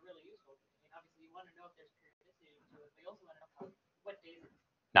of those are really useful. I mean, obviously you want to know if there's periodicity to it, but you also want to know what days it's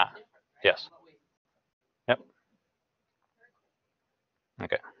different, right? Yes. In what ways. Yep.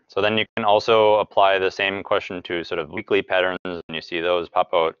 Okay. So then you can also apply the same question to sort of weekly patterns, and you see those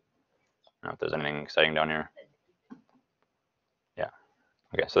pop out. I don't know if there's anything exciting down here. Yeah.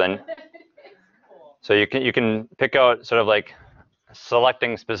 Okay. So then, so you can pick out sort of like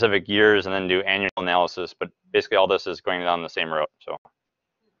selecting specific years and then do annual analysis, but basically all this is going down the same route. So,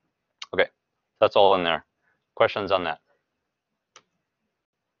 okay, that's all in there. Questions on that?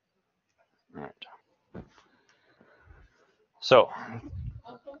 All right. So,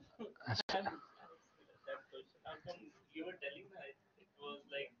 That question, you were telling me it was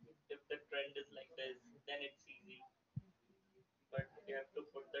like if the trend is like this, then it's easy. But you have to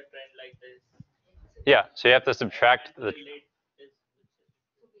put the trend like this. yeah, so you have to subtract the. Relate this.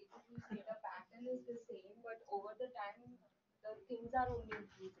 So basically, say the pattern is the same, but over the time, the things are only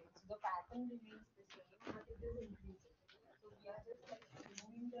increasing. So the pattern remains the same, but it is increasing. So we are just like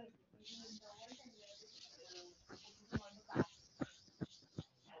removing the increasing intervals and we are just focusing on the pattern.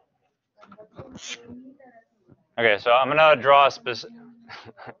 Okay, so I'm gonna draw a specific.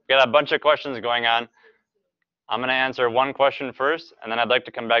 Got a bunch of questions going on. I'm gonna answer one question first, and then I'd like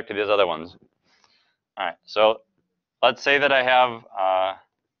to come back to these other ones. All right, so let's say that I have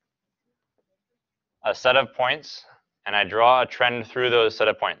a set of points, and I draw a trend through those set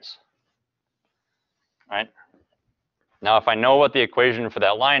of points. All right. Now, if I know what the equation for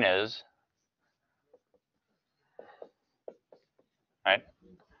that line is, right,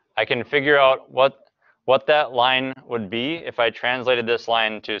 I can figure out what that line would be if I translated this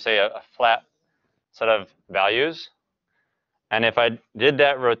line to, say, a flat set of values. And if I did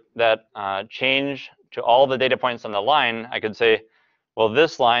that change to all the data points on the line, I could say, well,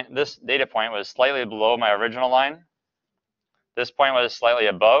 this data point was slightly below my original line. This point was slightly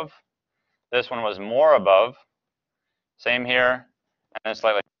above. This one was more above. Same here, and then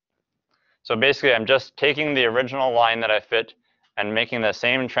slightly. So basically, I'm just taking the original line that I fit and making the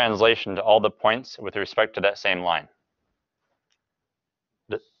same translation to all the points with respect to that same line.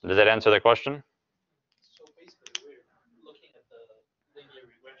 Does that answer the question? So basically, we're looking at the linear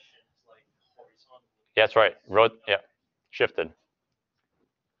regression like horizontal. Yeah, that's right. Shifted.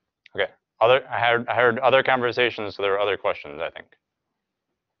 Okay. I heard other conversations, so there were other questions, I think.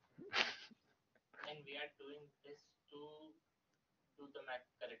 And we are doing this to do the math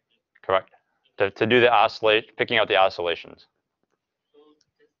correctly. Correct. To do the picking out the oscillations. So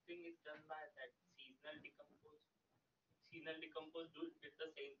this thing is done by that seasonal decompose. Seasonal decompose did the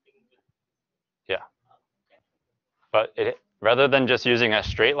same thing. Yeah. Okay. But rather than just using a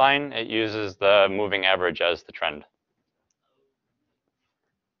straight line, it uses the moving average as the trend.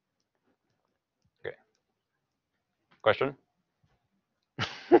 Okay. Question?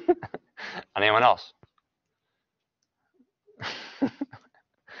 Anyone else?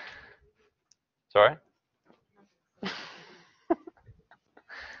 Sorry? All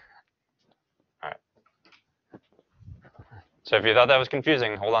right. So if you thought that was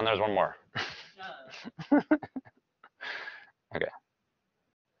confusing, hold on, there's one more. Okay.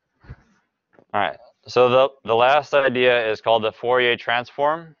 All right. So the last idea is called the Fourier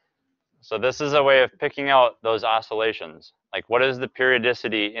transform. So this is a way of picking out those oscillations. Like, what is the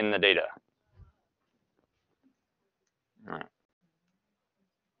periodicity in the data? All right.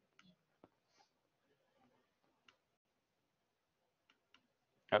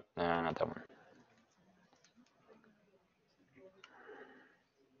 Oh, no, not that one.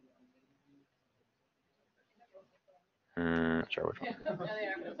 Not sure which one.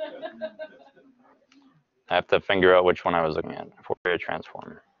 I have to figure out which one I was looking at. Fourier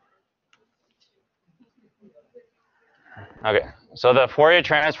transform. Okay, so the Fourier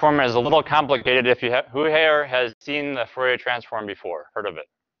transform is a little complicated. If you who here has seen the Fourier transform before? Heard of it?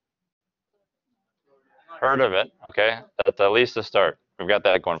 Heard of it? Okay, that's at least a start. We've got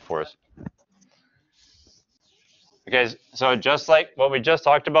that going for us. Okay, so just like what we just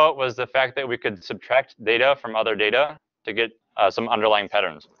talked about was the fact that we could subtract data from other data to get some underlying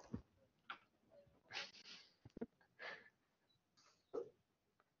patterns.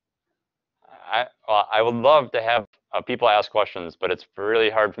 I would love to have people ask questions, but it's really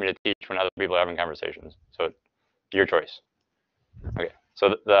hard for me to teach when other people are having conversations. So your choice. Okay,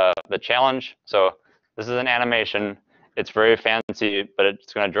 so the challenge, so this is an animation. It's very fancy, but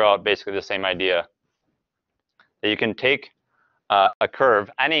it's going to draw out basically the same idea. That you can take a curve,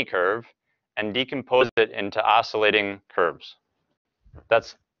 any curve, and decompose it into oscillating curves.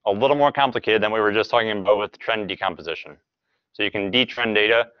 That's a little more complicated than we were just talking about with trend decomposition. So you can detrend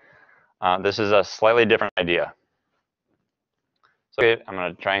data. This is a slightly different idea. So I'm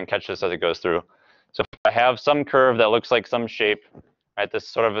going to try and catch this as it goes through. So if I have some curve that looks like some shape, right, this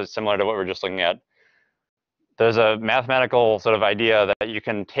sort of is similar to what we're just looking at. There's a mathematical sort of idea that you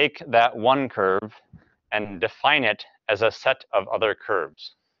can take that one curve and define it as a set of other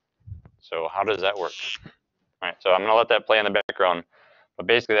curves. So how does that work? All right, so I'm going to let that play in the background. But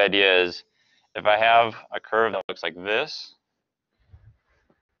basically the idea is if I have a curve that looks like this,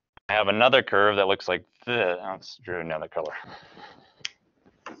 I have another curve that looks like this. Let's draw another color.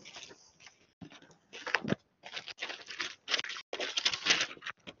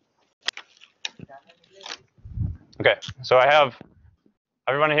 Okay, so I have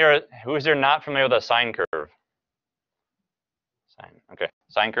everyone here. Who is here not familiar with a sine curve? Sine. Okay,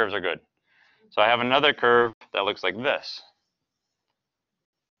 sine curves are good. So I have another curve that looks like this.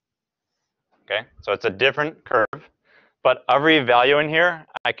 Okay, so it's a different curve, but every value in here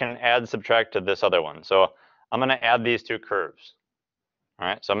I can add, subtract to this other one. So I'm going to add these two curves. All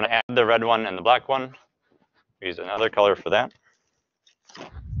right, so I'm going to add the red one and the black one. Use another color for that.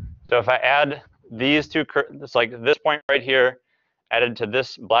 So if I add these two curves, it's like this point right here, added to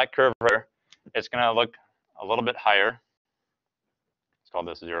this black curve here, it's going to look a little bit higher. Let's call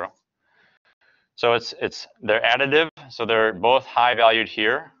this 0. So they're additive, so they're both high valued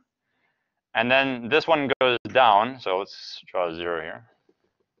here. And then this one goes down, so let's draw a 0 here.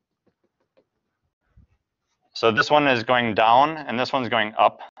 So this one is going down, and this one's going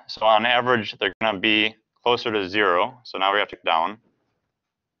up. So on average, they're going to be closer to 0. So now we have to go down.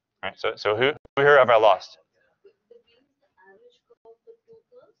 All right, so who here have I lost?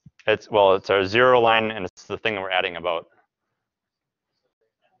 It's our 0 line, and it's the thing that we're adding about.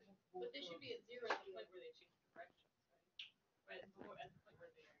 But they should be at 0 at the point where they change direction, right? At the point where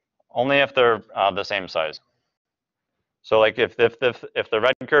they are. Only if they're the same size. So like if the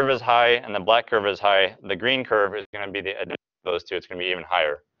red curve is high and the black curve is high, the green curve is going to be the addition of those two. It's going to be even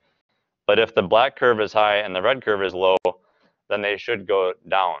higher. But if the black curve is high and the red curve is low, then they should go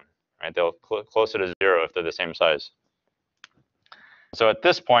down, right? They'll closer to 0 if they're the same size. So at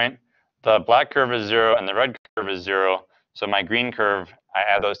this point, the black curve is 0 and the red curve is 0. So my green curve, I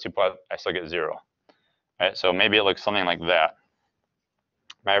add those two, I still get 0. Right? So maybe it looks something like that.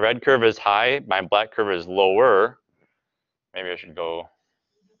 My red curve is high, my black curve is lower. Maybe I should go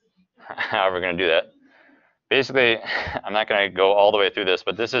however we're going to do that. Basically, I'm not going to go all the way through this,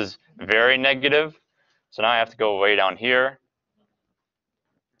 but this is very negative. So now I have to go way down here.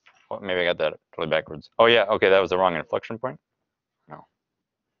 Well, maybe I got that totally backwards. Oh, yeah. OK, that was the wrong inflection point. No.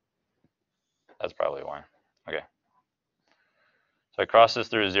 That's probably why. OK. So I cross this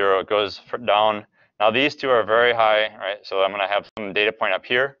through 0. It goes down. Now these two are very high, right? So I'm going to have some data point up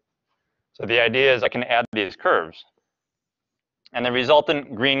here. So the idea is I can add these curves. And the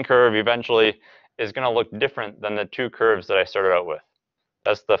resultant green curve eventually is going to look different than the two curves that I started out with.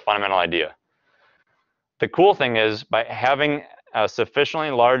 That's the fundamental idea. The cool thing is by having a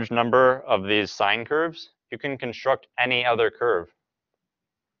sufficiently large number of these sine curves, you can construct any other curve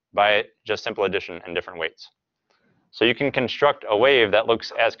by just simple addition and different weights. So you can construct a wave that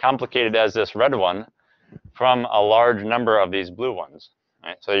looks as complicated as this red one from a large number of these blue ones.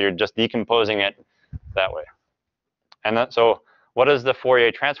 Right? So you're just decomposing it that way. And so what does the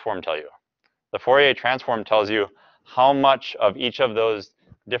Fourier transform tell you? The Fourier transform tells you how much of each of those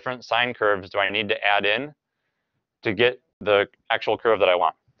different sine curves do I need to add in to get the actual curve that I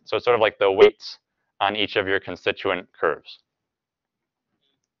want. So it's sort of like the weights on each of your constituent curves.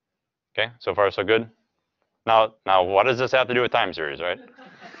 Okay, so far so good? Now what does this have to do with time series, right?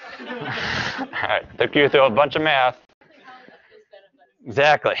 All right, took you through a bunch of math.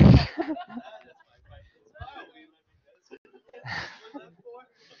 Exactly.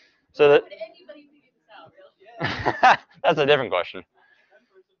 So that, that's a different question.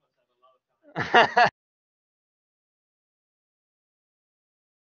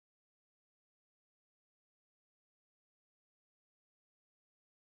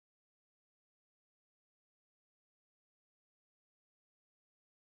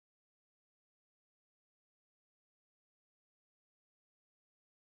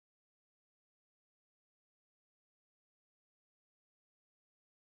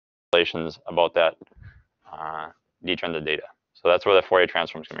 calculations about that detrended data. So that's where the Fourier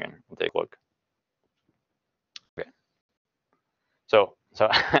transforms come in. We'll take a look. Okay. So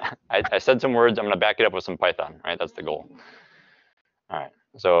I said some words. I'm going to back it up with some Python, right? That's the goal. All right.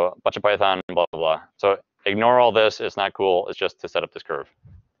 So a bunch of Python, blah, blah, blah. So ignore all this. It's not cool. It's just to set up this curve.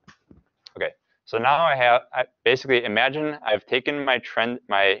 Okay. So now I basically imagine I've taken my trend,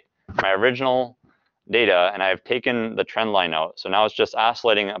 my original data, and I've taken the trend line out. So now it's just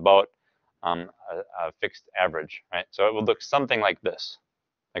oscillating about a fixed average, right? So it would look something like this.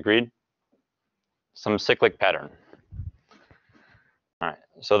 Agreed? Some cyclic pattern. All right.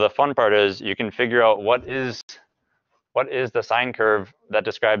 So the fun part is you can figure out what is the sine curve that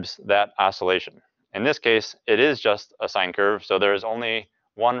describes that oscillation. In this case, it is just a sine curve. So there is only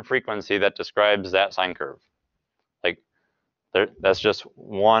one frequency that describes that sine curve. Like that's just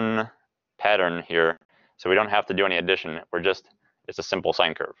one pattern here. So we don't have to do any addition. It's a simple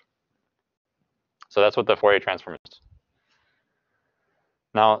sine curve. So that's what the Fourier transform is.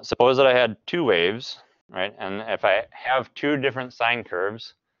 Now, suppose that I had two waves, right? And if I have two different sine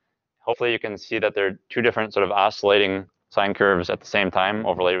curves, hopefully you can see that they're two different sort of oscillating sine curves at the same time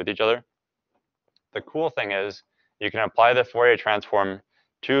overlaid with each other. The cool thing is you can apply the Fourier transform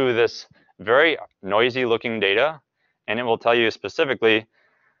to this very noisy looking data, and it will tell you specifically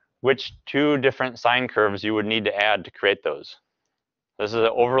which two different sine curves you would need to add to create those. This is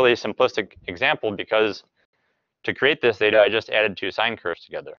an overly simplistic example because to create this data, I just added two sine curves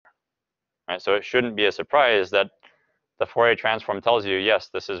together. Right? So it shouldn't be a surprise that the Fourier transform tells you, yes,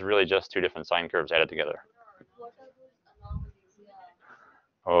 this is really just two different sine curves added together. What are those anomalies?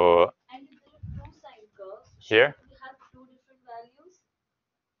 Yeah. Oh, And if there are two sine curves, here? we have two different values.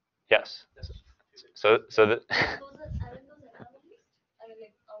 Yes. So Aren't those anomalies? I mean,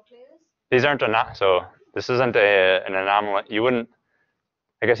 like outliers? these aren't so this isn't an anomaly. You wouldn't.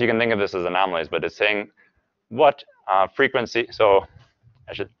 I guess you can think of this as anomalies, but it's saying what frequency. So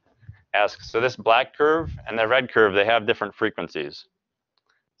I should ask. So this black curve and the red curve, they have different frequencies.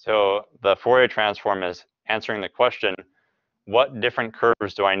 So the Fourier transform is answering the question, what different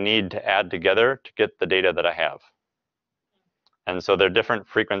curves do I need to add together to get the data that I have? And so they're different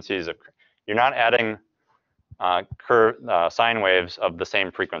frequencies of. You're not adding sine waves of the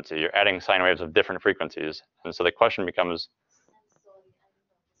same frequency. You're adding sine waves of different frequencies. And so the question becomes,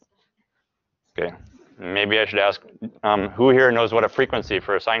 okay, maybe I should ask, who here knows what a frequency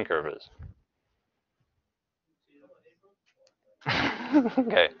for a sine curve is?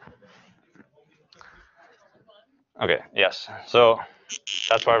 Okay. Okay, yes. So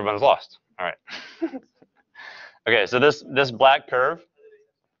that's why everyone's lost. All right. Okay, so this black curve,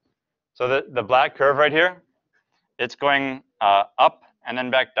 so the black curve right here, it's going up and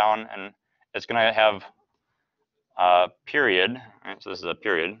then back down, and it's going to have a period. Right? So this is a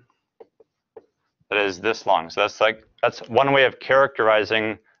period that is this long. So that's one way of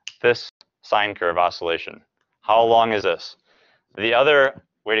characterizing this sine curve oscillation. How long is this? The other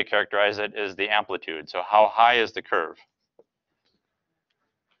way to characterize it is the amplitude. So how high is the curve?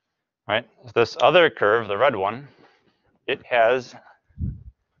 Right? This other curve, the red one, it has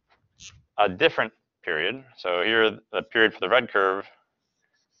a different period. So here, the period for the red curve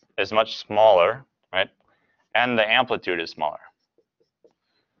is much smaller, right? And the amplitude is smaller.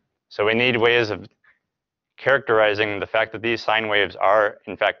 So we need ways of characterizing the fact that these sine waves are,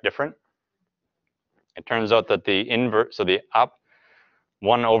 in fact, different. It turns out that the inverse, so the up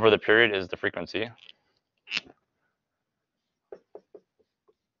 1 over the period is the frequency.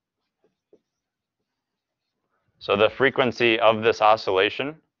 So the frequency of this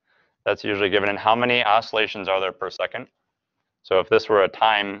oscillation, that's usually given in how many oscillations are there per second. So if this were a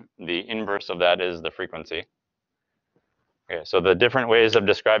time, the inverse of that is the frequency. Okay, so the different ways of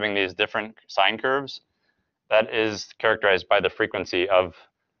describing these different sine curves, that is characterized by the frequency of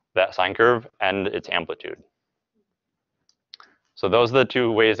that sine curve and its amplitude. So those are the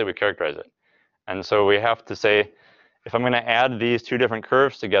two ways that we characterize it. And so we have to say, if I'm going to add these two different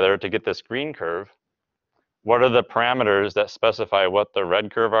curves together to get this green curve, what are the parameters that specify what the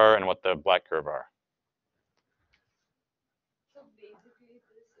red curve are and what the black curve are? So basically,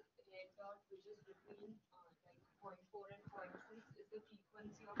 this red dot, which is between like 0.4 and 0.6, is the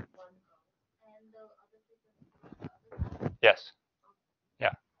frequency of one curve, and the other frequency. Yes.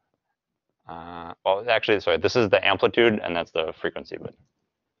 Yeah. Well, actually, sorry. This is the amplitude, and that's the frequency, but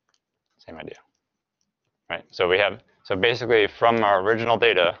same idea. Right. So we have. So basically, from our original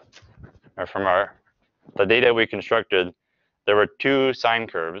data, or from the data we constructed, there were two sine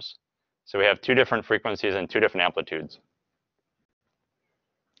curves. So we have two different frequencies and two different amplitudes.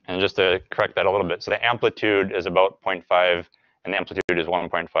 And just to correct that a little bit, so the amplitude is about 0.5 and the amplitude is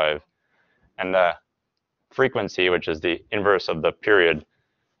 1.5. And the frequency, which is the inverse of the period,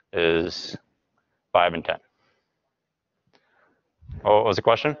 is 5 and 10. Oh, what was the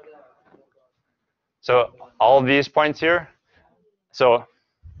question? So all of these points here. So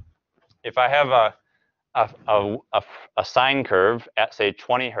if I have a sine curve at, say,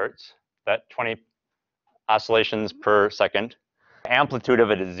 20 hertz, that 20 oscillations per second, amplitude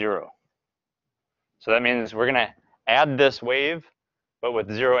of it is 0. So that means we're going to add this wave, but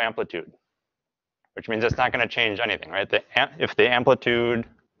with 0 amplitude, which means it's not going to change anything, right? If the amplitude,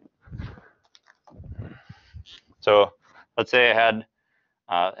 so let's say I had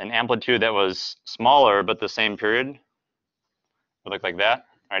an amplitude that was smaller, but the same period, it would look like that,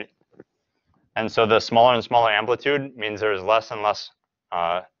 right? And so the smaller and smaller amplitude means there's less and less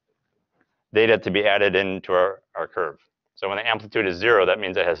data to be added into our curve. So when the amplitude is 0, that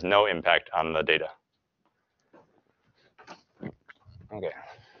means it has no impact on the data. Okay.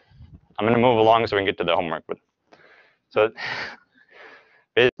 I'm going to move along so we can get to the homework. But so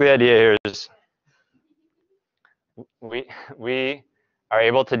basically the idea here is we are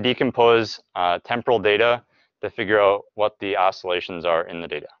able to decompose temporal data to figure out what the oscillations are in the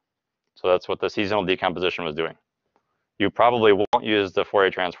data. So that's what the seasonal decomposition was doing. You probably won't use the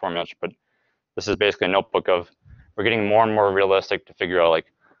Fourier transform much, but this is basically a notebook of, we're getting more and more realistic to figure out, like,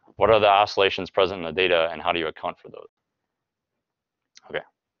 what are the oscillations present in the data and how do you account for those? Okay,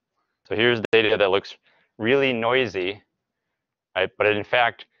 so here's data that looks really noisy, right? But in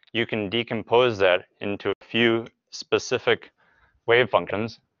fact, you can decompose that into a few specific wave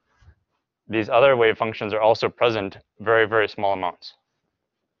functions. These other wave functions are also present very, very small amounts.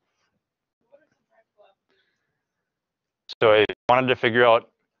 So I wanted to figure out,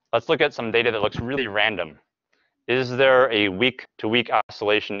 let's look at some data that looks really random. Is there a week-to-week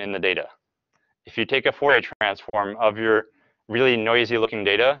oscillation in the data? If you take a Fourier transform of your really noisy looking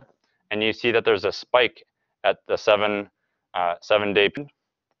data, and you see that there's a spike at the 7-day period,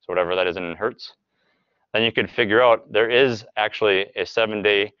 so whatever that is in hertz, then you could figure out there is actually a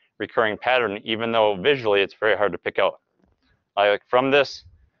 7-day recurring pattern, even though visually it's very hard to pick out. Like from this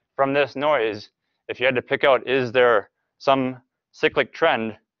noise, if you had to pick out, is there some cyclic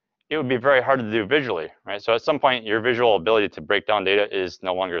trend, it would be very hard to do visually, right? So at some point, your visual ability to break down data is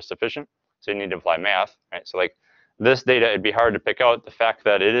no longer sufficient, so you need to apply math, right? So like this data, it'd be hard to pick out the fact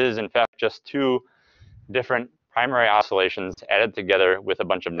that it is in fact just 2 different primary oscillations added together with a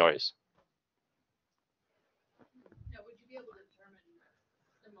bunch of noise. Now, would you be able to determine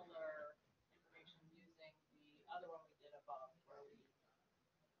similar information using the other one we did above, where we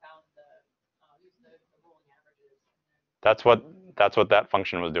found used the rolling averages? That's what that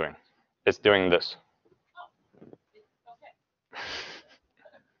function was doing. It's doing this. Okay.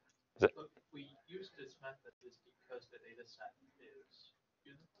 But we use this method is because the data set is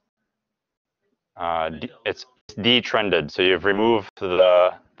uniform. It's detrended, so you've removed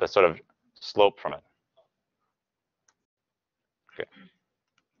the sort of slope from it. Okay.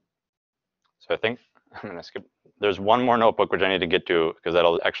 So I think I'm going to skip. There's one more notebook which I need to get to because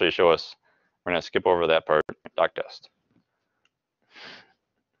that'll actually show us. We're going to skip over that part, doc test.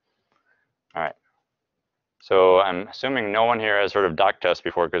 All right. So I'm assuming no one here has heard of doc tests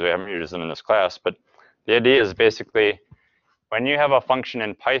before because we haven't used them in this class. But the idea is basically when you have a function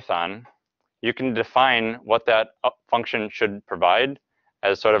in Python, you can define what that function should provide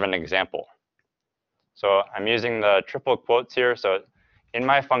as sort of an example. So I'm using the triple quotes here. So in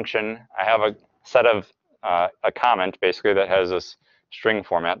my function, I have a set of a comment basically that has this string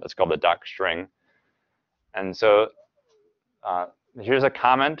format that's called the doc string. And so here's a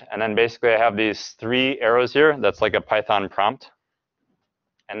comment, and then basically I have these 3 arrows here. That's like a Python prompt.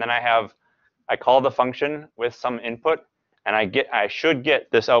 And then I call the function with some input, and I should get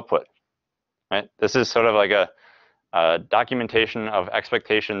this output. Right? This is sort of like a documentation of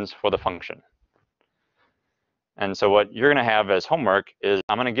expectations for the function. And so what you're going to have as homework is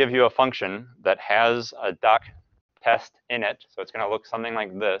I'm going to give you a function that has a doc test in it. So it's going to look something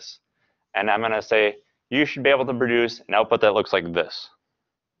like this. And I'm going to say, you should be able to produce an output that looks like this.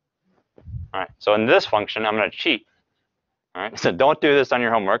 All right. So in this function, I'm going to cheat. All right. So don't do this on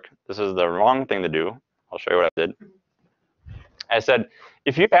your homework. This is the wrong thing to do. I'll show you what I did. I said,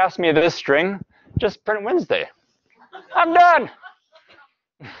 if you pass me this string, just print Wednesday. I'm done.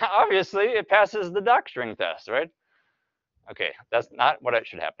 Obviously, it passes the doc string test, right? Okay, that's not what it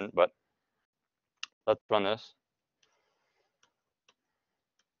should happen, but let's run this.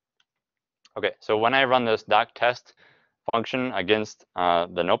 Okay, so when I run this doc test function against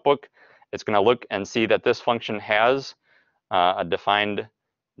the notebook, it's going to look and see that this function has a defined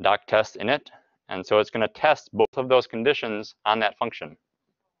doc test in it. And so it's going to test both of those conditions on that function.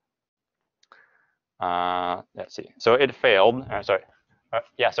 Let's see. So it failed. Sorry.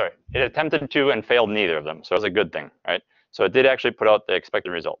 Sorry. It attempted to and failed neither of them. So it was a good thing, right? So it did actually put out the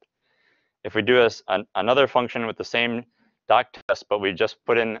expected result. If we do another function with the same doc test, but we just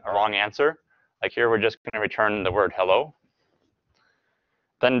put in a wrong answer, like here we're just going to return the word hello,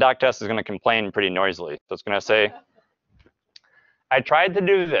 then doc test is going to complain pretty noisily. So it's going to say, I tried to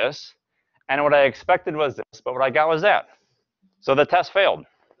do this, and what I expected was this, but what I got was that. So the test failed.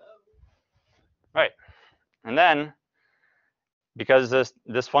 Right. And then, because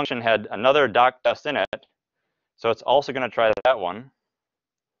this function had another doc test in it, so it's also going to try that one.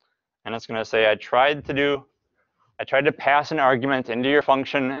 And it's going to say, I tried to pass an argument into your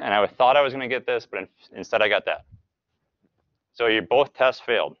function, and I thought I was going to get this, but instead I got that. So your both tests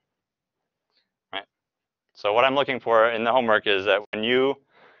failed. Right. So what I'm looking for in the homework is that when you,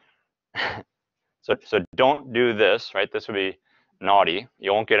 so don't do this, right? This would be naughty.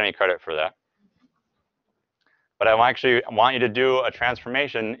 You won't get any credit for that. But I actually want you to do a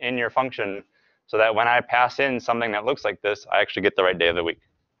transformation in your function so that when I pass in something that looks like this, I actually get the right day of the week.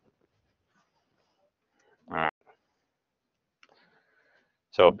 All right.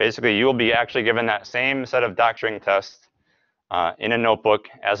 So basically, you will be actually given that same set of doctoring tests in a notebook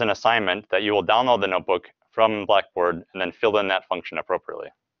as an assignment that you will download the notebook from Blackboard and then fill in that function appropriately.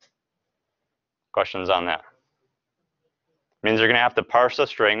 Questions on that? Means you're going to have to parse a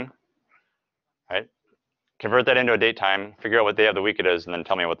string, right? Convert that into a date time, figure out what day of the week it is, and then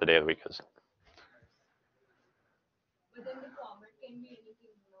tell me what the day of the week is. But then the format can be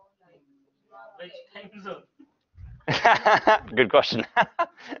anything, you know, like Which time zone? Good question. I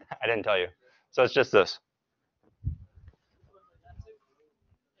didn't tell you. So it's just this.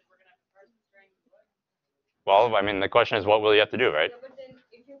 Well, I mean, the question is, what will you have to do, right? Yeah, but then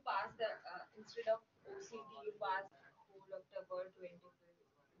if you pass the instead of OCT, you pass whole October 25th.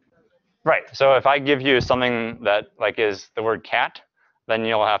 Right. So if I give you something that like is the word cat, then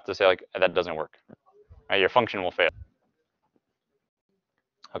you'll have to say like that doesn't work. Right? Your function will fail.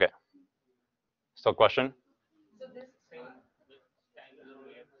 Okay. Still question? So this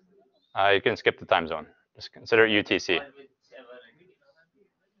You can skip the time zone. Just consider it UTC.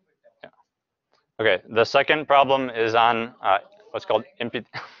 Yeah. Okay. The second problem is on what's called imput.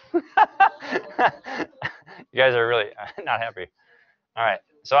 You guys are really not happy. All right.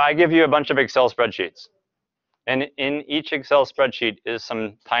 So I give you a bunch of Excel spreadsheets. And in each Excel spreadsheet is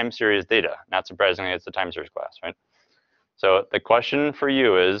some time series data. Not surprisingly, it's the time series class, right? So the question for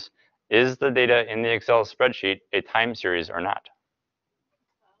you is the data in the Excel spreadsheet a time series or not?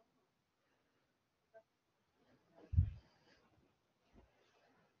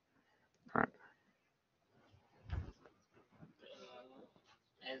 All right.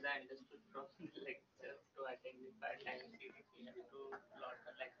 As I understood from the lecture, to identify time series, we have to plot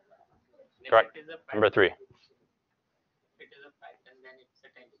a like. Correct. If it is a Number 3. If it is a pattern, then it's a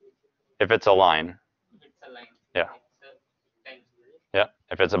time series. If it's a line. If it's a line, Yeah. it's a time series. Yeah.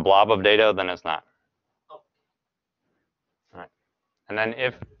 If it's a blob of data, then it's not. Okay. All right. And then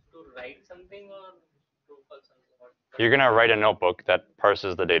if To write something or to call something. you're going to write a notebook that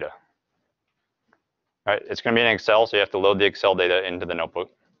parses the data. All right. It's going to be in Excel, so you have to load the Excel data into the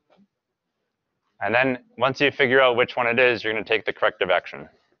notebook. And then once you figure out which one it is, you're going to take the corrective action.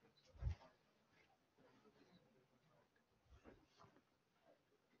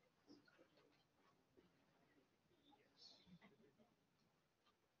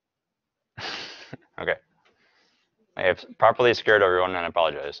 Okay. I have properly scared everyone, and I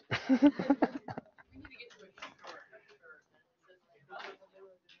apologize.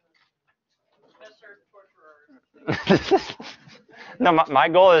 No, my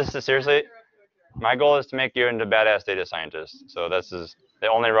goal is to seriously, my goal is to make you into badass data scientists. So this is the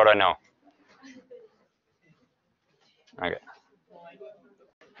only road I know. Okay.